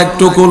 দরজা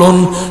একটু খুলুন।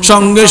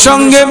 সঙ্গে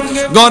সঙ্গে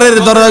ঘরের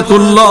দরজা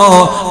খুলল,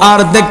 আর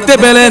দেখতে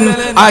পেলেন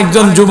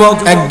একজন যুবক,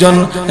 একজন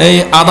এই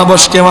আধা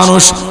বয়স্ক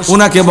মানুষ।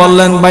 উনাকে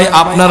বললেন ভাই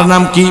আপনার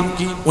নাম কি?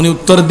 উনি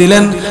উত্তর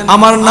দিলেন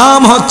আমার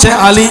নাম হচ্ছে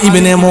আলী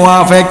ইবনে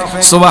মুআফিক।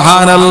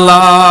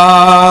 সুবহানাল্লাহ।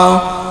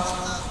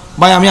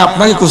 ভাই আমি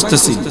আপনাকে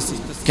খুঁজতেছি।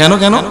 কেন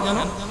কেন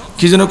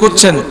কি জন্য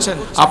খুঁজছেন?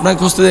 আপনাকে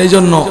খুঁজতে এই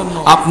জন্য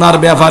আপনার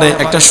ব্যাপারে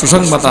একটা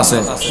সুসংবাদ আছে।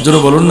 জোরে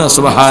বলুন না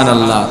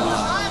সুবহানাল্লাহ।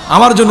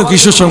 আমার জন্য কি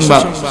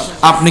সুসংবাদ?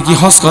 আপনি কি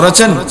হজ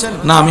করেছেন?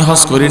 না আমি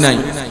হজ করি নাই।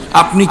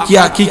 আপনি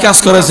কি কাজ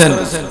করেছেন?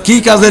 কি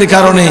কাজের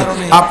কারণে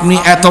আপনি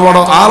এত বড়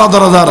আলা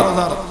দরজার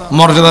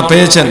মর্যাদা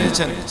পেয়েছেন?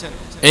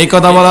 এই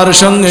কথা বলার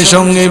সঙ্গে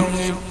সঙ্গে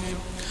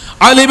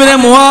আলী ইবনে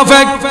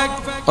মুআফিক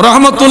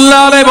রাহমাতুল্লাহ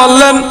আলাইহি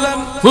বললেন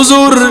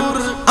হুজুর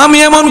আমি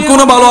এমন কোন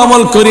ভালো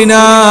আমল করি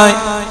নাই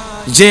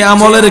যে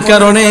আমলের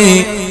কারণে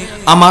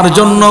আমার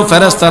জন্য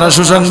ফেরেশতারা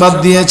সুসংবাদ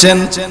দিয়েছেন।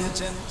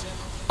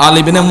 আলী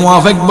ইবনে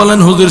মুআফিক বলেন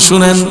হুজুর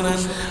শুনেন,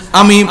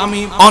 আমি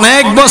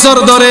অনেক বছর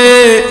ধরে,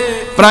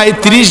 প্রায়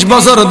 30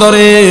 বছর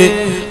ধরে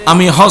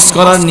আমি হজ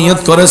করার নিয়ত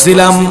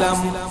করেছিলাম,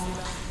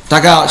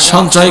 টাকা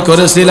সঞ্চয়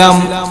করেছিলাম,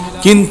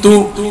 কিন্তু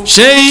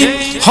সেই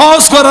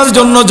হজ করার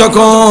জন্য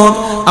যখন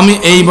আমি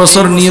এই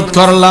বছর নিয়ত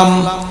করলাম,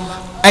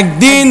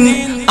 একদিন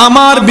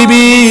আমার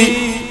বিবি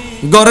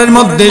ঘরের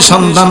মধ্যে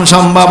সন্তান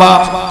সম্ভবা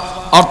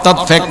অর্থাৎ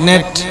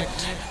প্রেগনেন্ট।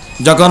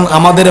 যখন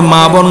আমাদের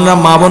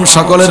মা বোন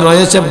সকলের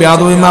রয়েছে,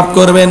 বেয়াদবি মাফ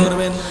করবেন,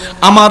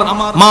 আমার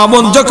মা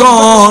বোন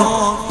যখন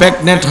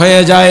প্রেগনেন্ট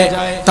হয়ে যায়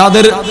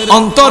তাদের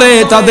অন্তরে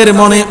তাদের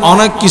মনে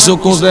অনেক কিছু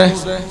খুঁজে,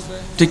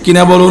 ঠিক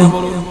কিনা বলুন?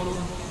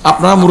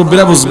 আপনারা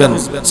মুরব্বীরা বুঝবেন,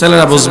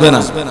 ছেলেরা বুঝবে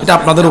না। এটা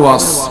আপনাদের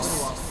ওয়াজ,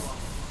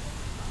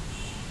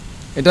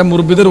 এটা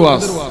মুরব্বীদের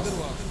ওয়াজ।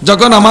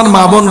 যখন আমার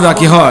মা বোন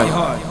রাখি হয়,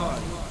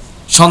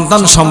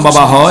 সন্তান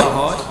সম্ভবা হয়,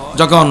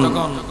 যখন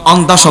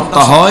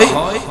অন্তাসত্তা হয়,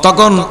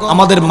 তখন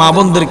আমাদের মা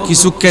বোনদের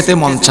কিছু খেতে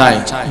মন চায়,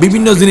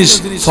 বিভিন্ন জিনিস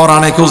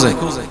ফরানে খোঁজে,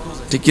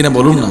 ঠিক কিনা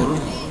বলুন না?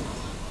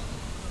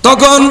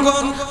 তখন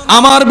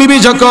আমার বিবি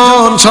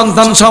যখন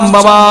সন্তান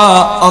সম্ভবা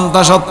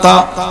অন্তাসত্তা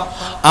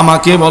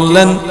আমাকে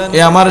বললেন এ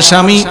আমার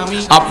স্বামী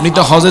আপনি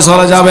তো হজে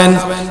চলে যাবেন,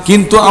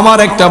 কিন্তু আমার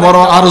একটা বড়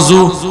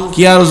আরজু।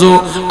 কি আরজু?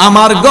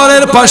 আমার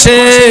ঘরের পাশে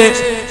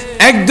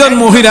একজন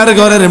মহিলার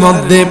ঘরের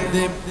মধ্যে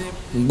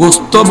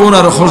গোস্ত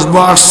বোনার খুশবু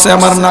আসছে,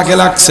 আমার নাকে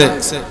লাগছে,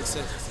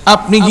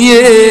 আপনি গিয়ে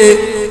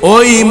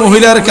ওই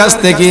মহিলার কাছ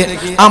থেকে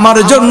আমার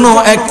জন্য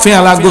এক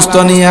পেয়ালা গোস্ত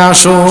নিয়ে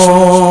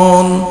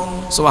আসুন।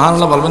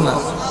 সুবহানাল্লাহ বলবেন না?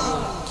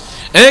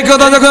 এই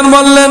কথা যখন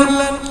বললেন,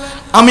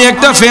 আমি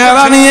একটা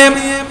পেয়ালা নিয়ে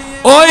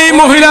ওই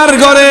মহিলার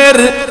ঘরের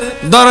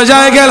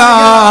দরজায়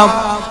গেলাম,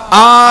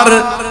 আর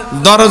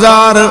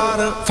দরজার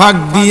ফাঁক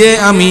দিয়ে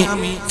আমি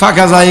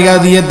ফাঁকা জায়গা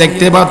দিয়ে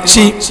দেখতে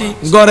পাচ্ছি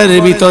ঘরের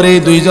ভিতরে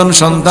দুইজন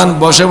সন্তান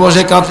বসে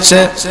বসে কাঁদছে,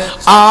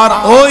 আর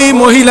ওই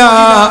মহিলা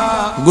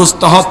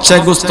গোস্ত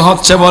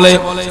হচ্ছে বলে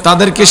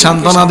তাদেরকে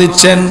সান্ত্বনা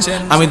দিচ্ছেন।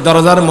 আমি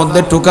দরজার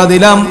মধ্যে টোকা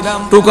দিলাম,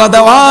 টোকা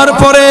দেওয়ার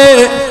পরে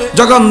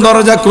যখন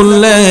দরজা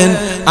খুললেন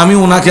আমি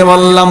উনাকে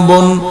বললাম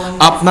বোন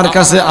আপনার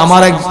কাছে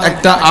আমার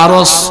একটা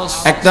আরস,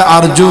 একটা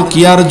আরজু।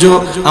 কি আরজু?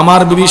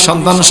 আমার বিবি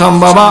সন্তান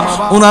সম্ভবা,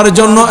 উনার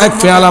জন্য এক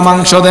পেয়ালা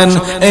মাংস দেন।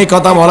 এই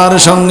কথা বলার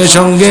সঙ্গে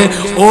সঙ্গে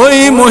ওই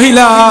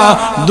মহিলা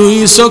দুই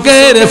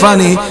চোখের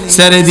পানি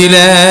ছেড়ে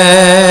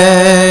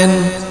দিলেন।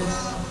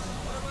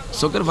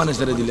 চোখের পানি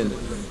ছেড়ে দিলেন।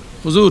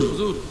 হুজুর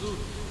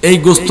এই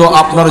গোস্ত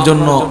আপনার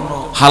জন্য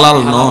হালাল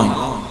নয়।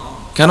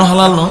 কেন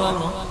হালাল নয়?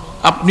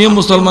 আপনিও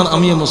মুসলমান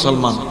আমিও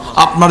মুসলমান,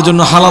 আপনার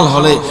জন্য হালাল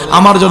হলে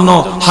আমার জন্য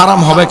হারাম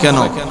হবে কেন?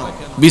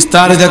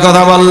 বিস্তারিত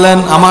কথা বললেন।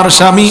 আমার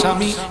স্বামী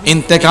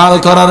ইন্তেকাল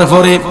করার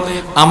পরে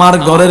আমার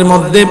ঘরের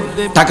মধ্যে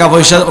টাকা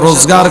পয়সা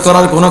রোজগার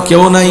করার কোনো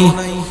কেউ নাই,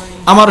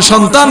 আমার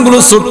সন্তানগুলো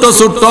ছোট্ট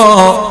ছোট্ট,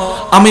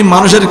 আমি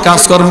মানুষের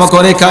কাজকর্ম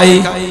করে খাই,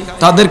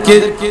 তাদেরকে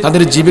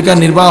তাদের জীবিকা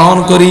নির্বাহন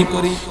করি,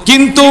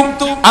 কিন্তু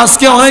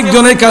আজকে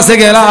অনেকজনের কাছে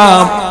গেলাম,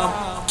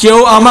 কেউ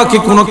আমাকে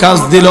কোনো কাজ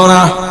দিল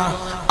না,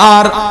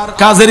 আর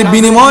কাজের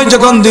বিনিময়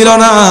যখন দিল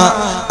না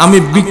আমি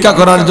ভিক্ষা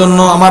করার জন্য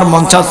আমার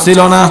মন চাচ্ছিল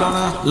না,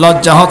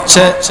 লজ্জা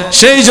হচ্ছে,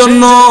 সেই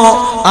জন্য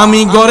আমি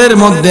ঘরের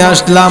মধ্যে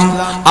আসলাম।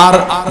 আর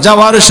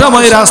যাওয়ার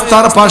সময়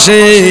রাস্তার পাশে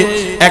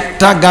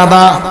একটা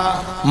গাধা,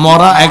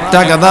 মরা একটা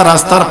গাধা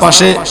রাস্তার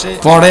পাশে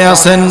পড়ে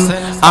আছেন,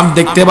 আমি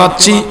দেখতে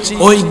পাচ্ছি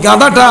ওই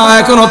গাধাটা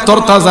এখনো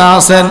তরতাজা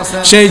আছেন,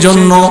 সেই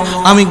জন্য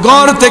আমি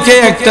ঘর থেকে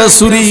একটা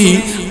ছুরি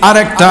আর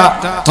একটা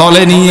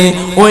থলে নিয়ে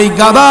ওই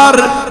গাধার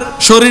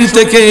শরীর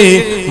থেকে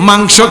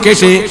মাংস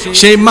কেটে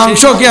সেই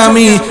মাংসকে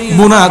আমি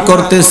বুনা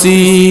করতেছি।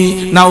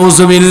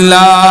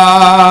 নাউজুবিল্লাহ।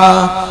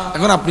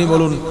 এখন আপনি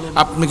বলুন,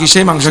 আপনি কি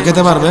সেই মাংস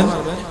খেতে পারবেন?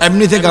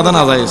 এমনিতে গাদা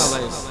না জায়েজ,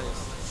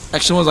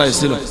 একসময় জায়েজ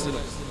ছিল,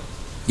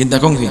 কিন্তু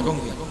এখন কি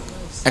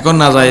এখন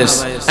না জায়েজ,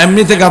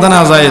 এমনিতে গাদা না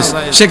জায়েজ,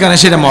 সেখানে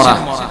সেটা মরা।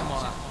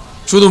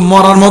 শুধু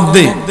মরার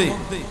মধ্যে,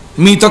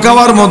 মৃত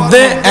খাওয়ার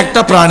মধ্যে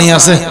একটা প্রাণী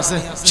আছে,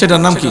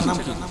 সেটার নাম কি?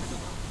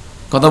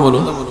 কথা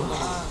বলুন।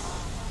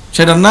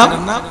 সেটার নাম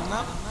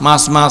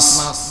মাছ। মাছ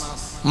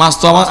মাছ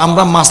তো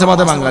আমরা মাছে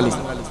ভাতে বাঙালি।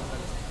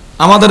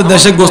 আমাদের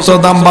দেশে গোস্তের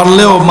দাম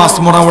বাড়লেও মাছ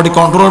মোটামুটি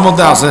কন্ট্রোলের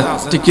মধ্যে আছে,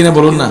 ঠিক কিনা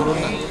বলুন না?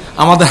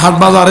 আমাদের হাট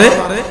বাজারে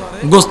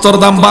গোস্তের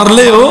দাম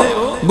বাড়লেও,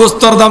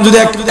 গোস্তের দাম যদি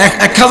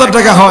 1000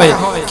 টাকা হয়,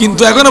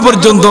 কিন্তু এখনো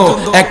পর্যন্ত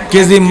 1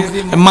 কেজি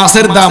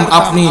মাছের দাম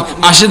আপনি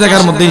 80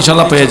 টাকার মধ্যে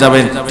ইনশাল্লাহ পেয়ে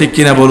যাবেন, ঠিক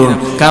কিনা বলুন?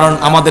 কারণ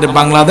আমাদের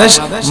বাংলাদেশ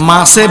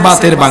মাছে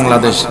ভাতের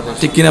বাংলাদেশ,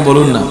 ঠিক কিনা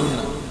বলুন না?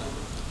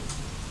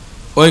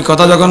 ওই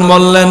কথা যখন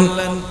বললেন,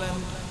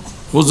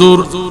 হুজুর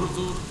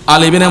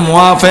আলী বিন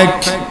মুওয়াফিক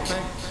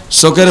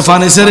চোখের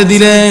পানি ছেড়ে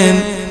দিলেন।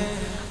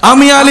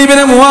 আমি আলী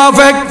বিন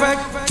মুওয়াফিক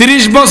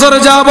 30 বছর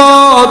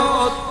যাবত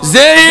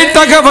যেই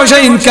টাকা পয়সা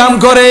ইনকাম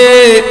করে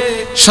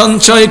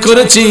সঞ্চয়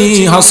করেছি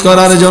হজ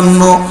করার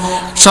জন্য,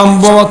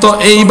 সম্ভবত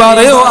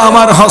এইবারেও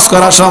আমার হজ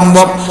করা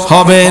সম্ভব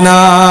হবে না।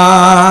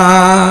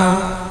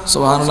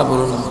 সুবহানাল্লাহ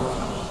বলুন।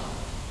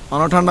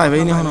 অন ঠান্ডা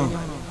হবেই না, হনো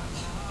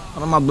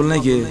আমার মাদুল নাই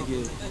কে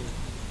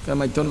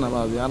মাইতন না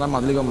বাজে আর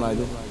মাদলি কম নাই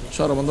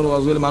সরবন্দর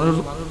ওয়াজ বলে মানুষ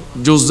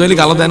জোজ জেলি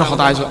গালো দেয় না,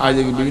 হতা আই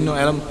বিভিন্ন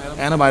এরম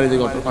এনে বাইরে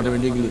দিকে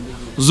অটোমেটিকলি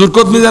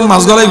জুরকত মিজান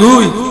মাছ গলায়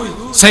গুই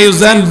সাইজ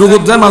দেন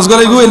ডুগুত দেন মাছ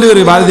গলায় গুই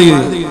এলে বাইরে দিকে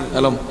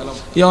এলম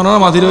ই অনরা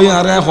মাতির ওই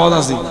আর হদ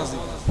আছে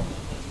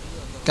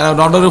কেন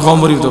ডন্ডরে ফর্ম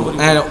ভরিব তো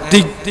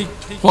ঠিক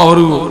ফর্ম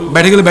ভরিব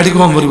ব্যাটি গেলে ব্যাটি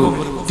ফর্ম ভরিব,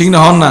 ঠিক না?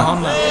 হন না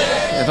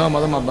এটা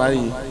আমাদের মা ভাই।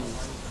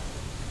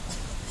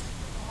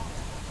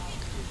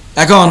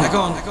 এখন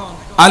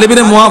আলী বিন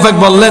মুওয়াফিক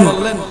বললেন,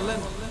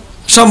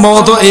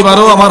 সম্ভবত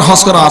এইবারও আমার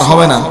হজ করা আর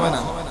হবে না।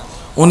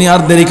 উনি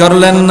আর দেরি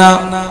করলেন না,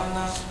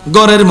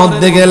 ঘরের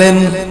মধ্যে গেলেন।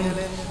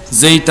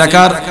 যেই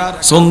টাকার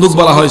সন্দুক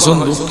বলা হয়,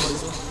 সন্দুক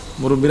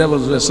মুরব্বীরা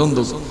বলছে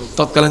সন্দুক,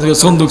 তৎকালীন থেকে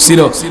সন্দুক ছিল,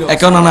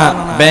 এখন না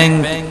ব্যাংক,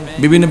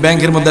 বিভিন্ন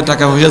ব্যাংকের মধ্যে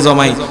টাকা পয়সা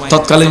জমাই।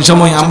 তৎকালীন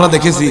সময় আমরা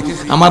দেখেছি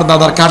আমার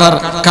দাদার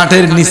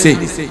কাঠের নিচে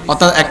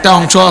অর্থাৎ একটা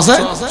অংশ আছে,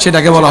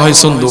 সেটাকে বলা হয়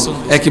সন্দুক,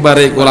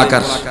 একেবারে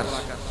গোলাকার।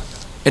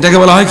 এটাকে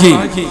বলা হয় কি?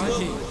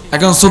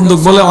 এখন সন্দুক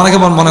বলে অনেকে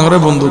মনে করে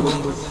বন্দুক,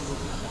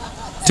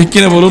 ঠিক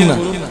কিনা বলুন না?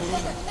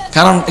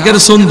 কারণ এখানে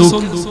সন্দুক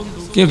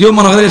কেউ কেউ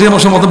মনে করে এটা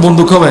মতো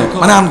বন্দুক হবে,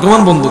 মানে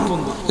আনকমন বন্দুক,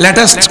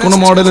 লেটেস্ট কোন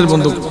মডেলের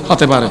বন্দুক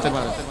হতে পারে,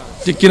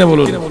 ঠিক কিনা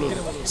বলুন?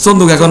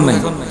 সন্দুক এখন নাই,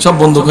 সব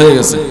বন্দুক হয়ে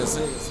গেছে।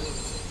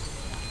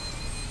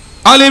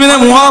 আলী বিন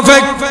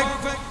মুওয়াফিক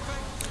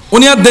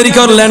উনি আর দেরি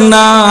করলেন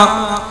না,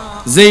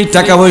 যেই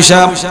টাকা পয়সা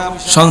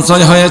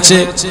সঞ্চয় হয়েছে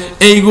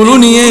এইগুলো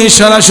নিয়ে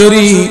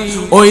সরাসরি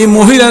ওই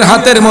মহিলার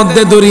হাতের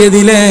মধ্যে ধরিয়ে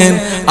দিলেন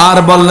আর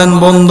বললেন,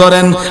 বোন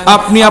ধরেন,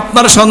 আপনি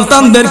আপনার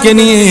সন্তানদেরকে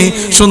নিয়ে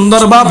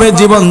সুন্দরভাবে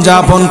জীবন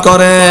যাপন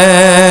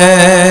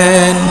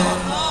করেন।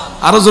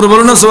 আরো জোরে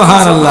বলুন না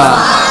সুবহানাল্লাহ।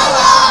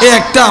 এই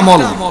একটা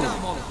আমল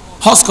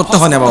হজ করতে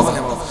হয় না বাবা।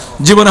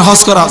 জীবনে হজ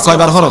করা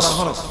কয়বার ফরজ?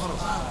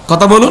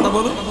 কথা বলুন।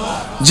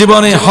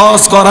 জীবনে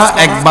হজ করা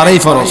একবারেই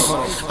ফরজ।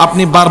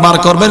 আপনি বারবার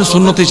করবেন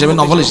সুন্নত হিসেবে,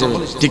 নফল হিসেবে,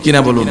 ঠিক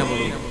কিনা বলুন?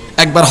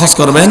 একবার হজ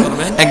করবেন,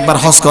 একবার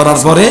হজ করার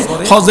পরে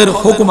হজের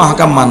হুকুম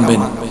আহকাম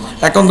মানবেন।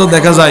 এখন তো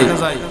দেখা যায়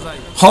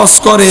হজ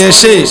করে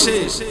এসে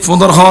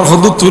 15 হওয়ার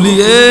হদুদ তুলি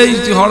এই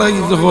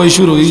হড়াই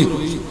শুরু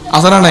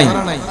আছে না নাই?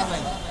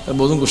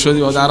 বুঝুন কুশল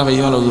আর ভাই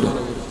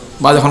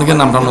বাজ এখন কি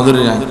নামটা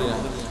নজরে নাই।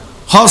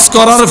 হজ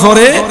করার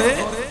পরে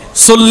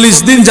 40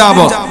 দিন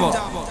যাবত,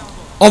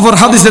 অপর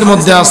হাদিসের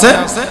মধ্যে আছে,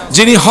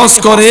 যিনি হজ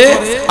করে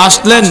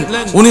আসলেন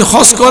উনি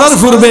হজ করার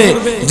পূর্বে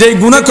যে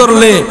গুনাহ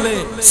করলে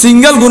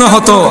সিঙ্গেল গুনাহ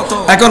হতো,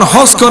 এখন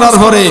হজ করার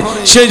পরে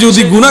সে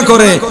যদি গুনাহ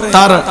করে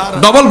তার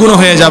ডবল গুনাহ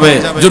হয়ে যাবে।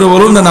 জোরে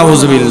বলুন না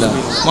নাউজুবিল্লাহ।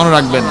 মনে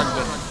রাখবেন,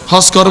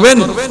 হজ করবেন,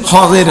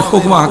 হজের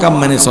হুকুম আহকাম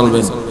মেনে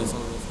চলবেন।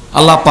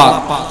 আল্লাহ পাক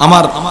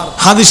আমার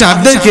হাজি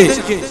সাহেবদেরকে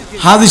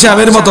হাজি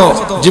সাহেবের মতো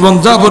জীবন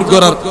যাপন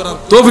করার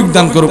তৌফিক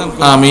দান করুক,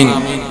 আমিন।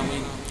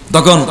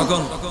 তখন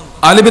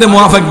আলী বিন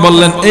মুওয়াফিক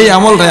বললেন, এই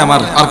আমলটাই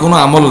আমার, আর কোনো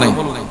আমল নাই।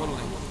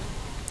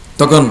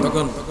 তখন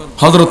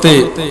হযরতে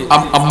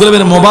আব্দুল্লাহ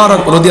বিন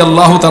মুবারক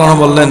রাদিয়াল্লাহু তাআলা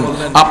বললেন,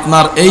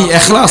 আপনার এই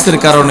ইখলাসের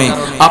কারণে,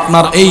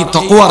 আপনার এই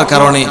তাকওয়ার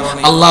কারণে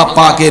আল্লাহ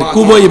পাকের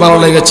খুবই ভালো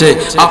লেগেছে।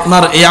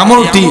 আপনার এই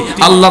আমলটি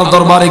আল্লাহর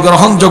দরবারে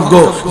গ্রহণযোগ্য,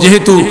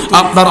 যেহেতু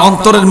আপনার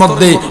অন্তরের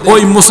মধ্যে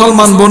ওই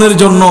মুসলমান বোনের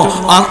জন্য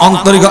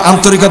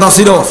আন্তরিকতা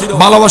ছিল,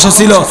 ভালোবাসা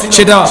ছিল,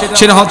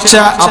 সেটা হচ্ছে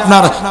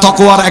আপনার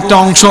তাকওয়ার একটা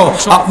অংশ।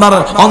 আপনার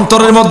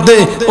অন্তরের মধ্যে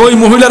ওই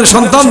মহিলার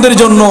সন্তানদের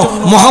জন্য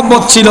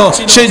মহব্বত ছিল,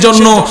 সেই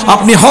জন্য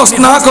আপনি হজ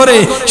না করে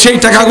সেই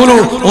টাকাগুলো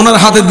ওনার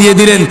হাতে দিয়ে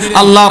দিলেন।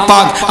 আল্লাহ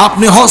পাক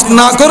আপনি হজ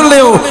না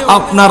করলেও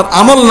আপনার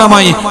আমল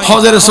নামাই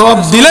হজের সওয়াব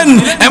দিলেন,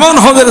 এমন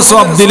হজের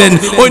সওয়াব দিলেন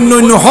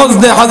অন্য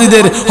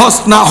হাজিদের হজ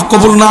না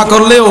কবুল না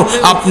করলেও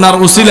আপনার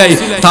উসিলায়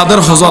তাদের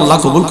হজ আল্লাহ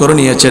কবুল করে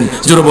নিয়েছেন।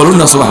 জোরে বলুন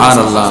না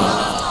সুবহানাল্লাহ।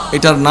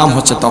 এটার নাম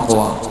হচ্ছে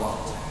তাকওয়া।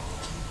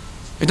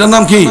 এটার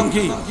নাম কি?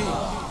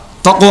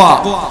 তাকওয়া।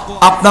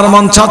 আপনার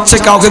মন চাচ্ছে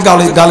কাউকে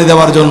গালি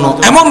দেওয়ার জন্য,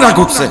 এমন রাগ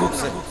উঠছে,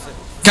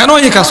 কেন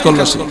এই কাজ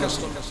করলো সে?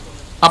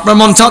 আপনার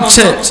মন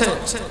চাচ্ছে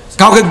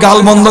কাউকে গাল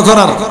বন্ধ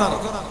করার,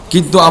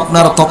 কিন্তু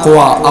আপনার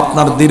তাকওয়া,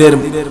 আপনার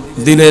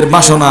দিলের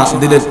বাসনা,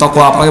 দিলের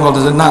তাকওয়া আপনাকে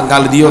বলতেছে না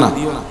গালি দিও না।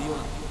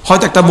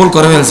 হয়তো একটা ভুল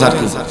করে ফেলছে আর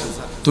কি,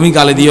 তুমি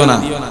গালি দিও না।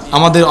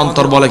 আমাদের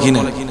অন্তর বলে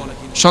কিনা?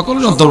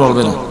 সকলের অন্তর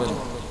বলবে না।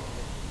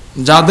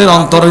 যাদের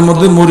অন্তরের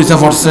মধ্যে মরিচা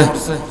পড়ছে,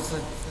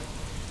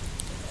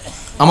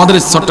 আমাদের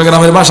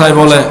চট্টগ্রামের ভাষায়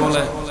বলে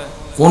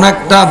কোন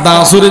একটা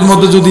দাসুরের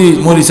মধ্যে যদি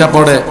মরিচা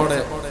পড়ে,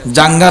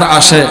 জাঙ্গার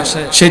আসে,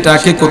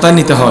 সেটাকে কোথায়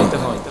নিতে হয়?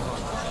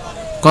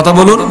 কথা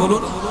বলুন।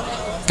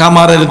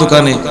 কামারের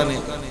দোকানে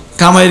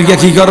কামাইর গিয়ে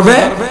কি করবে?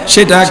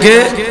 সেটাকে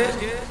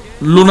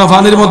লুনা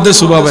পানির মধ্যে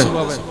চুবাবে,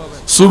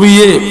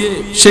 চুবিয়ে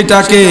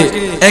সেটাকে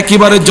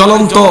একেবারে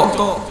জ্বলন্ত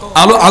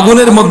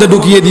আগুনের মধ্যে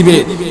ঢুকিয়ে দিবে।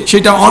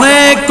 সেটা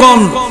অনেকক্ষণ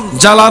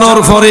জ্বালানোর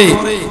পরে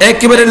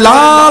একেবারে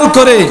লাল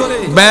করে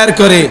বের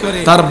করে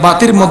তার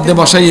বাতির মধ্যে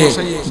বসাইয়ে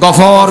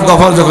গফর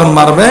গফর যখন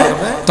মারবে,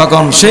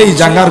 তখন সেই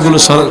জাঙ্গারগুলো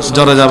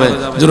জ্বরে যাবে।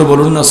 জোরে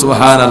বলুন না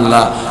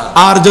সুবহানাল্লাহ।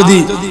 আর যদি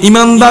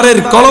ইমানদারের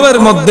কলবের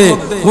মধ্যে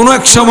কোন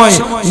এক সময়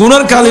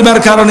গুনার কালিমার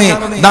কারণে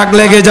দাগ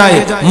লেগে যায়,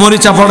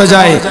 মরিচা পড়ে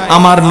যায়,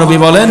 আমার নবী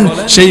বলেন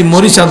সেই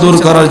মরিচা দূর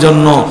করার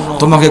জন্য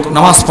তোমাকে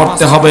নামাজ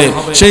পড়তে হবে।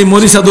 সেই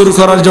মরিচা দূর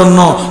করার জন্য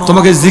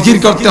তোমাকে জিকির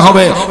করতে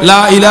হবে,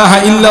 লা ইলাহা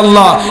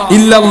ইল্লাল্লাহ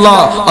ইল্লাল্লাহ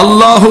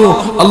আল্লাহু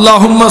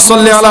আল্লাহুম্মা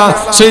সাল্লি আলা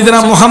সাইয়্যিদিনা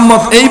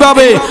মুহাম্মদ।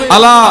 এইভাবে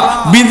আলা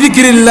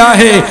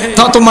বিযিকরিল্লাহি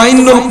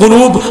তাতমাইন্নুল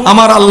কুলুব।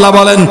 আমার আল্লাহ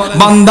বলেন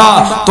বান্দা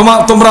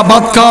তোমরা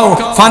ভাত খাও,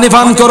 পানি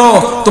পান করো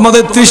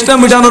তোমাদের তৃষ্ণা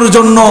মেটানোর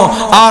জন্য,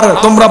 আর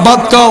তোমরা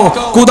ভাত খাও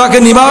ক্ষুধাকে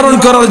নিবারণ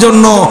করার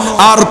জন্য,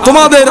 আর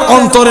তোমাদের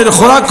অন্তরের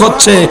খোরাক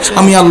হচ্ছে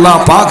আমি আল্লাহ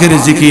পাকের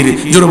জিকির।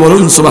 জোরে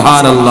বলুন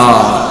সুবহানাল্লাহ।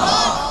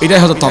 এটাই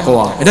হচ্ছে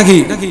তাকওয়া। এটা কি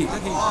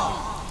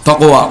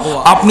তাকওয়া?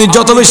 আপনি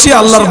যত বেশি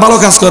আল্লাহর ভালো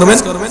কাজ করবেন,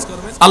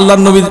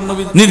 আল্লাহর নবীর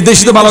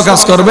নির্দেশিত ভালো কাজ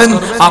করবেন,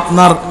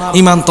 আপনার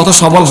ঈমান তত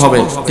সবল হবে।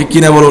 ঠিক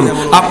কিনা বলুন?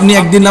 আপনি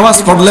একদিন নামাজ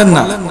পড়লেন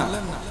না,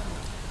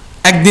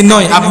 একদিন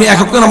নয়, আপনি এক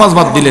ওয়াক্ত নামাজ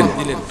বাদ দিলেন,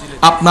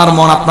 আপনার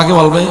মন আপনাকে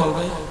বলবে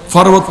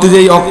পরবর্তী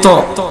যেই অক্ত,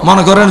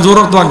 মনে করেন জোহর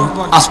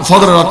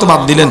ফজরের অক্ত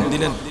বাদ দিলেন,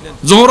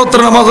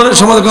 জোহরের নামাজের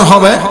সময় যখন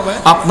হবে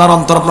আপনার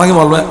অন্তর আপনাকে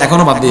বলবে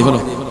এখনো বাদ দিয়ে হলো,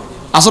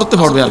 আসরতে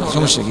পড়বে, আর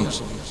সমস্যা কি?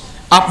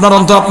 আপনার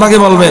অন্তর আপনাকে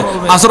বলবে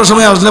আসরের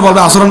সময় আসলে বলবে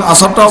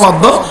আসরটাও বাদ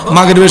দাও,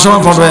 মাগরিবের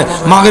সময় পড়বে,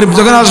 মাগরিব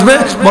যখন আসবে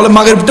বলে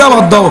মাগরিবটাও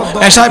বাদ দাও,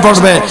 এশায়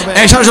পড়বে,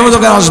 এশার সময়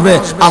যখন আসবে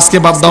আজকে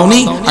বাদ দাওনি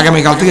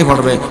আগামীকাল থেকে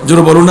পড়বে।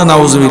 জোরে বলুন না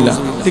নাউজুবিল্লাহ।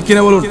 ঠিক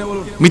কিনা বলুন?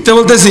 মিথ্যা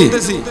বলতেছি?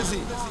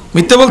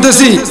 মিথ্যা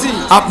বলতেছি?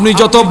 আপনি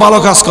যত ভালো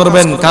কাজ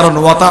করবেন, কারণ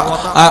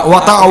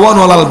ওয়াতাআওয়ানু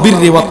আলাল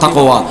বিররি ওয়াত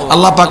তাকওয়া,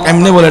 আল্লাহ পাক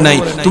এমনি বলে নাই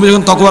তুমি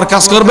যখন তাকওয়ার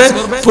কাজ করবে,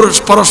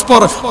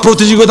 পরস্পর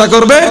প্রতিযোগিতা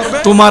করবে,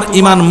 তোমার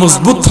ঈমান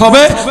মজবুত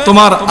হবে,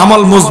 তোমার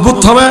আমল মজবুত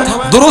হবে,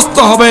 দুরুস্ত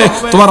হবে,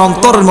 তোমার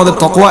অন্তরের মধ্যে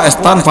তাকওয়া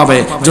স্থান পাবে।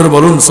 জোরে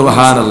বলুন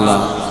সুবহানাল্লাহ।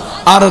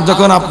 আর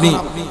যখন আপনি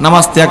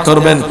নামাজ ত্যাগ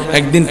করবেন,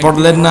 একদিন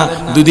পড়লেন না,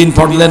 দুই দিন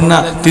পড়লেন না,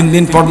 তিন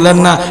দিন পড়লেন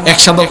না, এক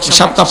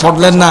সপ্তাহ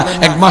পড়লেন না,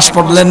 এক মাস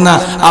পড়লেন না,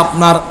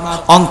 আপনার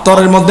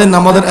অন্তরের মধ্যে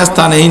নামাজের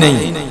স্থানেই নেই।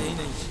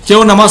 কেউ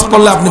নামাজ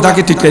পড়লে আপনি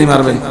তাকে টিটকারি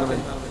মারবেন।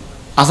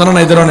 আসলে না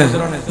এই ধরনের,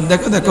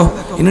 দেখো দেখো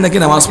ইনি নাকি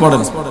নামাজ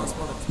পড়েন,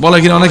 বলে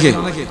কিনা অনেকে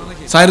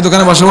চায়ের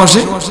দোকানে বসে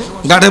বসে,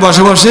 গাড়ে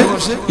বসে বসে,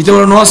 ইতে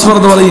বলে নামাজ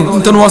পড়তে বলে,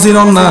 তো নামাজই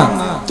নন না,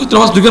 তুই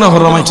নামাজ তুই কেন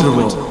পড় রামাইছিল,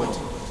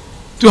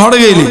 তুই হড়ে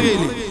গেলি,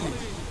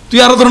 তুই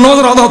আরো তোর নামাজ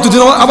তুই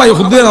আবার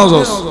হুদ্দে নামাজ,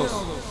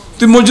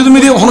 তুই মসজিদ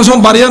মিলি কোনো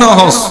সময় বাড়িয়ে না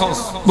হস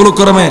বলুক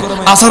করে মে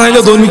আসার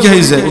আইলে দৈমিকে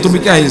হাইছে ও তুমি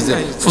কে হাইছে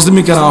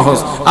ফসমিকে না হস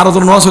আর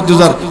তোর নামাজ হচ্ছে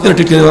যার এটা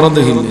ঠিক করে বারণ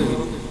দেখিল।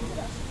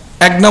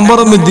 এক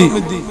নম্বরের মধ্যে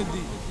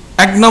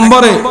এক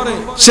নম্বরে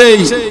সেই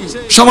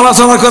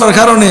সমালোচনা করার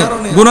কারণে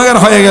গুনাহগার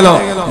হয়ে গেল।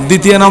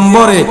 দ্বিতীয়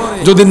নম্বরে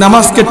যদি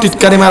নামাজকে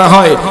টিটকারি মারা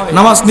হয়,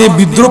 নামাজ নিয়ে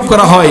বিদ্রুপ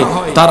করা হয়,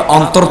 তার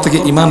অন্তর থেকে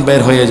ঈমান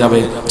বের হয়ে যাবে।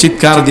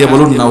 চিৎকার দিয়ে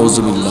বলুন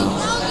নাউজুবিল্লাহ।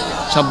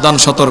 সাবধান,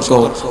 সতর্ক।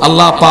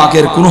 আল্লাহ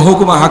পাকের কোন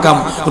হুকুম হাকাম,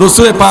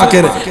 রাসূল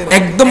পাকের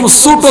একদম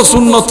ছোট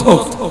সুন্নত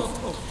হোক,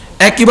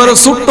 একেবারে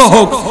ছোট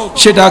হোক,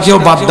 সেটা কেউ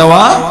বাদ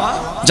দেওয়া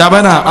যাবে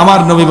না। আমার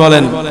নবী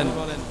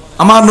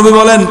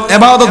বলেন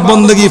ইবাদত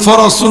বندگی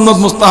ফরজ সুন্নত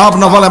মুস্তাহাব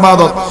নফল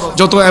ইবাদত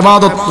যত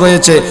ইবাদত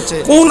রয়েছে,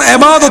 কোন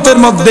ইবাদতের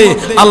মধ্যে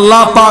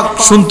আল্লাহ পাক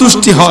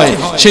সন্তুষ্টি হয়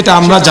সেটা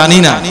আমরা জানি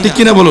না। ঠিক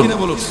কিনা বলুন?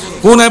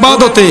 কোন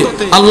ইবাদতে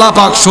আল্লাহ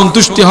পাক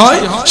সন্তুষ্টি হয়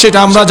সেটা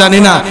আমরা জানি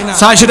না।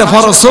 চাই সেটা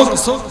ফরজ হোক,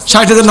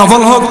 চাই সেটা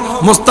নফল হোক,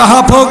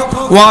 মুস্তাহাব হোক,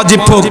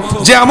 ওয়াজিব হোক,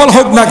 যে আমল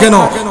হোক না কেন,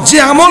 যে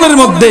আমলের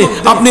মধ্যে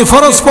আপনি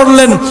ফরজ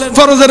পড়লেন,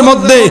 ফরজের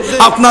মধ্যে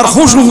আপনার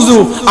খুশু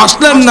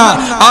আসলেন না,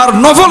 আর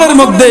নফলের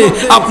মধ্যে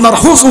আপনার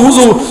খুশু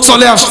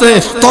চলে আসছে,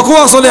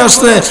 তাকওয়া চলে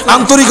আসছে,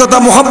 আন্তরিকতা,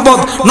 মুহাব্বত,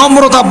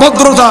 নম্রতা,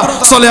 ভদ্রতা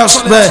চলে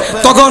আসবে,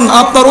 তখন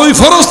আপনার ওই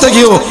ফরজ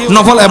থেকেও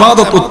নফল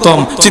ইবাদত উত্তম।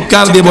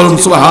 চিৎকার দিয়ে বলুন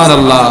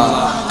সুবহানাল্লাহ।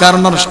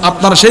 কারণ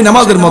আপনার সেই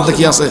নামাজের মধ্যে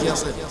কি আছে?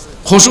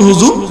 খুশু,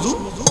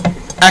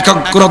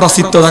 একাগ্রতা,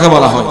 চিত্ত যাকে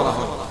বলা হয়,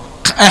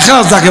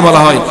 ইখলাস যাকে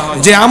বলা হয়।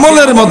 যে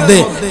আমলের মধ্যে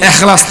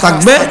ইখলাস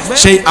থাকবে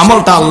সেই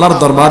আমলটা আল্লাহর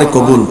দরবারে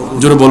কবুল।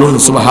 জোরে বলুন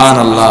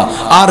সুবহানাল্লাহ।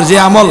 আর যে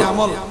আমল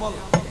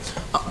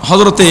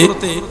হযরতে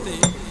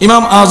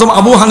ইমাম আযম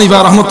আবু হানিফা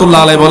রাহমাতুল্লাহ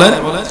আলাইহি বলেন,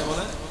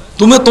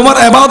 তোমার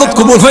ইবাদত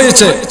কবুল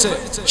হয়েছে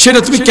সেটা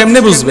তুমি কেমনে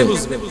বুঝবে?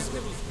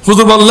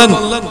 হুজুর বললেন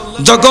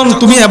যখন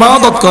তুমি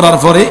ইবাদত করার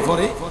পরে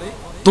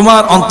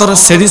তোমার অন্তরে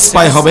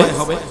স্যাটিসফাই হবে,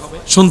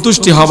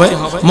 সন্তুষ্টি হবে,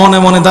 মনে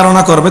মনে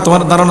ধারণা করবে,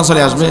 তোমার ধারণা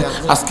চলে আসবে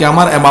আজকে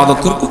আমার ইবাদত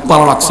করে খুব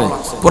ভালো লাগছে,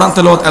 কোরআন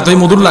তেলাওয়াত এতই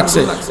মধুর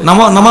লাগছে,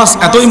 নামাজ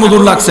এতই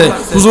মধুর লাগছে,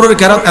 হুজুরের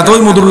কেরাত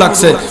এতই মধুর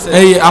লাগছে,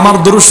 এই আমার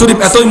দুরূদ শরীফ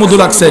এতই মধুর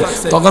লাগছে,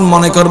 তখন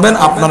মনে করবেন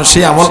আপনার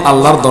সেই আমল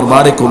আল্লাহর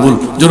দরবারে কবুল।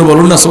 জোরে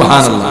বলুন না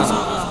সুবহানাল্লাহ।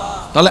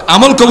 তাহলে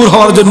আমল কবুল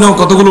হওয়ার জন্য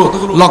কতগুলো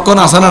লক্ষণ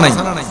আছে না নাই?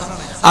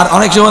 আর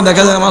অনেক সময়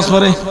দেখা যায় নামাজ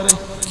পড়ে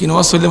কি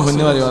নামাজ পড়লে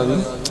হইতে পারি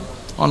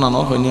অন্যান্য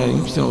হইতে পারি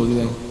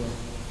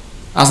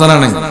আছে না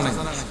নাই?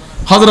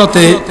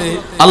 হযরতে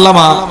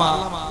আল্লামা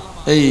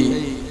এই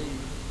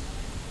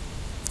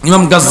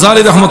ইমাম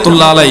গাজ্জালী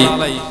রাহমাতুল্লাহ আলাইহি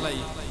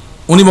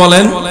উনি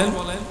বলেন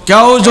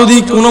কেউ যদি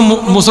কোনো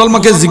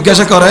মুসলমানকে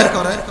জিজ্ঞাসা করে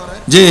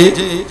যে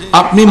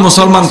আপনি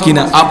মুসলমান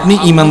কিনা, আপনি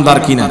ঈমানদার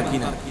কিনা,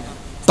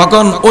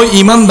 তখন ওই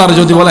ঈমানদার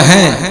যদি বলে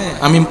হ্যাঁ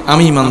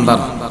আমি ঈমানদার,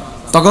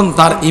 তখন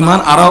তার ঈমান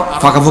আরো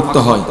পাকাপোক্ত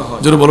হয়।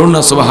 জোরে বলুন না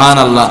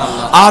সুবহানাল্লাহ।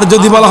 আর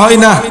যদি বলা হয়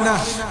না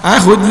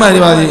হুদ মারি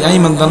বাজি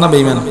ঈমানদার না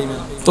বেঈমান,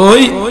 তো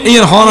এই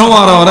হন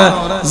হওয়ার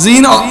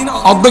জিন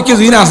অধ্যক্ষ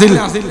জিন আসিল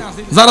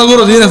যারা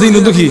বড় জিন আছে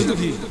কিন্তু কি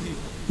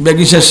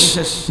বেগি শেষ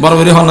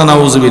বরাবর হন না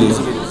নাউজুবিল্লাহ।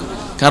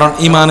 কারণ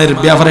ঈমানের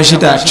ব্যাপারে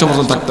সেটা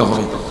 100% থাকতে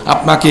হবে,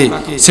 আপনাকে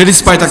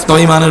স্যাটিসফাই থাকতে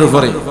হবে ঈমানের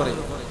উপরে,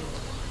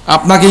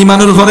 আপনাকে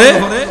ঈমানের উপরে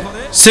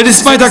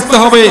স্যাটিসফাই থাকতে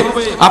হবে,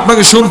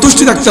 আপনাকে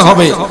সন্তুষ্টি থাকতে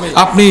হবে।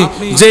 আপনি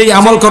যেই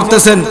আমল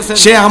করতেছেন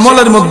সেই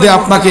আমলের মধ্যে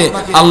আপনাকে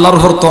আল্লাহর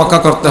উপর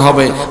তাওয়াক্কুল করতে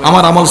হবে।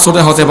 আমার আমল ছোট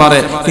হতে পারে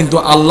কিন্তু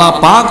আল্লাহ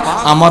পাক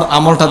আমার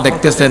আমলটা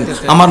দেখতেছেন,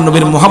 আমার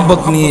নবীর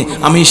মুহাব্বত নিয়ে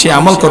আমি সেই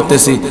আমল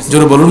করতেছি।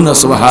 জোরে বলুন না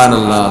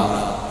সুবহানাল্লাহ।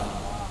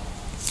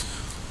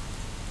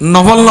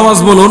 নফল নামাজ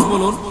বলুন,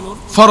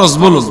 ফরজ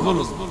বলুন,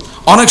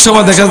 অনেক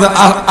সময় দেখা যায়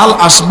আল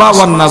আসবা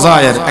ওয়ান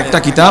নাজায়ের একটা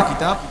কিতাব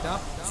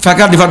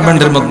ফিকহ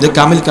ডিপার্টমেন্টের মধ্যে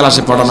কামিল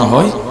ক্লাসে পড়ানো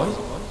হয়।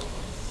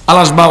 আল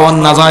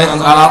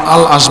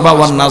আসবা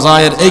ওয়ান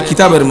নাজায়ের এই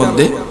কিতাবের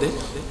মধ্যে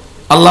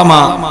আল্লামা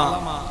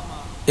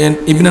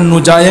ইবনে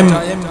নুজাইম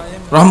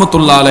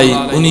রাহমাতুল্লাহ আলাইহি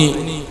উনি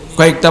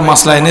কয়েকটা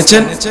মাসলা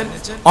এনেছেন।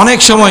 অনেক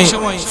সময়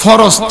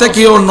ফরজ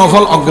থেকেও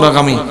নফল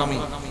অগ্রগামী।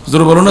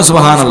 জোরে বলুন না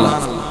সুবহানাল্লাহ।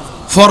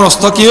 ফরজ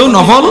থেকেও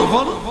নফল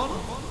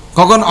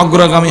কখন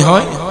অগ্রগামী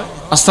হয়?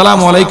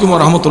 আসসালামু আলাইকুম ওয়া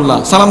রাহমাতুল্লাহ,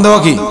 সালাম দেওয়া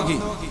কি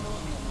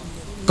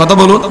কথা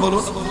বলুন,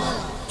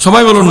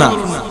 সবাই বলুন না।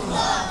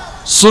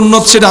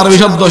 সুন্নাত সেটা আরবি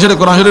শব্দ, সেটা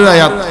কোরআন শরীফের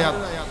আয়াত।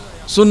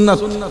 সুন্নাত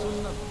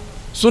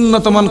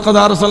সুন্নাত মান কাদ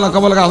আরসালনা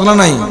কাবলাকা আসলা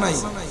নাই,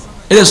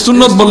 এটা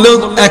সুন্নাত বললেও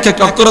এক এক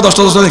অক্ষরে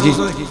 10টা 10টা দেখি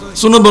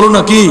সুন্নাত বলুন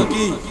না কি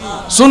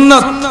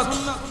সুন্নাত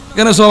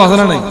কেন সব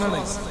আসলা নাই,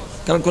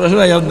 কারণ কোরআন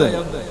শরীফের আয়াত দেয়।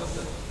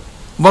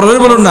 বড়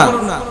বলুন না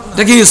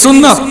এটা কি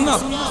সুন্নাত।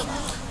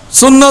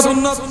 সুন্নাত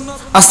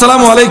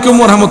আসসালামু আলাইকুম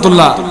ওয়া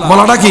রাহমাতুল্লাহ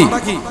বলাটা কি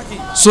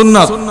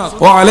সুন্নাত,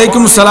 ওয়া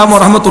আলাইকুম সালাম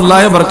ওয়া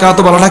রাহমাতুল্লাহি ওয়া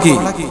বারাকাতুহু বলাটা কি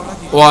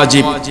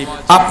ওয়াজিব।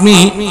 আপনি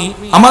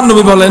আমার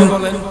নবী বলেন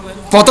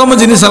প্রথম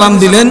যিনি সালাম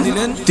দিলেন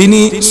তিনি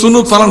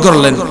সুন্নাত পালন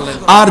করলেন,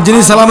 আর যিনি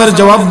সালামের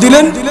জবাব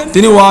দিলেন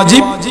তিনি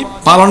ওয়াজিব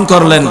পালন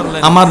করলেন।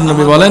 আমার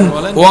নবী বলেন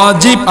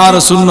ওয়াজিব আর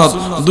সুন্নাত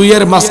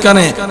দুইয়ের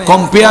মাঝখানে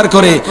কম্পেয়ার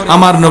করে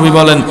আমার নবী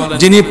বলেন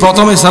যিনি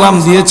প্রথমে সালাম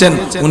দিয়েছেন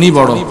উনি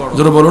বড়।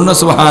 জোরে বলুন না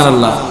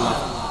সুবহানাল্লাহ।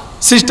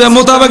 সিস্টেম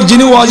মোতাবেক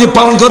যিনি ওয়াজিব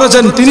পালন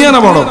করেছেন তিনি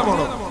না বড়,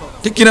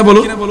 ঠিক কিনা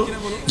বলুন?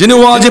 যিনি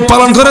ওয়াজিব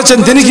পালন করেছেন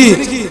তিনি কি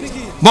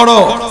বড়,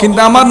 কিন্তু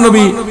আমার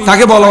নবী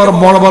তাকে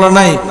বড় বলা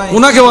নাই,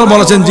 উনাকে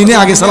বলেছেন যিনি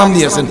আগে সালাম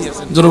দিয়েছেন।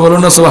 জোরে বলুন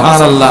না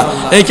সুবহানাল্লাহ।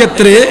 এই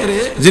ক্ষেত্রে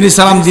যিনি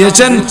সালাম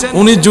দিয়েছেন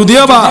উনি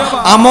যদিও বা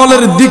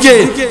আমলের দিকে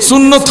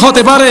সুন্নত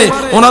হতে পারে,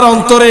 ওনার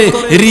অন্তরে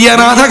রিয়া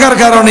না থাকার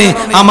কারণে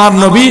আমার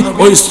নবী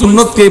ওই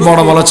সুন্নতকে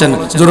বড় বলেছেন।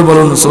 জোরে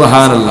বলুন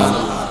সুবহানাল্লাহ।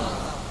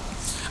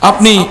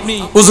 আপনি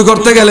ওযু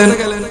করতে গেলেন,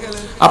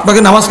 আপনাকে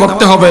নামাজ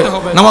পড়তে হবে,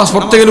 নামাজ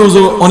পড়তে গেলে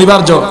ওযু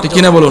অনিবার্য, ঠিক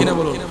কিনা বলুন?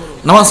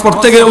 নামাজ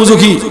পড়তে গেলে ওযু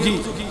কি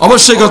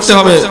অবশ্যই করতে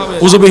হবে,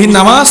 ওযুবিহীন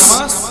নামাজ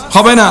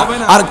হবে না।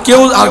 আর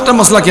কেউ আরেকটা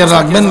মাসলা খেয়াল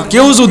রাখবেন,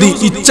 কেউ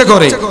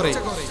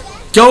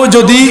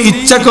যদি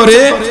ইচ্ছা করে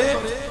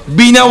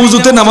বিনা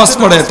ওযুতে নামাজ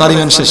পড়ে তার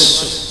ঈমান শেষ।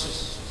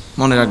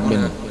 মনে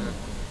রাখবেন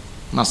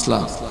মাসলা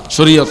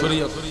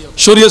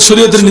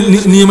শরীয়তের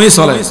নিয়মেই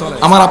চলে,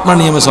 আমার আপনার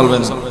নিয়মে চলবে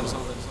না।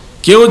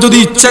 কেউ যদি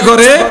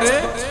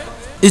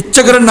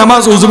ইচ্ছা করে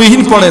নামাজ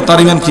ওযুবিহীন পড়ে তার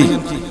ঈমান কি?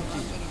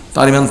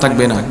 তার ঈমান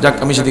থাকবে না। যাক,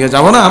 আমি সেদিকে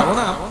যাব না।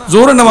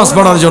 জোহরের নামাজ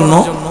পড়ার জন্য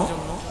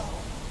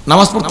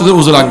নামাজ পড়তে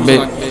ওযু লাগবে।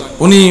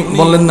 উনি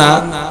বললেন না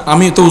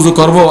আমি তো ওযু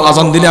করব,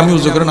 আজান দিলে আমি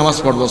ওযু করে নামাজ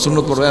পড়বো,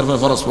 সুন্নাত পড়বো, এরপর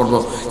ফরজ পড়বো,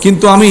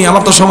 কিন্তু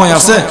আমার তো সময়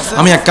আছে,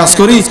 আমি এক কাজ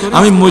করি,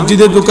 আমি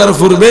মসজিদে ঢোকার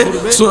পূর্বে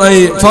এই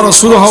ফরজ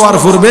শুরু হওয়ার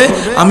পূর্বে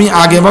আমি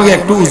আগে ভাগে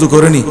একটু ওযু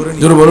করে নি।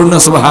 জোরে বলুন না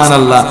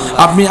সুবহানাল্লাহ।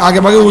 আপনি আগে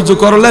ভাগে ওযু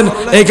করলেন,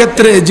 এই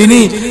ক্ষেত্রে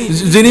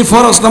যিনি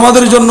ফরজ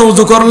নামাজের জন্য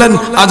ওযু করলেন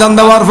আজান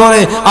দেওয়ার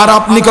পরে, আর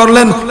আপনি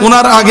করলেন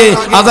ওনার আগে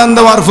আজান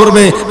দেওয়ার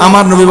পূর্বে,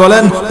 আমার নবী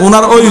বলেন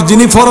ওনার ওই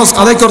যিনি ফরজ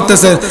আদায়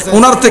করতেছেন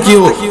ওনার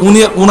থেকেও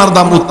ওনার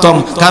দাম উত্তম,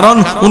 কারণ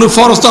উনি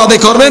ফরজ তো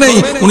আদায় করবে নেই,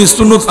 উনি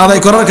সুন্নাত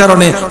আদায় করার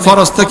কারণে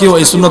ফরজ থেকেও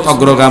এই সুন্নাত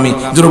অগ্রগামী।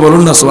 জোরে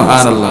বলুন না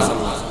সুবহানাল্লাহ।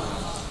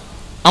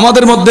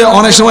 আমাদের মধ্যে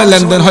অনেক সময়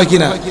লেনদেন হয়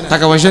কিনা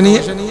টাকা পয়সা নিয়ে,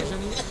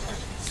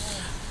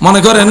 মনে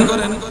করেন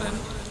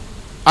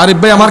আরিফ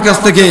ভাই আমার কাছ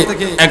থেকে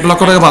 1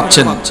 লক্ষ টাকা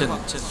পাচ্ছেন,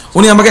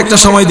 উনি আমাকে একটা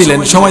সময় দিলেন।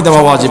 সময়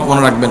দেওয়া ওয়াজিব,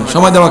 মনে রাখবেন।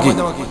 সময় দেওয়া কি?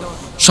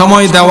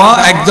 সময় দেওয়া,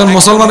 একজন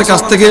মুসলমানের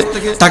কাছ থেকে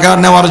টাকা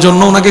নেওয়ার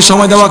জন্য ওনাকে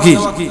সময় দেওয়া কি?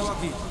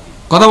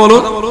 কথা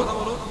বলুন,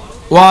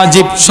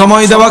 ওয়াজিব।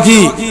 সময় দেওয়া কি?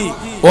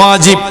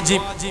 ওয়াজিব।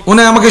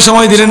 উনি আমাকে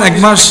সময় দিলেন 1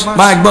 মাস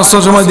বা 1 বছর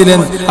সময় দিলেন,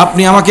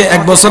 আপনি আমাকে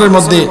 1 বছরের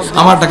মধ্যে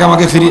আমার টাকা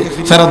আমাকে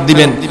ফেরত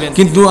দিবেন।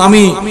 কিন্তু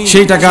আমি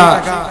সেই টাকা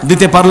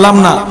দিতে পারলাম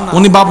না।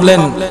 উনি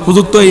ভাবলেন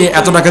হুজুর তো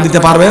এত টাকা দিতে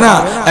পারবে না,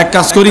 এক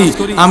কাজ করি,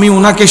 আমি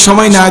উনাকে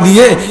সময় না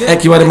দিয়ে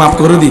একেবারে মাফ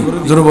করে দিই।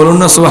 জোরে বলুন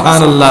না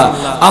সুবহানাল্লাহ।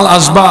 আল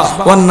আসবা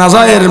ওয়ান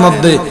নাজায়ের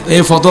মধ্যে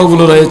এই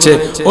ফতোয়াগুলো রয়েছে।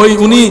 ওই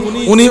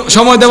উনি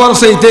সময় দেওয়ার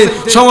চাইতে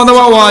সময়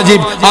দেওয়া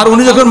ওয়াজিব, আর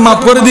উনি যখন মাফ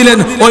করে দিলেন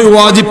ওই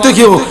ওয়াজিব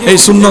থেকেও এই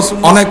সুন্নাত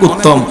অনেক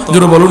উত্তম।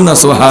 জোরে বলুন না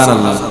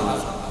সুবহানাল্লাহ।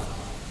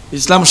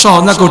 ইসলাম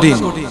সহজ না কঠিন?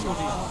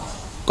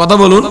 কথা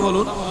বলুন,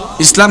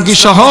 ইসলাম কি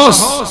সহজ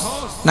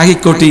নাকি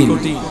কঠিন?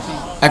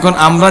 এখন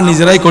আমরা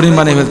নিজেরাই কঠিন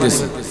বানিয়ে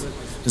ফেলতেছি।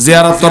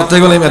 জিয়ারত করতে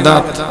গেলে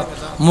বেদাত,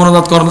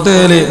 মুনাজাত করতে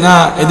গেলে না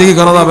এদিকে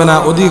করা যাবে না,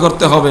 ওদিকে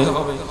করতে হবে,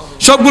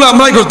 সবগুলো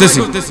আমরাই করতেছি।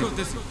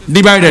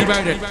 ডিভাইডেড।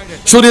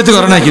 শরীয়তে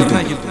করে নাই। কিন্তু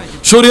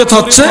শরীয়ত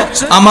হচ্ছে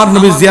আমার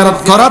নবী জিয়ারত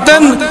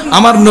করাতেন,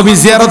 আমার নবী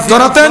জিয়ারত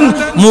করাতেন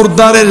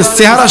মুর্দারের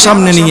চেহারা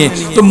সামনে নিয়ে।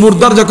 তো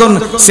মুর্দার যখন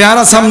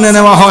চেহারা সামনে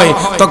নেওয়া হয়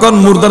তখন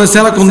মুর্দারের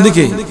চেহারা কোন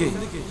দিকে?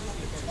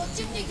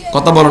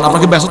 কথা বলেন,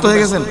 আপনাকে ব্যস্ত হয়ে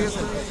গেছেন?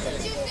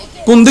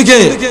 কোন দিকে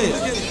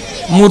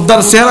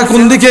মুর্দার চেহারা?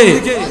 কোন দিকে?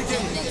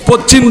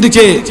 পশ্চিম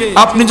দিকে।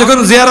 আপনি যখন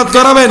জিয়ারত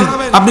করাবেন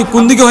আপনি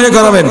কোন দিকে হয়ে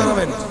করাবেন?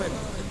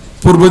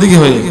 পূর্ব দিকে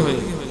হয়ে।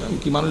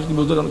 কি মানুষ কি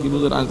বুঝে কি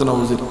বুঝে আনতে না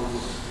বুঝে।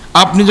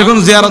 আপনি যখন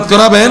জিয়ারত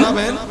করাবেন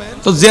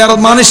তো জিয়ারত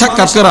মানে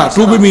সাক্ষাৎ করা,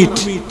 টু বি মিট,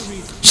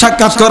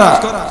 সাক্ষাৎ করা,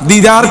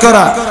 দিদার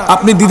করা।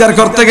 আপনি দিদার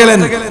করতে গেলেন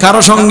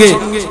কারো সঙ্গে,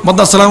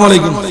 বদ্দা আসসালামু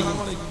আলাইকুম,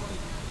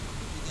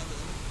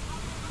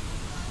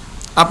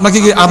 আপনাকে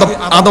কি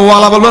আদব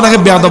ওয়ালা বলবেন নাকি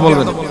বেয়াদব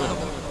বলবেন?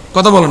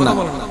 কথা বলেন না।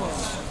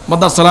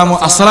 বদ্দা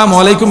আসসালামু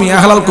আলাইকুম ইয়া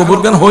হালাল কবুর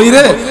গান হই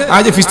রে,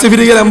 আজ ফিরতে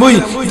ফিরে গেলাম বই,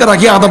 এটা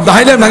রাখি আদব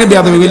দাহাইলাম নাকি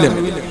বেয়াদবি গেলাম।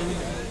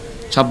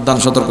 সাবধান,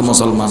 সতর্ক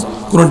মুসলমান,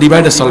 কোনো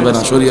ডিভাইডে চলবে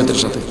না শরীয়তের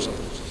সাথে।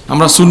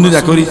 আমরা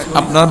সুন্নিরা করি,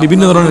 আপনারা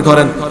বিভিন্ন ধরনের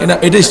করেন,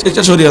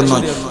 এটা শরীয়ত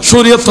নয়।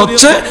 শরীয়ত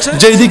হচ্ছে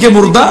যেই দিকে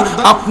মুর্দা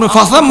আপনি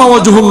ফাসাম্মা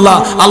ওয়াজহুল্লাহ,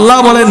 আল্লাহ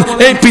বলেন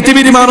এই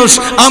পৃথিবীর মানুষ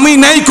আমি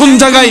নাই কোন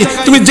জায়গায়,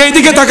 তুমি যেই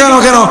দিকে তাকানো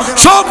কেন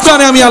সব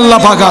কানে আমি আল্লাহ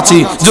পাক আছি।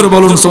 জোরে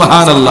বলুন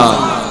সুবহানাল্লাহ।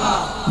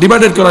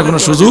 ডিভাইডেড করার কোনো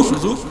সুযোগ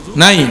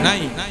নাই।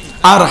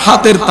 আর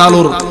হাতের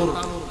তালুর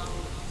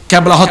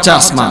কিবলা হচ্ছে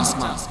আসমান।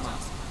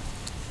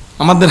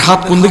 আমাদের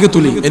হাত কোন দিকে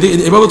তুলি?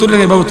 এভাবে তুলি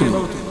না এভাবে তুলি?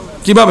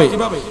 কিভাবে?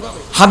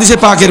 হাদিসে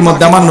পাকের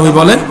মধ্যে আমার নবী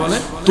বলেন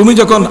তুমি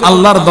যখন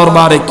আল্লাহর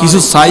দরবারে কিছু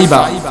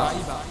চাইবা,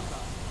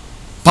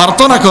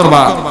 প্রার্থনা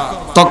করবা,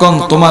 তখন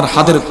তোমার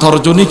হাতের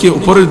তর্জনীকে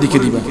উপরের দিকে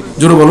দিবা।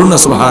 জোরে বলুন না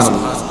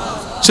সুবহানাল্লাহ।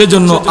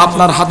 সেজন্য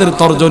আপনার হাতের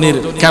তর্জনীর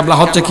কিবলা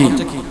হচ্ছে কি?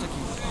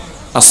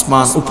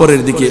 আসমান,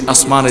 উপরের দিকে,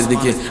 আসমানের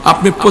দিকে।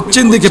 আপনি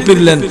পশ্চিম দিকে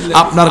ফিরলেন,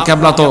 আপনার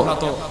কিবলা তো,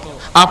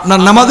 আপনার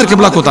নামাজের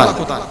কিবলা কোথায়?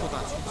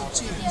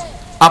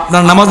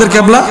 আপনার নামাজের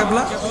কিবলা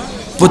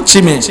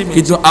পশ্চিমে,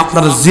 কিন্তু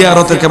আপনার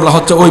জিয়ারতের কিবলা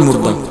হচ্ছে ওই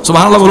মুর্দা।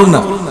 সুবহানাল্লাহ বলুন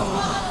না।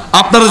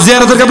 আপনার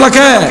জিয়ারতের কিবলা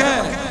কে?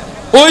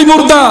 ওই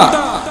মুর্দা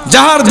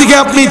যাহার দিকে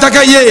আপনি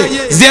তাকাইয়ে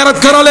জিয়ারত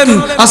করালেন,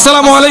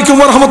 আসসালামু আলাইকুম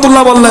ওয়া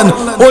রাহমাতুল্লাহ বললেন,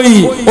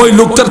 ওই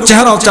লোকটার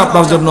চেহারা হচ্ছে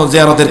আপনার জন্য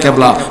জিয়ারতের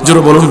কিবলা।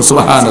 জোরে বলুন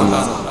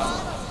সুবহানাল্লাহ।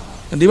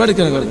 ডিভাইড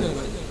কেন করেন?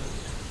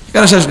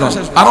 কেন শেষ নয়?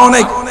 আর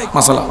অনেক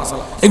মাসালা,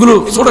 এগুলো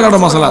ছোটখাটো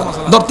মাসালা,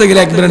 ধরতে গেলে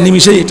একবারে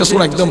নিমিশেই এটা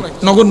ছোট, একদম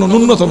নগণ্য,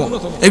 ন্যূনতম।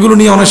 এগুলো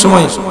নিয়ে অনেক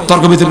সময়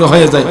তর্ক বিতর্ক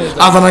হয়ে যায়।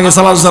 আজান আগে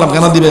সালাত সালাম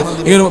কেন দিবে,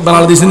 এগুলো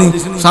বেলাল দিছেনি,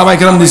 সাহাবায়ে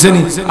কেরাম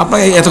দিছেনি,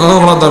 আপনাকে এত কথা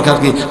বলার দরকার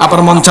কি?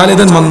 আপনার মন চাইলে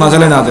দেন, মন না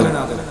চাইলে না দেন।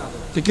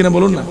 ঠিক কিনা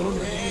বলুন না?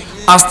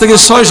 আজ থেকে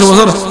 600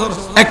 বছর,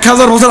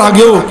 1000 বছর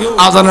আগেও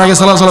আজানের আগে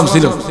সালাত সালাম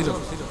ছিল।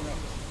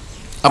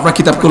 আপনার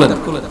কিতাব খুলে দেন।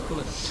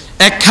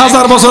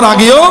 1000 বছর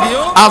আগেও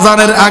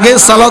আজানের আগে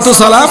সালাতু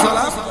সালাম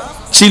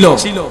ছিল,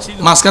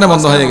 মাঝখানে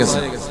বন্ধ হয়ে গেছে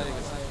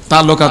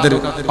তাল্লুকাতের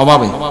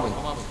অভাবে,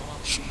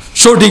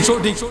 সঠিক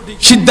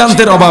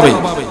সিদ্ধান্তের অভাবে।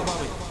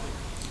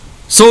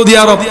 সৌদি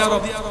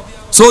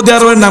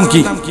আরবের নাম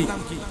কি?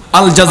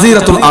 আল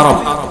জাজিরাতুল আরব।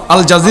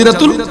 আল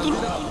জাজিরাতুল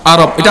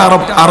আরব, এটা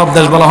আরব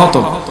দেশ বলা হতো।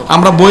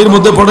 আমরা বইয়ের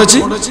মধ্যে পড়েছি,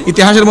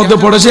 ইতিহাসের মধ্যে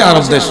পড়েছি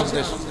আরব দেশ,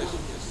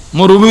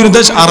 মরুভূমির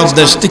দেশ, আরব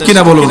দেশ। ঠিক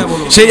কিনা বলুন?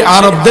 সেই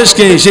আরব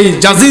দেশকে, সেই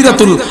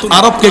জাজিরাতুল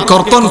আরবকে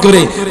কর্তন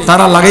করে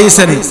তারা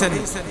লাগাইছেন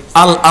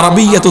আল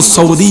আরবিয়াতুস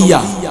সৌদিয়া।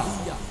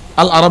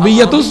 আল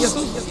আরবিয়াতুস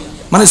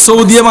মানে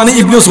সৌদিয়া মানে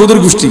ইবনে সৌদের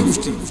গোষ্ঠী।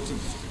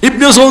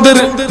 ইবনে সৌদের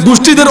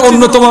গোষ্ঠীদের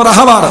অন্যতম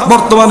রাহবার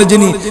বর্তমানে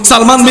যিনি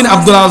সালমান বিন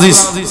আব্দুল আজিজ,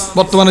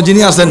 বর্তমানে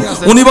যিনি আছেন,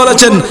 উনি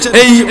বলেছেন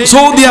এই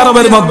সৌদি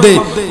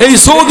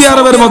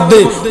আরবের মধ্যে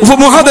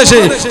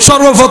উপমহাদেশে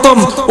সর্বপ্রথম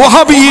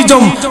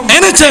ওয়াহাবিজম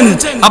এনেছেন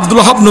আব্দুল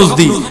ওয়াহাব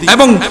নজদি,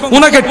 এবং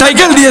উনাকে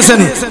টাইটেল দিয়েছেন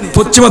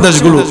পশ্চিমা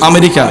দেশগুলো,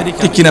 আমেরিকা।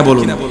 ঠিক কিনা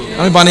বলুন?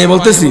 আমি বানিয়ে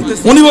বলতেছি,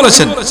 উনি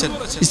বলেছেন,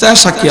 ইতিহাস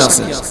সাক্ষী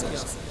আছে।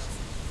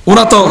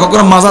 ওরা তো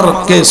কখনো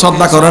মাজারকে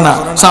শ্রদ্ধা করে না।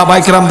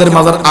 সাহাবায়ে কেরামদের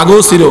মাজার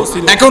আগেও ছিল,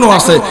 এখনো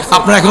আছে।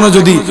 আপনার এখনো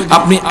যদি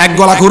আপনি এক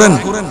গলা করেন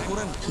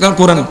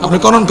করেন, আপনি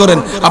খনন করেন,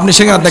 আপনি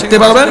সেখানে দেখতে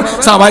পারবেন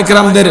সাহাবায়ে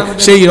কেরামদের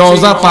সেই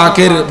রওজা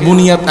পাকের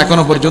বুনিয়াদ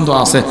এখনো পর্যন্ত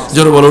আছে।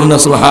 জোরে বলুন না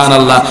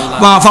সুবহানাল্লাহ।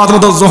 মা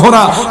ফাতিমাতুজ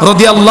জোহরা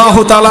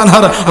রাদিয়াল্লাহু তাআলা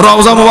আনহার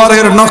রওজা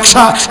মুবারকের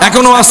নকশা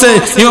এখনো আছে।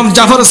 ইমাম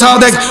জাফর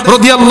সাদিক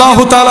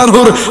রাদিয়াল্লাহু তাআলা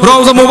আনহুর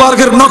রওজা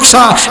মুবারকের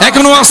নকশা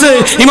এখনো আছে।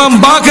 ইমাম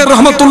বাকের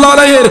রহমাতুল্লাহ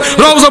আলাইহির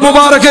রওজা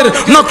মুবারকের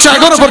নকশা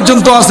এখনো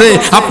পর্যন্ত আছে।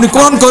 আপনি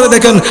কোরআন করে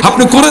দেখেন,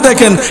 আপনি করে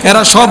দেখেন,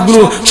 এরা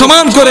সবগুলো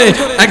সমান করে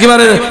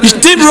একেবারে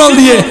স্টিল রোল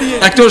দিয়ে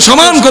একটু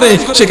সমান করে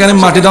সেখানে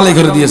মাটি ঢালাই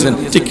করে দিয়েছেন,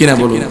 ঠিক কিনা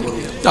বলুন?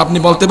 আপনি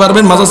বলতে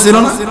পারবেন মাজার ছিল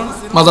না?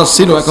 মাজার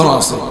ছিল, এখনো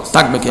আছে,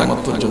 থাকবে কিয়ামত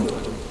পর্যন্ত।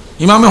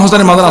 ইমামে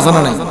হোসেনের মাজার আছে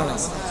না নাই?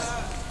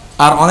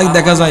 আর অনেক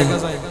দেখা যায়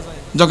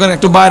যখন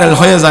একটু ভাইরাল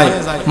হয়ে যায়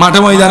মাঠে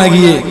ময়দানে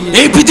গিয়ে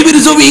এই পৃথিবীর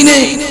জমিনে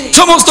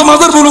সমস্ত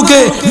মাজারগুলোকে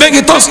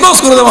ভেঙে তছনছ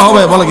করে দেওয়া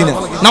হবে, বলে কিনা?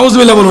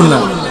 নাউজুবিল্লাহ বলুন না,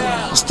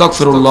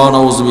 আস্তাগফিরুল্লাহ,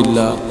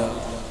 নাউজুবিল্লাহ।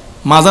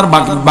 মাজার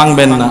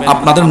ভাঙবেন না,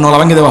 আপনাদের নলা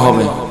ভেঙে দেওয়া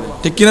হবে,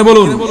 ঠিক কিনা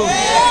বলুন?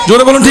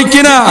 জোরে বলুন ঠিক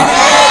কিনা?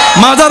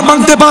 মাজার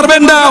ভাঙতে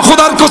পারবেন না,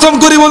 খোদার কসম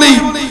করে বলি,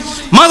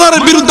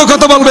 মাজারের বিরুদ্ধে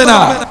কথা বলবে না।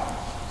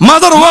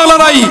 মাজার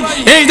ওয়ালারাই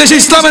এই দেশে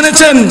ইসলাম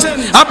এনেছেন।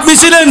 আপনি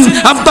ছিলেন,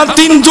 আপনার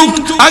 3 যুগ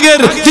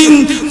আগের,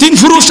 তিন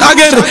পুরুষ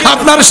আগের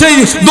আপনার সেই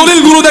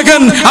দলিলগুলো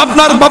দেখেন।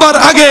 আপনার বাবার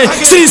আগে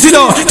শ্রী ছিল,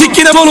 ঠিক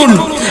কিনা বলুন?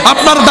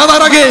 আপনার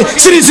দাদার আগে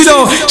শ্রী ছিল,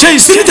 সেই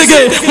শ্রী থেকে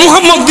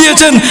মুহাম্মদ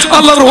দিয়েছেন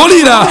আল্লাহর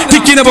ওলিরা,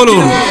 ঠিক কিনা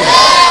বলুন?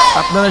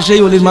 আপনারা সেই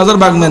ওলির মাজার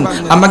ভাঙবেন,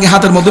 আমরা কি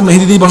হাতের মধ্যে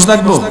মেহেদি দিয়ে বসে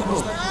থাকবো?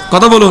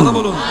 কথা বলুন।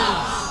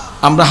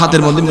 আমরা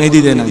হাতের মধ্যে মেহেদি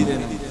দেই না।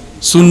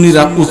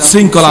 সুন্নিরা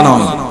উচ্ছৃঙ্খলা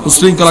নয়,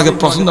 উচ্ছৃঙ্খলাকে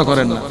পছন্দ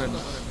করেন না।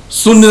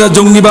 সুন্নিরা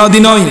জঙ্গিবাদী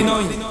নয়,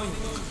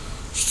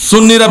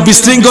 সুন্নিরা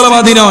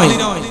বিশৃঙ্খলাবাদী নয়,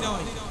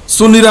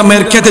 সুন্নিরা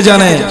মের খেতে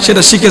জানে,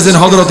 সেটা শিখেছেন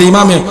হযরত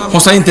ইমামে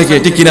হোসেন থেকে,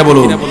 ঠিক কিনা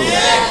বলুন?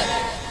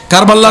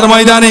 কারবালার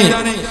ময়দানে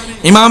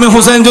ইমামে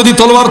হোসেন যদি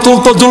তলোয়ার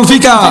তুলতো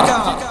জুলফিকার,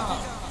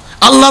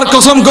 আল্লাহর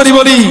কসম করি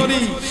বলি,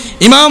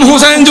 ইমাম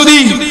হোসেন যদি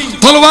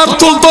তলোয়ার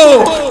তুলতো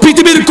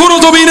পৃথিবীর কোন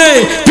জমিনে,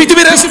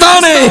 পৃথিবীর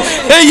স্থানে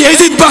এই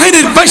ইয়াজিদ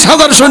বাহিনীর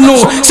 22,000 সৈন্য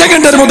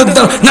সেকেন্ডের মধ্যে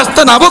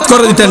নাস্তা নাবুদ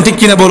করে দিতেন, ঠিক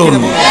কিনা বলুন?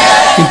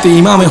 কিন্তু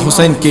ইমামে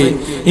হোসেনকে,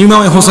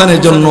 ইমামে হোসেনের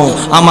জন্য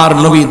আমার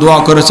নবী দোয়া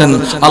করেছেন,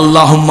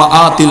 আল্লাহুম্মা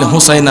আতিল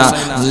হুসাইনা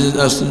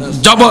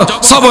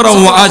সাবরা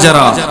ওয়া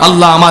আজরা।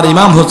 আল্লাহ আমার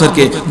ইমাম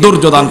হোসেনকে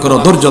ধৈর্য দান করো,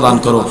 ধৈর্য দান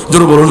করো।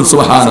 জোরে বলুন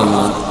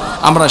সুবহানাল্লাহ।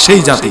 আমরা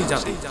সেই জাতি,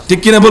 ঠিক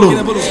কিনা বলুন?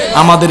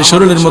 আমাদের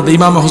শরীরের মধ্যে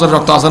ইমামে হোসেনের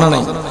রক্ত আছে না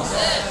নাই?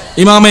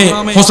 ইমামে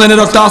হোসেনের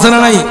রক্ত আছে না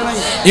নাই?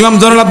 ইমাম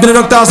জয়নুল আবদিনের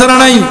রক্ত আছে না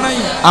নাই?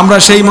 আমরা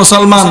সেই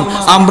মুসলমান,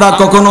 আমরা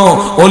কখনো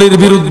অলির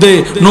বিরুদ্ধে,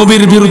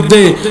 নবীর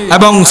বিরুদ্ধে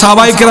এবং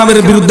সাহাবায়ে কেরামের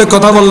বিরুদ্ধে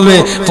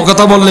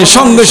কথা বললে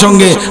সঙ্গে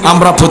সঙ্গে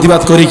আমরা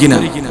প্রতিবাদ করি কিনা?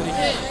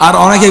 আর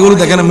অনেকে এগুলো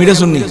দেখে না, মিডিয়া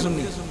সুন্নি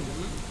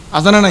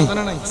আছে না নাই?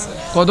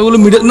 কতগুলো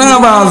মিডিয়া না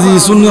বাজি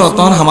সুন্নি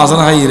তখন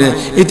হামাসানা খাই রে,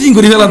 এটিং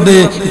করি ফেলার দে,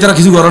 এটারা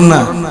কিছু করেন না।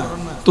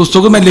 তোর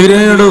চোখে মাইলে ফিরে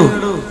না,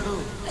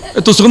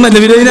 তোর চোখে মাইলে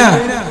ফিরে না,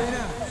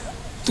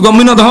 তুই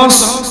গম্ভীর না ধস,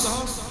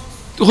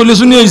 তুই হইলে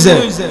শুনি হয়েছে,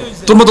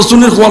 তোর মতো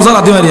সুন্নির কোয়ালসা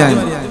রাতে মারি আইন,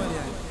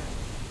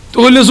 তুই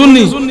হইলে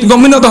শুননি, তুই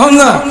গম্ভীর না ধস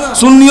না।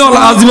 সুন্নি হল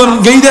আজীবন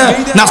গেই দে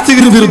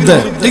নাস্তিকের বিরুদ্ধে,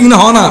 ঠিক না?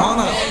 হ না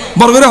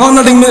বরগরে হন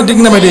না, ঠিক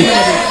না ভাই?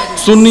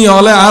 সুন্নি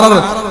হলে আর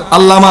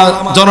আল্লামা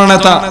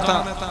জননেতা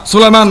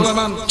সুলাইমান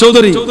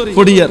চৌধুরী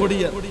পটিয়ার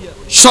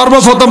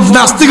সর্বপ্রথম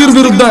নাস্তিকের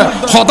বিরুদ্ধে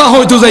হতা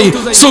হইতে যাই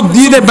চোখ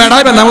দিয়ে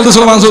বেড়াইবেন না বলতে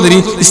সুলাইমান চৌধুরী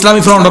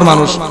ইসলামী ফ্রন্টের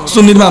মানুষ,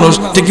 সুন্নির মানুষ,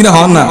 ঠিক কিনা?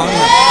 হন না?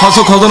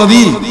 হসক হজনা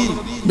দি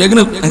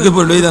বেগুনে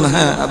পড়লে দেন,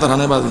 হ্যাঁ এত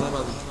হানে বাজি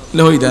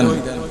হই দেন।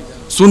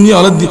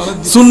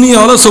 সুন্নি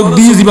হলে চোখ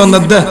দিয়ে জীবন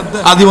দে,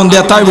 আজীবন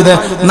দেয়া তাই দে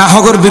না,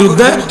 হকর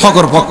বিরুদ্ধে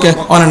হকর পক্ষে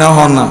অনেক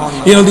হন না।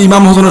 এই নদী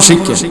ইমাম হোসেনের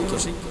শিক্ষা।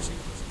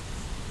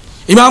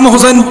 ইমাম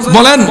হোসেন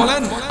বলেন,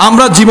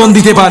 আমরা জীবন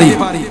দিতে পারি,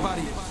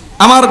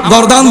 আমার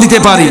গর্দান দিতে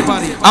পারি,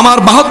 আমার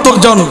 72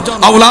 জন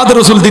আওলাদ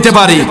রাসূল দিতে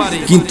পারি,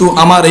 কিন্তু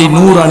আমার এই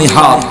নূরানি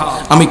হাত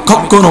আমি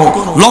কখনো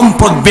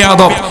লম্পট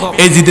বেয়াদব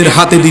এজিদের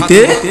হাতে দিতে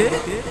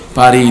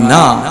পারি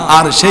না।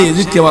 আর সেই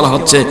এজিদকে বলা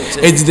হচ্ছে,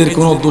 এজিদের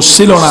কোনো দোষ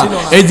ছিল না।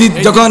 এজিদ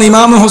যখন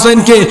ইমাম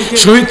হোসেনকে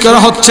শহীদ করা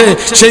হচ্ছে,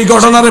 সেই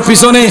ঘটনার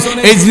পিছনে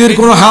এজিদের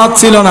কোনো হাত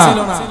ছিল না।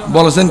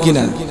 বলেছেন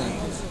কিনা?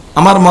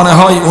 আমার মনে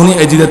হয় উনি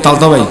এজিদের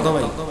তালতা ভাই,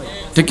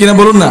 ঠিক কিনা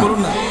বলুন না?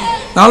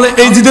 তাহলে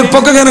এজিদের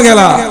পক্ষে কেন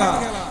গেলা?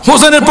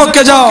 হোসেনের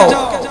পক্ষে যাও।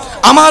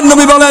 আমার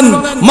নবী বলেন,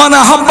 মান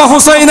আহাব্বা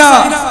হুসাইনা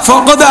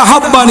ফাকাদ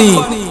আহাব্বানি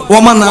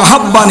ওয়া মান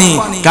আহাব্বানি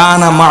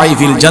কানা মাই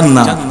ফিল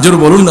জান্নাহ। জোরে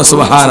বলুন না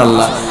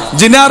সুবহানাল্লাহ।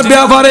 জিনার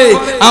ব্যাপারে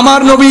আমার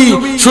নবী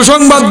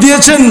সুসংবাদ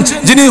দিয়েছেন,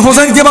 যিনি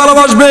হোসেনকে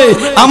ভালোবাসবে,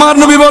 আমার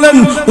নবী বলেন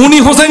উনি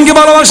হোসেনকে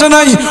ভালোবাসে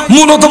নাই,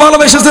 মূলত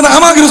ভালোবেসেছেন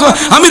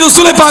আমি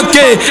রাসূলের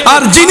পাককে।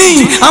 আর যিনি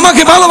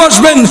আমাকে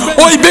ভালোবাসবেন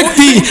ওই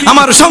ব্যক্তি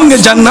আমার সঙ্গে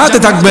জান্নাতে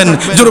থাকবেন।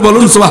 জোরে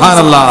বলুন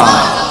সুবহানাল্লাহ।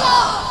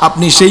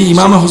 আপনি সেই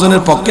ইমাম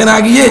হোসেনের পক্ষে না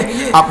গিয়ে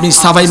আপনি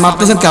সাবাই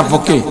মারতেছেন কার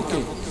পক্ষে?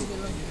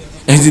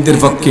 এজিদের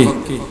পক্ষে।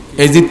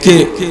 এজিদকে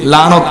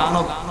লানত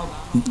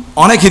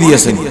অনেকে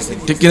দিয়েছেন,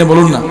 ঠিক কিনা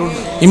বলুন না?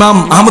 ইমাম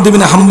আহমদ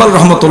ইবনে হাম্বল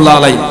রাহমাতুল্লাহ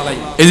আলাইহি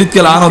এজিদকে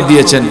লানত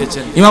দিয়েছেন।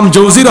 ইমাম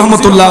জৌজি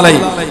রহমতুল্লাহ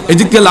আলাইহি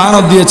এজিদকে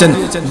লানত দিয়েছেন।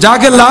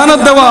 যাকে লানত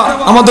দেওয়া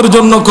আমাদের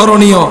জন্য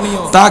করণীয়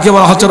তাকে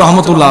বলা হচ্ছে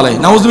রহমতুল্লাহ আলাইহি।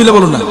 নাউজুবিল্লাহ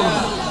বলুন না।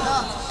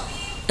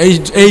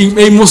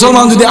 এই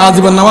মুসলমান যদি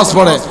আজীবন নামাজ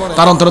পড়ে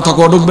তার অন্তরে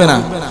তাকওয়া ঢুকবে না।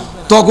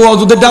 তাকওয়া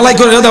যদি ডালাই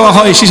করে দেওয়া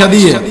হয় সীসা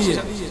দিয়ে,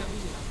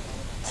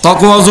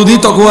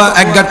 তাকওয়া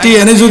এক গাঁটি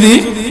এনে যদি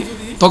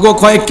তাকওয়া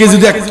কয়েক কেজি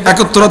যদি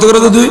একত্রিত করে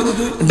যদি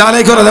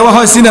ডালাই করে দেওয়া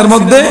হয় সিনার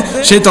মধ্যে,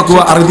 সেই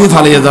তাকওয়া আর দিয়ে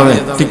ফালিয়ে যাবে।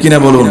 ঠিক কিনা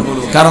বলুন?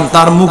 কারণ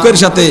তার মুখের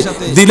সাথে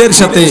দিলের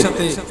সাথে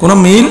কোনো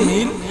মিল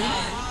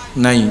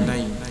নাই।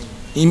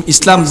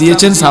 ইসলাম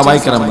দিয়েছেন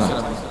সাহাবায়ে কেরামরা।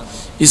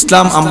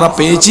 ইসলাম আমরা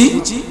পেয়েছি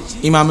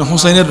ইমাম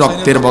হুসাইনের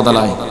রক্তের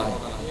বদলায়।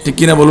 ঠিক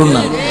কিনা বলুন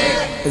না?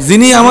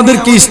 যিনি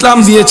আমাদেরকে ইসলাম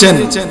দিয়েছেন,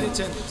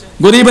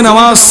 গরিব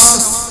নওয়াজ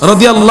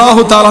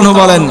রাদিয়াল্লাহু তাআলা আনহু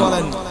বলেন,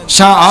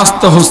 শাহ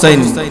আস্ত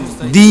হুসাইন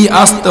দি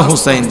আস্ত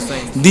হুসাইন,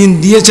 দিন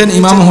দিয়েছেন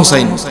ইমাম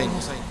হুসাইন।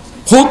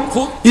 খুব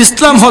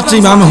ইসলাম হচ্ছে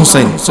ইমাম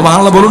হুসাইন।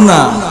 সুবহানাল্লাহ বলুন না।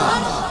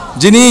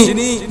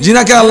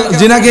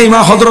 যিনাকে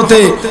ইমাম হযরতে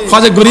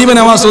খাজা গরিব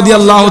নওয়াজ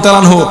রাদিয়াল্লাহু তাআলা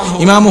আনহু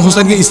ইমাম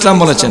হুসাইনকে ইসলাম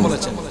বলেছেন।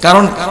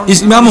 কারণ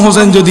ইমাম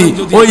হোসেন যদি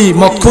ওই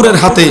মতখুরের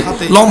হাতে,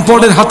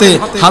 লম্পটের হাতে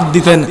হাত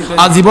দিতেন,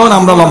 আজীবন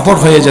আমরা লম্পট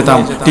হয়ে যেতাম।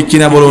 ঠিক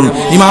কিনা বলুন?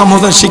 ইমাম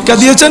হোসেন শিক্ষা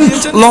দিয়েছেন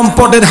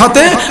লম্পটের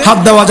হাতে হাত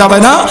দেওয়া যাবে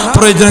না,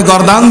 প্রয়োজনে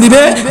গর্দান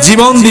দিবে,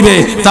 জীবন দিবে,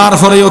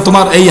 তারপরেও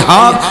তোমার এই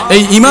হাত,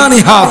 এই ইমানি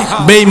হাত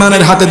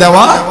বেঈমানের হাতে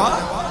দেওয়া।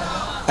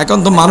 এখন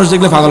তো মানুষ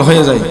দেখলে পাগল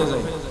হয়ে যায়।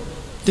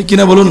 ঠিক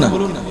কিনা বলুন না?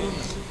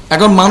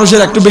 এখন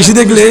মানুষের একটু বেশি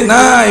দেখলে না,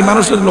 এই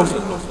মানুষের লোক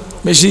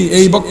বেশি,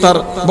 এই বক্তার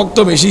বক্ত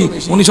বেশি,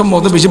 উনি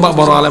সম্ভবত বেশি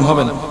বড় আলেম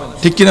হবে না।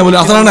 ঠিক কিনা বলে?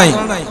 আসে না নাই?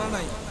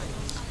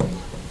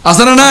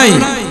 আসে না নাই?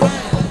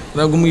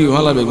 ঘুমিয়ে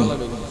ভালো বেগুন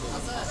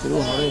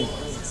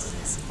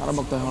আর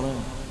বক্তা হরে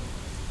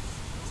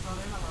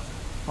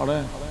হরে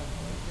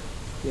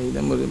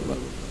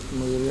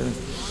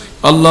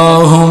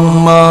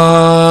আল্লাহুম্মা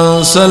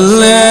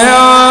সাল্লি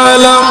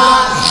আলা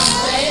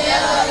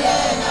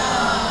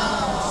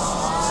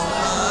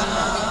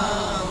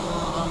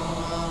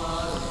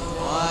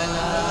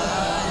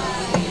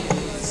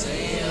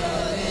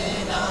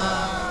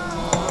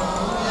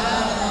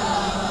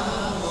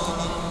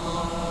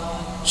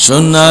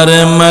সোনার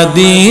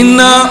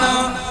মদিনা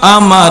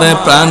আমার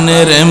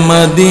প্রাণের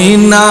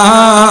মদিনা,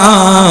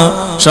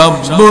 সব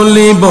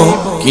বলিব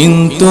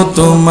কিন্তু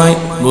তোমায়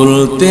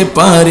বলতে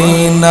পারি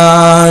না।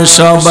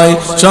 সবাই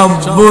সব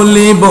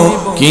বলিব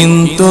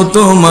কিন্তু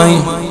তোমায়।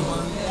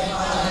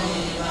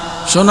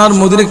 সোনার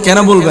মদিনা কেন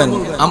বলবেন?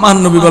 আমার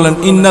নবী বলেন,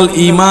 ইন্নাল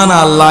ঈমানা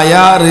লা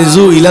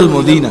ইয়ারিজু ইলাল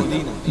মদিনা।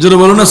 জোরে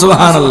বলুন না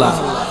সুবহানাল্লাহ।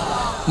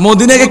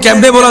 মদিনাকে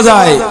কেমনে বলা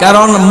যায়?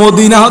 কারণ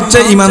মদিনা হচ্ছে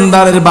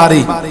ইমানদারের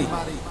বাড়ি।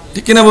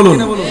 ঠিক কিনা বলুন?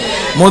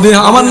 মদিনা,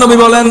 আমার নবী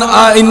বলেন,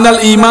 ইন্নাল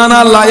ঈমানা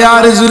লা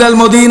ইয়ারিজু ইলাল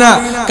মদিনা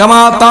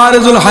কামা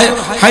তারিজুল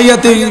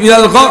হাইয়াতু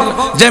ইলাল গর।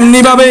 যেমনি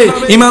ভাবে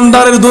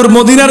ইমানদারের দূর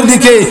মদিনার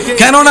দিকে,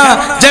 কেন না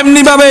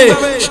যেমনি ভাবে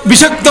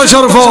বিষাক্ত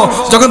সর্প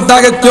যখন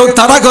তাকে কেউ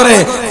তাড়া করে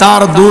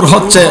তার দূর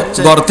হচ্ছে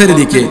গর্তের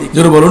দিকে।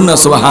 জোরে বলুন না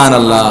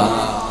সুবহানাল্লাহ।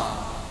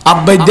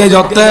 আব্বাই দিয়ে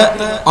যতে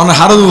অন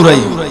হারু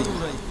দূরাই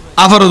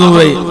আফারু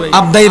দূরাই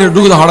আব্দাইরে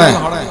ডুগা হড়ায়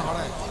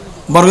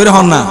বর্গরে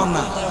হন না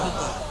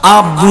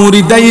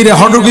আবুরি দাইরে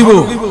হড়ুকিব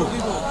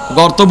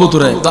গর্ত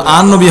বুতুরে। তো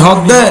আন নবী হদ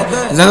দে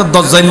যে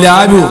দজ্জাইলে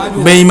আইবু,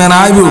 বেঈমান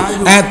আইবু,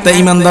 এত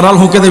ইমানদারাল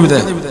হুকে দেবি দে।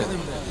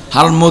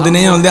 হাল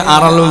মদিনায় হল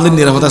আড়াল হল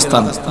নিরাপদ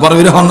স্থান।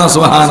 বর্গরে হন না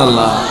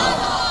সুবহানাল্লাহ।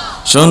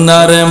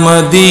 সোনার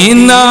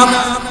মদিনা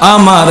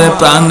আমার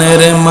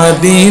প্রাণের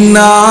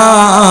মদিনা,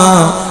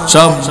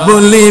 সব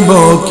বলিব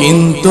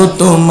কিন্তু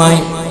তোমায়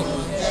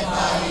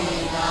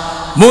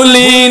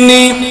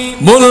বলিনি,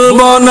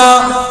 বলবো না,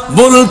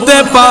 বলতে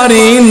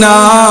পারি না।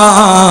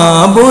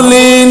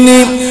 বলিনি,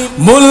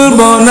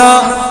 বলবো না,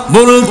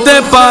 বলতে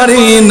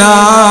পারি না।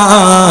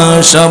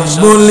 সব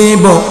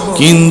বলিব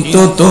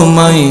কিন্তু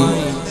তোমায়।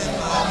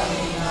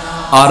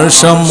 আর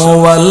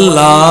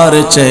সমওয়াল্লার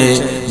চেয়ে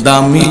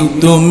দামি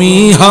তুমি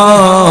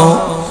হও,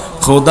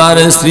 খোদার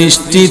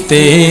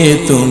সৃষ্টিতে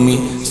তুমি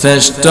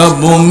শ্রেষ্ঠ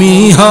ভূমি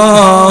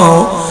হও।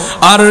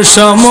 আর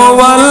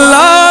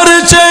সমওয়াল্লার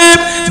চেয়ে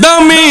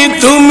দামি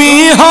তুমি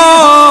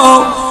হও,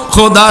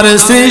 খোদার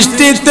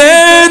সৃষ্টিতে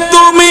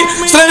তুমি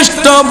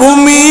শ্রেষ্ঠ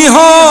ভূমি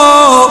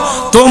হও।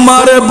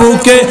 তোমার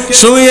বুকে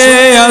শুয়ে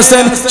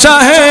আছেন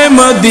শাহে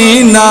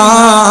মদিনা,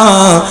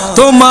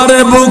 তোমার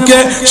বুকে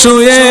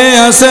শুয়ে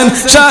আছেন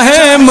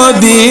শাহে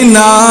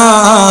মদিনা।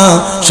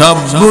 সব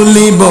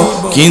বলিব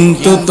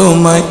কিন্তু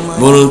তোমায়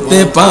বলতে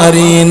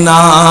পারি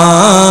না।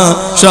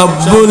 সব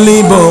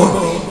বলিব।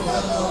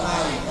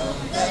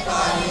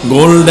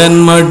 Golden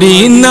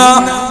Medina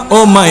oh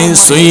my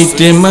sweet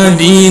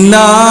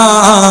Medina,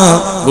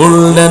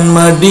 golden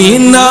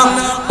Medina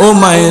oh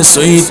my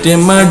sweet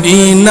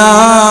Medina.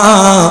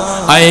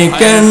 I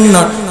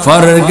cannot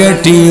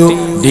forget you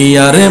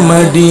dear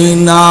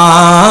Medina,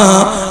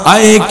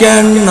 I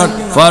cannot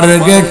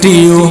forget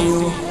you,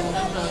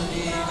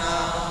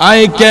 I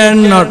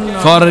cannot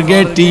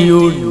forget you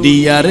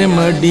dear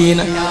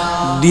Medina.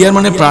 Deer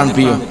মানে প্রাণ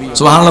প্রিয়।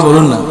 সুবহানাল্লাহ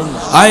বলুন না।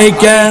 I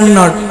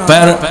cannot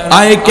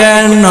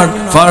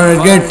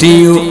forget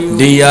you,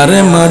 dear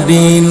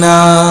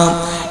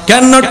Medina.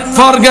 Cannot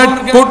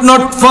forget, could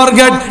not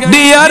forget,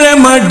 dear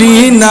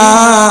Medina.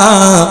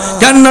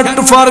 Cannot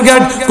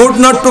forget, could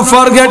not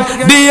forget,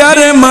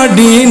 dear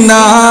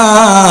Medina.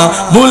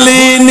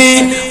 Bulini,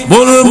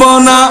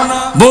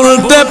 bulbona,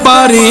 bulte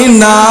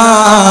parina.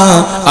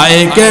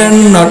 I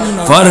cannot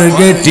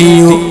forget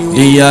you,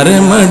 dear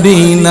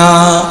Medina.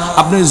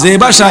 আপনি যে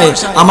ভাষায়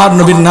আমার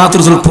নবীর নাত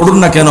রাসূল পড়ুন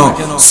না কেন,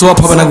 সওয়াব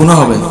হবে না গুনাহ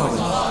হবে?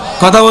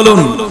 কথা বলুন।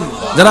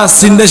 যারা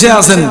চীন দেশে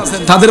আছেন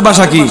তাদের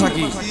ভাষা কি?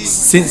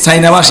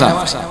 চাইনা ভাষা।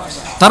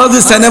 তারা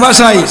যদি চাইনা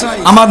ভাষায়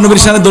আমার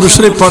নবীর শানে দরুদ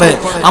শরীফ পড়ে,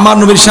 আমার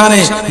নবীর শানে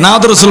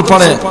নাত রাসূল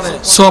পড়ে,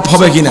 সওয়াব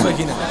হবে কিনা?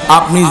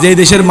 আপনি যে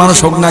দেশের মানুষ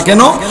হোক না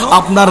কেন,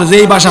 আপনার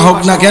যেই ভাষা হোক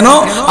না কেন,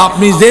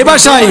 আপনি যে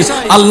ভাষায়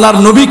আল্লাহর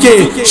নবীকে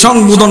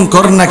সম্বোধন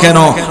করেন না কেন,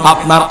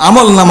 আপনার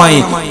আমল নামায়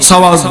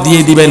সওয়াব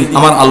দিয়ে দিবেন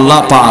আমার আল্লাহ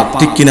পাক,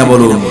 ঠিক কিনা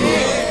বলুন?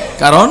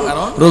 কারণ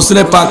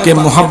রাসূলের পাককে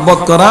মুহাব্বত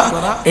করা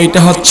এটা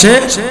হচ্ছে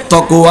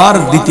তাকওয়ার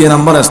দ্বিতীয়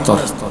নম্বর স্তর।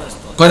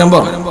 কয়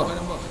নম্বর?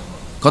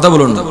 কথা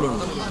বলুন না।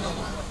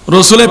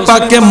 রাসূলের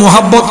পাককে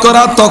মুহাব্বত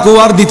করা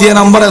তাকওয়ার দ্বিতীয়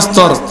নম্বর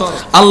স্তর।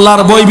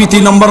 আল্লাহর ভয়ভীতি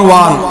নম্বর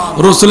 1,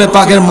 রাসূলের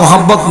পাকের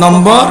মুহাব্বত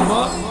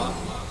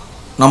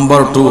নম্বর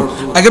 2।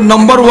 আগে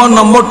নম্বর 1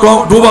 নম্বর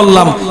 2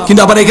 বললাম,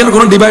 কিন্তু আবার এখানে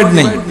কোনো ডিভাইড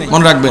নেই,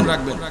 মনে রাখবেন।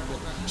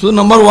 শুধু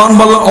নম্বর 1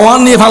 বললাম, 1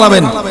 নিয়ে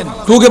ফেলাবেন,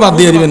 2 কে বাদ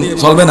দিয়ে দিবেন,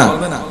 চলবে না।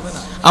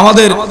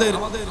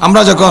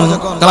 আমরা যখন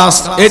ক্লাস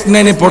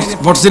 8-9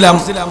 পড়ছিলাম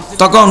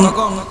তখন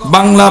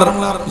বাংলার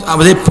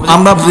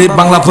আমরা যে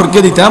বাংলা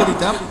পরীক্ষা দিতাম,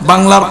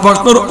 বাংলার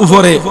প্রশ্নের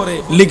উপরে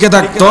লিখে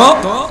থাকতো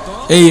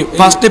এই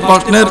 5টি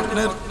প্রশ্নের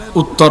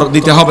উত্তর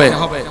দিতে হবে।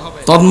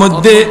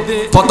 তন্মধ্যে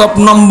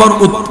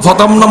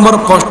প্রথম নম্বর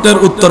প্রশ্নের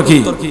উত্তর কি?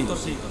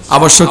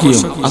 আবশ্যকীয়।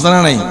 আছে না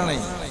নাই?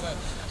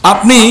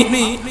 আপনি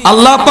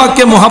আল্লাহ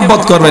পাককে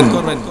মুহাব্বত করবেন,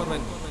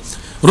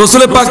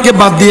 রাসূলের পাককে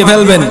বাদ দিয়ে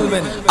ফেলবেন।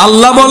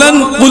 আল্লাহ বলেন,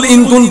 কুল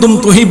ইন কুনতুম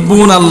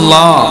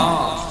তুহিব্বুনাল্লাহ,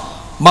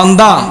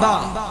 বান্দা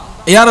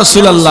ইয়া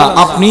রাসূলুল্লাহ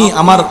আপনি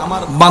আমার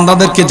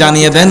বান্দাদেরকে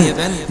জানিয়ে দেন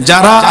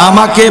যারা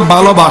আমাকে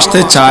ভালোবাসতে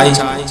চায়।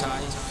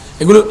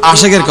 এগুলো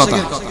আশিকের কথা।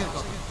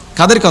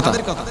 কাদের কথা?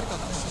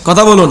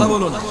 কথা বলুন।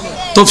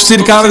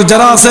 তাফসীরকার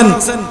যারা আছেন,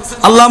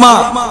 আল্লামা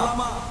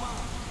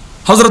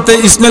হযরত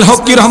ইসমাইল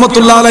হক্কি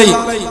রাহমাতুল্লাহ আলাইহি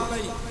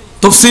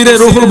তাফসীরে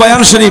রুহুল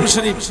বায়ান শরীফ,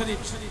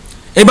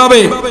 এভাবে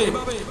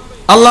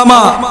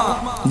আল্লামা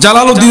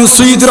জালালউদ্দিন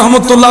সুয়ুতী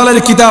রাহমাতুল্লাহ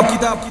আলাইহির কিতাব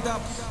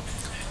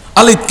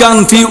আল ইতকান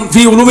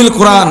ফি উলুমিল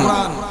কোরআন,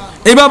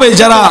 এইভাবে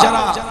যারা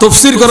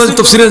তাফসীর করে,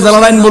 তাফসীরে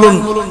জালালাইন বলুন,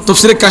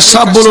 তাফসীরে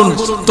কাশফ বলুন,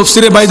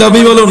 তাফসীরে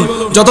বাইদাবি বলুন,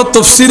 যত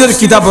তাফসীরের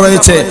কিতাব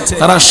রয়েছে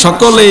তারা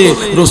সকলে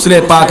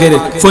রাসূলের পাকের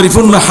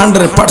পরিপূর্ণ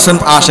 100%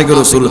 আশিক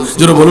রাসূল।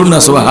 জোরে বলুন না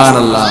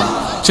সুবহানাল্লাহ।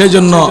 সেই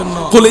জন্য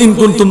কুল ইন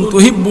কুনতুম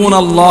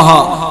তুহিব্বুনাল্লাহ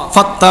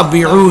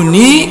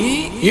ফাত্তাবিউনি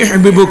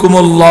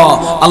ইউহিব্বুকুমুল্লাহ,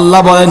 আল্লাহ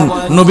বলেন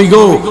নবী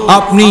গো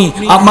আপনি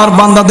আমার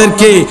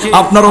বান্দাদেরকে,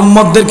 আপনার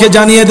উম্মতদেরকে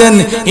জানিয়ে দেন,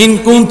 ইন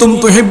কুনতুম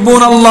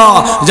তুহিব্বুনাল্লাহ,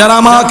 যারা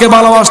আমাকে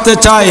ভালোবাসতে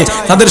চায়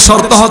তাদের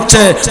শর্ত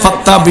হচ্ছে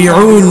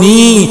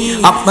ফাত্তাবিউনি,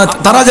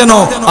 তারা যেন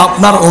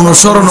আপনার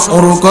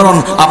অনুকরণ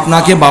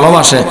আপনাকে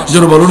ভালোবাসে।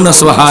 জোরে বলুন না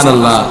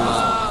সুবহানাল্লাহ।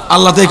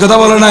 আল্লাহ তো এই কথা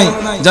বলে নাই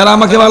যারা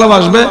আমাকে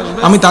ভালোবাসবে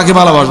আমি তাকে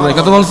ভালোবাসবো, এই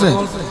কথা বলছে।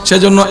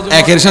 সেজন্য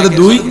একের সাথে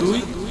 2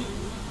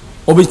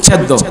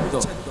 অবিচ্ছেদ্য।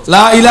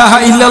 লা ইলাহা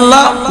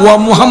ইল্লাল্লাহ ওয়া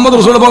মুহাম্মাদুর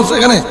রাসূলুল্লাহ বলছে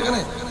এখানে,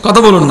 কথা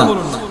বলুন না।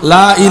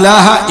 লা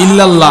ইলাহা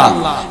ইল্লাল্লাহ,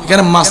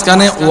 এখানে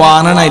মাঝখানে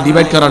ওয়ানা নাই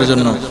ডিভাইড করার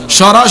জন্য,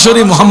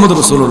 সরাসরি মুহাম্মাদুর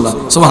রাসূলুল্লাহ।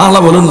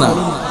 সুবহানাল্লাহ বলুন না।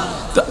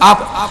 তো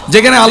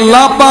যেখানে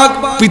আল্লাহ পাক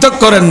পৃথক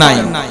করেন নাই,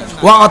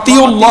 ওয়া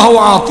আতিউল্লাহ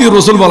ওয়া আতিউর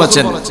রাসূল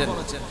বলেছেন,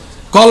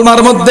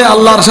 কলমার মধ্যে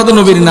আল্লাহর সাথে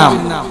নবীর নাম,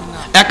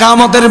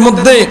 একামতের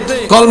মধ্যে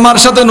কলমার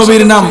সাথে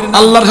নবীর নাম,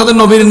 আল্লাহর সাথে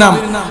নবীর নাম।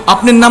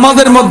 আপনি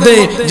নামাজের মধ্যে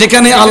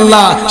যেখানে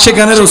আল্লাহ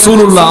সেখানে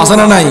রাসূলুল্লাহ, আছে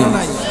না নাই?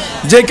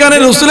 যেখানে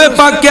রাসূলের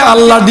পাককে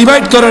আল্লাহ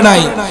ডিভাইড করে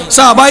নাই,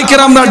 সাহাবায়ে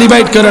কেরামরা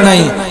ডিভাইড করে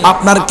নাই,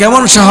 আপনার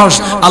কেমন সাহস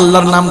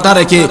আল্লাহর নামটা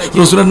রেখে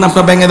রাসূলের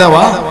নামটা ভেঙে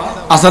দেওয়া?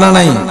 আছে না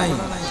নাই?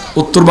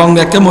 উত্তরবঙ্গে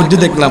একটা মসজিদ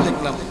দেখলাম,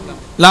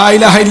 লা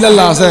ইলাহা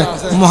ইল্লাল্লাহ আছে,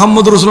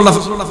 মুহাম্মদুর রাসূলুল্লাহ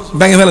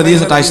ভেঙে ফেলে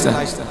দিয়েছে টাইসটা।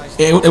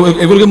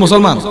 এগুলো কি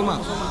মুসলমান?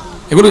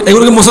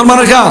 এগুলো কি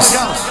মুসলমানের কাজ?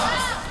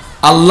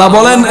 আল্লাহ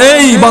বলেন,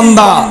 এই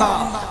বান্দা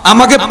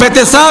আমাকে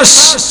পেতে চাস,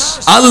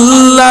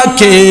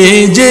 আল্লাহকে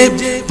যে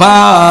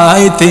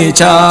পাইতে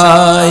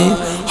চাই,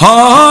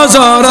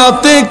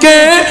 হযরতকে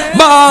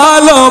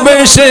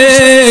ভালোবেসে,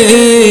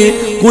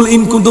 কুল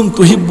ইন কুনতুম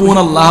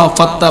তুহিব্বুনাল্লাহ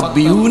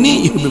ফাত্তাবিউনি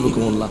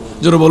ইউহিব্বুকুমুল্লাহ।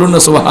 জোরে বলুন না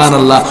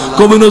সুবহানাল্লাহ।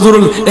 কবি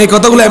নজরুল এই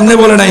কথাগুলো এমনি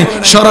বলে নাই,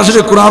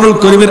 সরাসরি কুরআনুল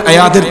কারীমের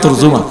আয়াতের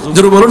তরজমা।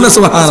 জোরে বলুন না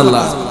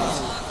সুবহানাল্লাহ।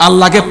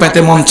 আল্লাহকে পেতে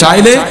মন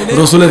চাইলে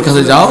রাসূলের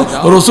কাছে যাও,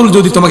 রাসূল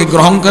যদি তোমাকে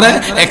গ্রহণ করে,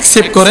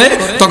 অ্যাকসেপ্ট করে,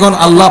 তখন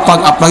আল্লাহ পাক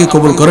আপনাকে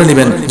কবুল করে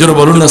নেবেন। জোরে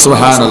বলুন না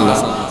সুবহানাল্লাহ।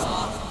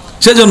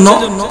 সেজন্য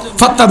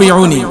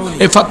ফাত্তাবিউনি,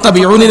 এই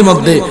ফাত্তাবিউনির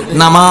মধ্যে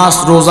নামাজ,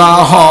 রোজা,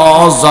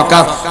 হজ,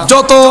 যাকাত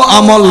যত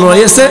আমল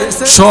রয়েছে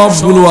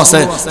সবগুলো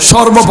আছে।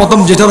 সর্বপ্রথম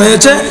যেটা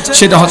রয়েছে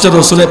সেটা হচ্ছে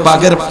রাসূলের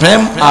পাকের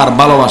প্রেম আর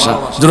ভালোবাসা।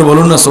 জোরে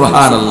বলুন না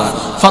সুবহানাল্লাহ।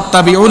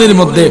 ফাত্তাবিউনির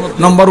মধ্যে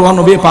নম্বর 1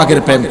 নবী পাকের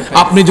প্রেম।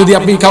 আপনি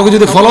কাউকে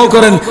যদি ফলো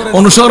করেন,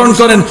 অনুসরণ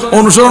করেন,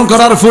 অনুসরণ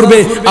করার পূর্বে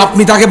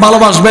আপনি তাকে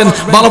ভালোবাসবেন,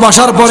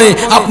 ভালোবাসার পরে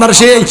আপনার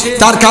সেই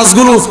তার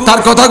কাজগুলো, তার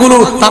কথাগুলো,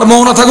 তার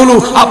মৌনতাগুলো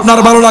আপনার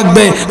ভালো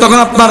লাগবে, তখন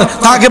আপনার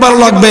তাকে ভালো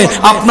লাগবে,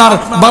 আপনার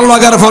ভালো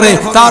লাগার পরে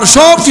তার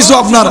সব কিছু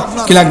আপনার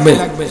কি লাগবে,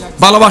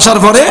 ভালোবাসার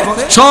পরে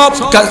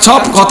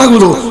সব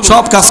কথাগুলো,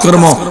 সব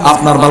কাজকর্ম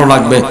আপনার ভালো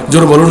লাগবে।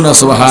 জোরে বলুন না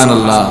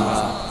সুবহানাল্লাহ।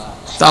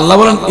 তা আল্লাহ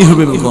বলেন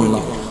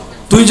ইউহিব্বুকুমুল্লাহ,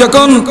 তুই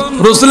যখন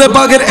রাসূলের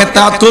পাকের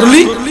ইতাআত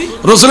করলি,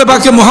 রাসূলের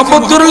পাককে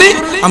মহব্বত করলি,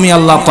 আমি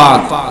আল্লাহ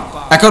পাক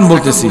এখন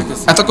বলতেছি,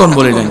 এতক্ষণ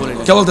বলি নাই।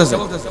 কে বলতেছে?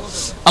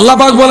 আল্লাহ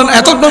পাক বলেন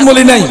এতক্ষণ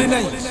বলি নাই,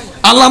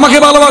 আল্লাহ আমাকে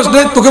ভালোবাসবে,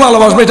 তোকে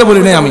ভালোবাসবে এটা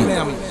বলি নাই আমি।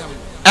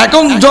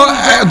 এখন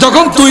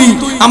যখন তুই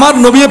আমার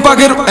নবী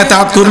পাকের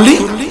ইতাআত করলি,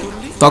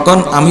 তখন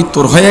আমি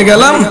তোর হয়ে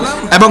গেলাম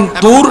এবং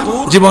তোর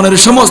জীবনের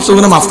সমস্ত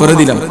গুনাহ মাফ করে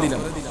দিলাম।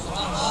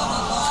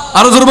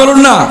 আরো জোরে বলুন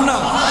না।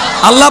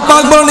 আল্লাহ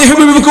পাক বলেন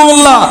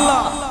ইউহিব্বুকুমুল্লাহ,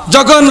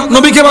 যখন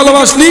নবীকে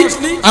ভালোবাসলি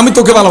আমি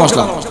তোকে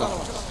ভালোবাসলাম,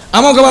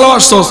 আমাকে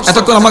ভালোবাসছস,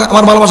 এতক্ষণ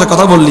আমার ভালোবাসার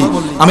কথা বললি,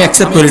 আমি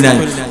অ্যাকসেপ্ট করি নাই।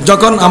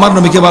 যখন আমার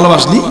নবীকে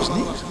ভালোবাসলি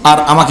আর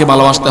আমাকে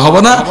ভালোবাসতে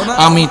হবে না,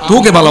 আমি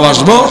তোকে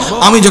ভালোবাসবো।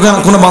 আমি যখন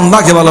কোনো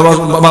বান্দাকে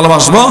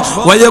ভালোবাসবো,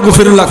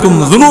 ওয়ায়াগফিরু লাকুম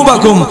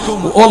যুনুবাকুম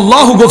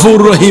আল্লাহু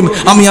গফুরুর রহিম,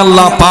 আমি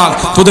আল্লাহ পাক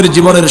তোদের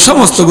জীবনের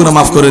সমস্ত গুনাহ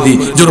মাফ করে দিই।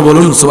 জোরে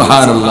বলুন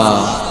সুবহানাল্লাহ।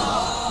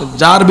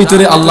 যার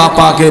ভিতরে আল্লাহ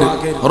পাকের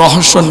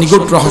রহস্য,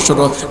 নিকট রহস্য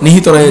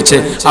নিহিত রয়েছে,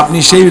 আপনি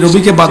সেই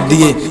নবীকে বাদ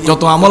দিয়ে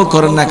যত আমল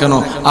করেন না কেন,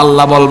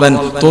 আল্লাহ বলবেন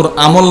তোর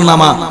আমল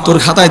নামা তোর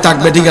খাতায়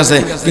থাকবে, ঠিক আছে,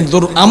 কিন্তু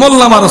তোর আমল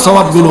নামার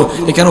সওয়াবগুলো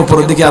এখানে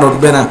উপরের দিকে আর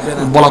উঠবে না,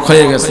 ব্লক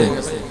হয়ে গেছে।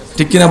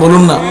 ঠিক কিনা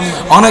বলুন না।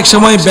 অনেক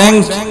সময়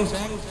ব্যাংক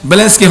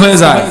ব্যালেন্স কি হয়ে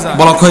যায়,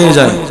 ব্লক হয়ে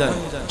যায়,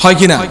 হয়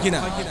কিনা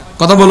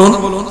কথা বলুন।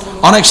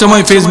 অনেক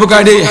সময় ফেসবুক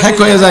আইডি হ্যাক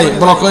হয়ে যায়,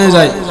 ব্লক হয়ে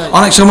যায়।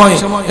 অনেক সময়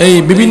এই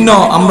বিভিন্ন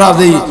আমরা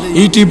যে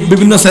ইউটিউব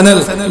বিভিন্ন চ্যানেল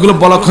এগুলো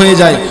ব্লক হয়ে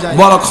যায়।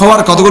 ব্লক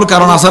হওয়ার কতগুলো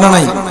কারণ আছে না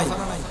নাই?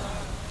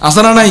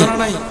 আছে না নাই?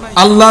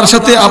 আল্লাহর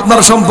সাথে আপনার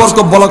সম্পর্ক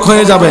ব্লক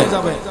হয়ে যাবে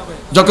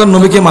যখন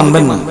নবীকে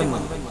মানবেন না।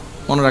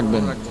 মনে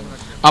রাখবেন,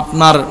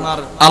 আপনার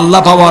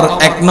আল্লাহ পাওয়ার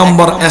 1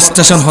 নম্বর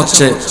স্টেশন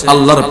হচ্ছে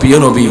আল্লাহর প্রিয়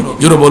নবী।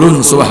 জোরে বলুন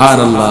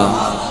সুবহানাল্লাহ।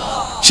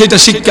 সেটা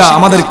শিক্ষা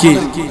আমাদের কি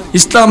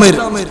ইসলামের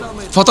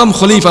প্রথম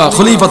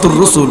খলিফাতুর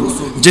রাসূল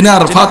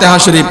জিনার ফাতিহা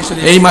শরীফ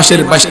এই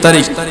মাসের 22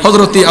 তারিখ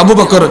হযরত আবু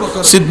বকর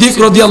সিদ্দিক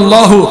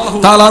রাদিয়াল্লাহু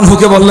তাআলা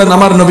আনহুকে বললেন,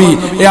 আমার নবী,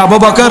 এ আবু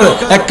বকর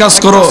এক কাজ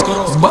করো,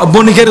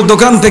 বণিকের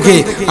দোকান থেকে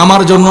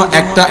আমার জন্য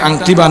একটা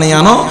আংটি বানিয়ে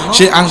আনো,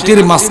 সেই আংটির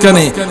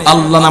মাঝখানে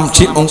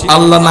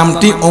আল্লাহ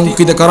নামটি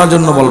অঙ্কিত করার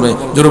জন্য বলবে।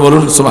 জোরে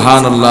বলুন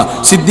সুবহানাল্লাহ।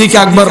 সিদ্দিক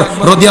আকবর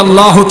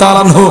রাদিয়াল্লাহু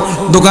তাআলা আনহু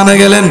দোকানে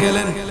গেলেন,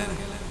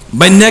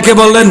 বাইন্যাকে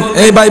বললেন,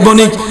 এই ভাই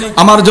বণিক,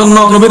 আমার জন্য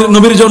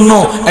নবীর জন্য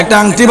একটা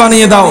আংটি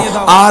বানিয়ে দাও,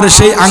 আর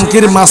সেই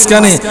আংটির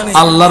মাঝখানে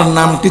আল্লাহর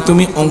নামটি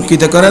তুমি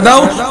অঙ্কিত করে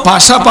দাও,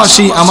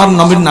 পাশাপাশি আমার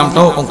নবীর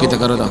নামটাও অঙ্কিত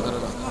করে দাও।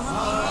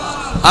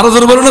 আরো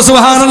জোরে বলুন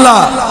সুবহানাল্লাহ।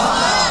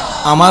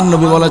 আমার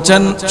নবী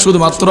বলেছেন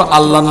শুধুমাত্র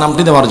আল্লাহর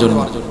নামটি দেওয়ার জন্য।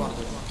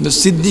 কিন্তু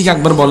সিদ্দিক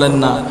আকবর বলেন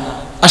না,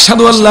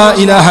 আশহাদু আল্লা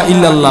ইলাহা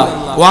ইল্লাল্লাহ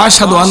ওয়া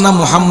আশহাদু আন্না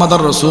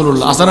মুহাম্মাদার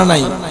রাসূলুল্লাহ, আসনা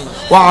নাই?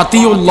 ওয়া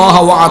আতিউল্লাহ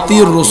ওয়া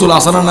আতিউর রাসূল,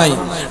 আসনা নাই?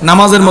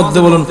 নামাজের মধ্যে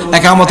বলুন,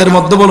 ইকামতের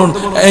মধ্যে বলুন,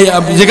 এই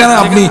যেখানে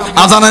আপনি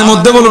আযানের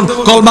মধ্যে বলুন,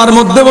 কলমার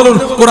মধ্যে বলুন,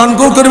 কোরআন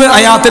কারীমের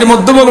আয়াতের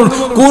মধ্যে বলুন,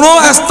 কোন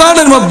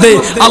স্থানের মধ্যে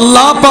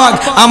আল্লাহ পাক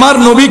আমার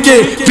নবীকে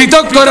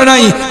পৃথক করে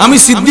নাই। আমি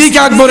সিদ্দিক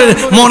আকবরের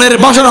মনের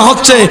বাসনা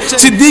হচ্ছে,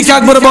 সিদ্দিক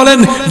আকবর বলেন,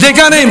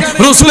 যেখানে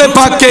রাসূলের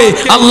পাককে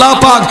আল্লাহ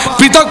পাক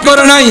পৃথক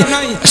করে নাই,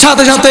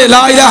 সাথে সাথে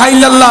লা ইলাহা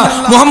ইল্লাল্লাহ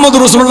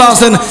মুহাম্মদুর রাসূলুল্লাহ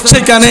আছেন,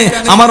 সেইখানে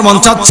আমার মন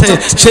চাচ্ছে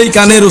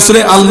সেইখানে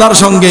রাসূলের আল্লাহর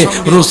সঙ্গে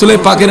রাসূলের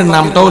পাকের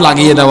নামটাও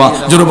লাগিয়ে দেওয়া।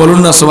 জোরে বলুন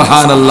না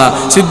সুবহানাল্লাহ।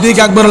 সিদ্দিক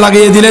আকবর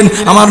লাগিয়ে দিলেন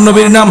আমার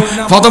নবীর নাম,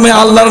 প্রথমে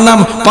আল্লাহর নাম,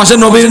 পাশে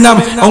নবীর নাম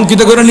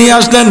অঙ্কিত করে নিয়ে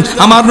আসলেন।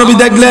 আমার নবী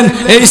দেখলেন,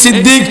 এই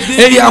সিদ্দিক,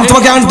 এই আমি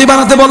তোমাকে আংটি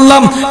বানাতে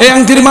বললাম, এই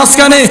আংটির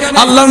মাঝখানে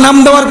আল্লাহর নাম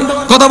দেওয়ার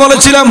কথা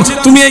বলেছিলাম,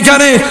 তুমি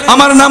এখানে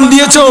আমার নাম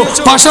দিয়েছো,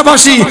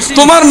 পাশাপাশি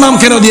তোমার নাম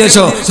কেন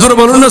দিয়েছো? জোরে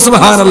বলুন না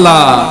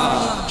সুবহানাল্লাহ।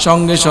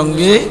 সঙ্গে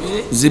সঙ্গে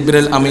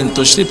জিবরাইল আমিন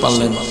তশরিফ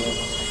আনলেন।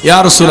 ইয়া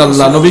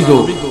রাসূলুল্লাহ, নবী গো,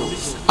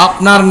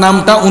 আপনার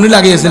নামটা উনি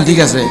লাগিয়েছেন, ঠিক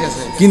আছে,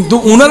 কিন্তু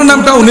উনার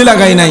নামটা উনি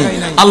লাগাই নাই,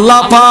 আল্লাহ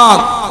পাক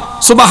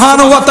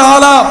সুবহানাহু ওয়া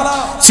তাআলা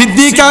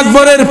সিদ্দিক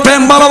আকবরের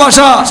প্রেম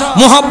ভালোবাসা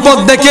মোহাব্বত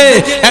দেখে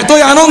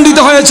এতই আনন্দিত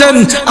হয়েছেন,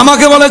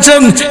 আমাকে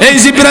বলেছেন, এই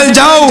জিবরাইল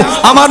যাও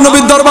আমার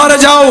নবীর দরবারে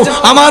যাও,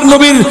 আমার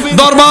নবীর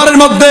দরবারের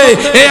মধ্যে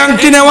এই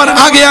আংটি নেওয়ার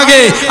আগে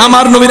আগে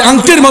আমার নবীর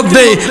আংটির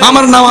মধ্যে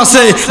আমার নাম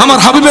আছে, আমার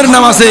হাবিবের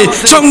নাম আছে,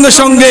 সঙ্গে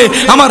সঙ্গে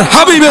আমার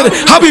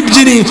হাবিব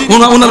যিনি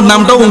ওনার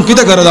নামটাও অঙ্কিত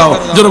করে দাও।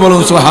 জোরে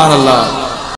বলুন সুবহানাল্লাহ।